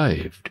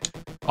arrived.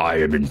 I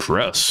am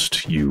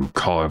impressed. You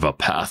carve a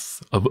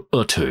path of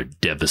utter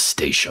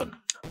devastation.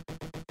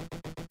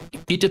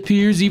 It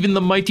appears even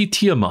the mighty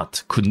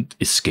Tiamat couldn't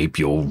escape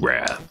your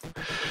wrath.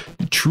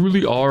 You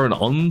truly are an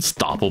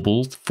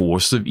unstoppable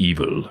force of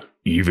evil,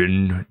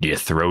 even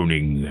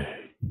dethroning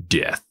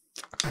death.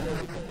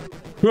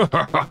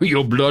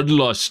 Your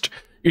bloodlust,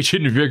 it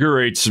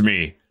invigorates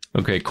me.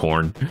 Okay,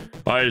 Corn.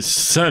 I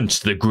sense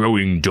the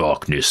growing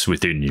darkness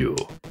within you,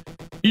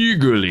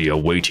 eagerly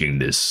awaiting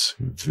this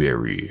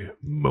very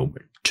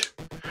moment.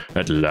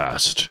 At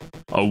last,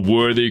 a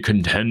worthy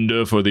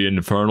contender for the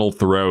infernal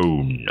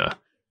throne.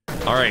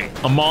 Alright,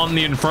 I'm on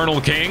the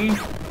Infernal King.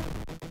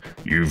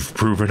 You've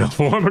proven a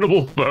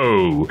formidable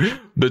foe,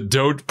 but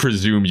don't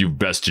presume you've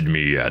bested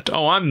me yet.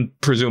 Oh, I'm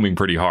presuming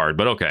pretty hard,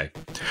 but okay.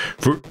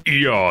 For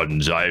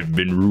eons, I've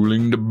been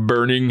ruling the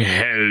burning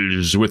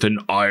hells with an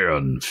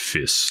iron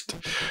fist.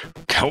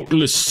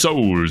 Countless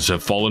souls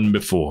have fallen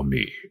before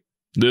me.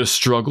 Their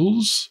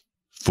struggles?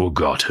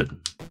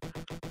 Forgotten.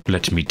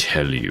 Let me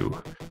tell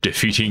you,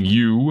 defeating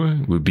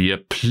you will be a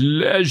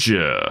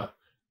pleasure,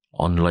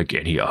 unlike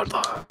any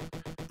other.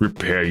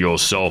 Prepare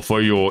yourself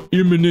for your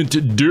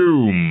imminent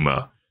doom,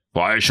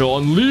 for I shall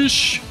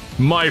unleash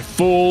my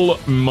full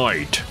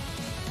might.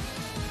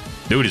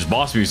 Dude, his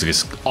boss music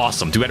is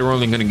awesome. Too bad we're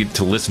only going to get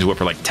to listen to it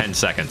for like 10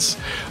 seconds.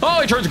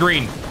 Oh, he turns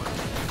green.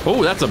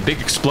 Oh, that's a big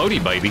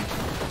explodey, baby.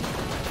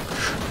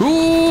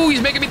 Ooh,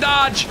 he's making me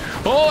dodge.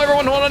 Oh,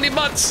 everyone hold on to your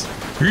butts.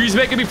 He's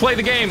making me play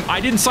the game. I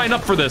didn't sign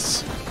up for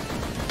this.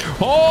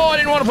 Oh, I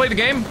didn't want to play the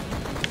game.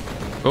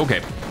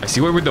 Okay, I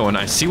see what we're doing.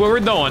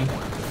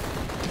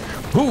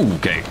 Ooh,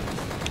 okay.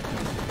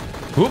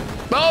 Whoop.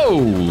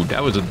 Oh,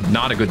 that was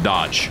not a good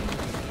dodge.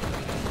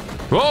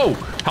 Whoa,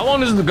 How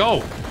long does it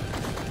go?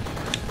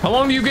 How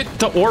long do you get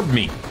to orb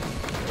me?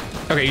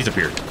 Okay, he's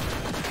appeared.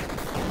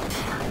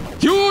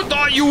 You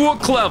thought you were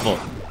clever.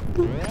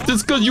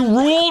 Just because you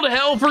ruled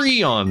hell for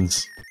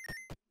eons.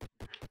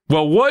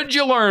 Well, what'd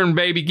you learn,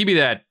 baby? Give me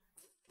that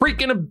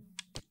freaking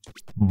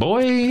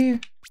boy.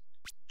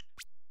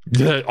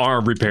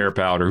 Arm repair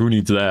powder. Who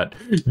needs that?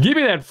 Give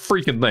me that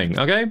freaking thing,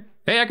 okay?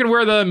 Hey, I can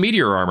wear the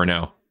meteor armor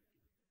now.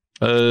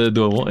 Do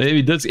I want,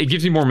 it does. It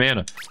gives me more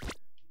mana.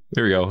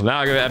 There we go. Now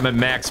I'm at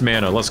max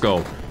mana. Let's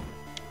go.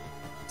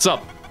 What's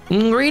up?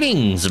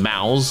 Greetings,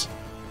 Mouse.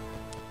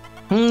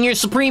 Your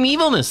supreme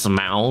evilness,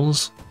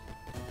 Mouse.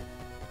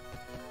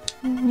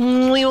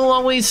 We will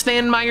always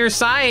stand by your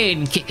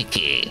side,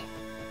 Kikiki.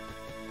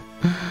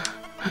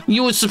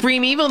 Your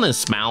supreme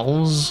evilness,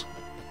 Mouse.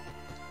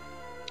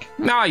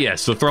 Ah,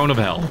 yes, the throne of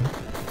hell.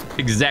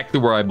 Exactly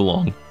where I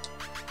belong.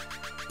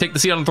 Take the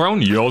seat on the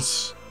throne?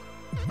 Yes.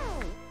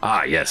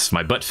 Ah, yes,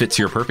 my butt fits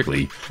here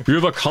perfectly. You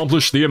have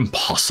accomplished the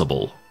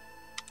impossible.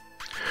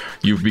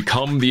 You've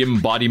become the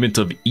embodiment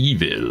of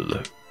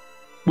evil.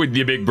 With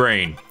your big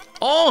brain.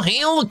 All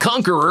hail the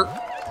conqueror.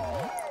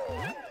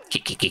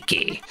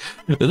 Kikiki.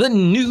 The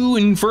new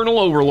infernal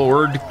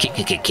overlord.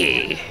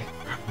 Kikiki.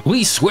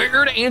 We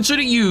swear to answer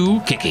to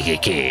you.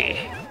 Kikiki.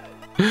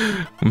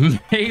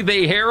 May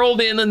they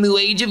herald in a new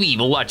age of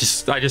evil. I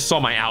just saw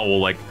my owl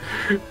like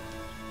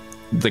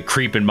the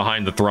creeping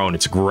behind the throne.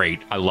 It's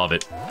great. I love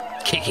it.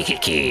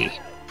 Kikiki.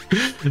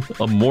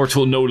 A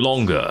mortal no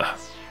longer.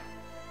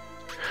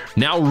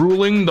 Now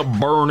ruling the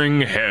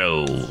burning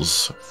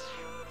hells.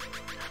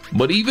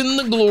 But even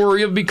the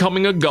glory of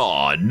becoming a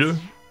god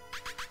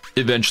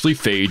eventually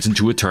fades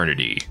into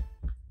eternity.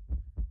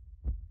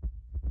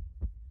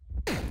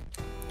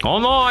 Oh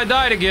no, I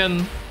died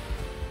again.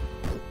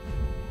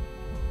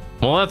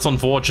 Well, that's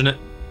unfortunate.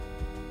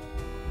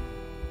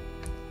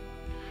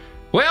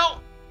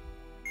 Well,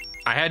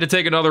 I had to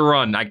take another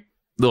run.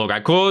 Look, I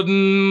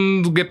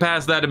couldn't get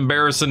past that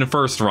embarrassing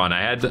first run.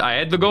 I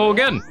had to go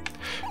again.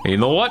 And you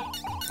know what?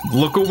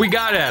 Look what we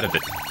got out of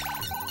it.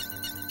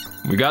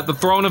 We got the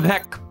throne of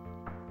heck.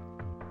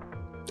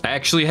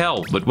 Actually,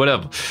 hell, but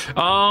whatever.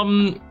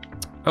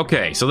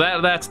 Okay, so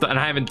that's the, and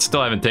I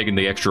still haven't taken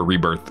the extra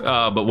rebirth.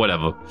 But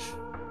whatever.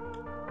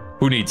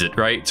 Who needs it,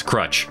 right? It's a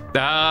crutch.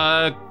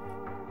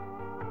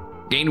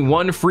 Gain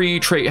one free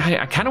trait.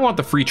 I kind of want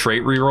the free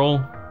trait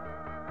reroll.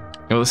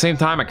 At the same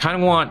time, I kind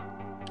of want.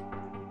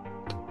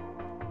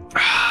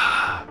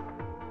 I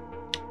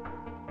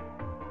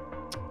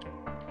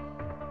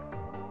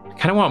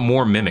kind of want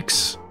more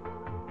mimics.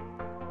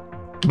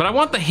 But I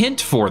want the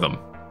hint for them.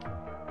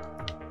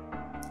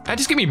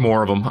 Just give me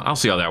more of them. I'll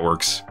see how that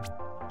works.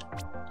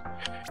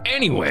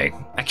 Anyway,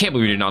 I can't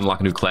believe we didn't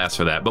unlock a new class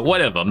for that, but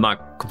whatever. I'm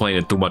not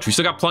complaining too much. We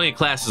still got plenty of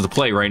classes to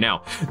play right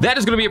now. That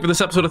is going to be it for this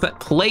episode of Thet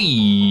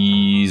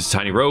Plays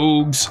Tiny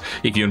Rogues.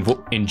 If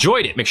you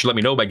enjoyed it, make sure to let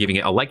me know by giving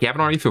it a like. If you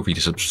haven't already, feel free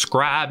to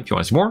subscribe if you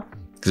want to see more,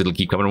 because it'll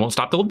keep coming and won't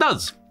stop till it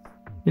does.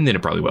 And then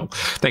it probably will.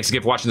 Thanks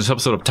again for watching this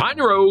episode of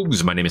Tiny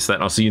Rogues. My name is Thet,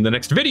 and I'll see you in the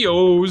next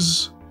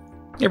videos.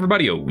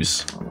 Everybody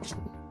O's.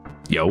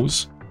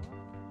 Yo's.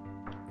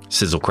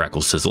 Sizzle,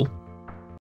 crackle, sizzle.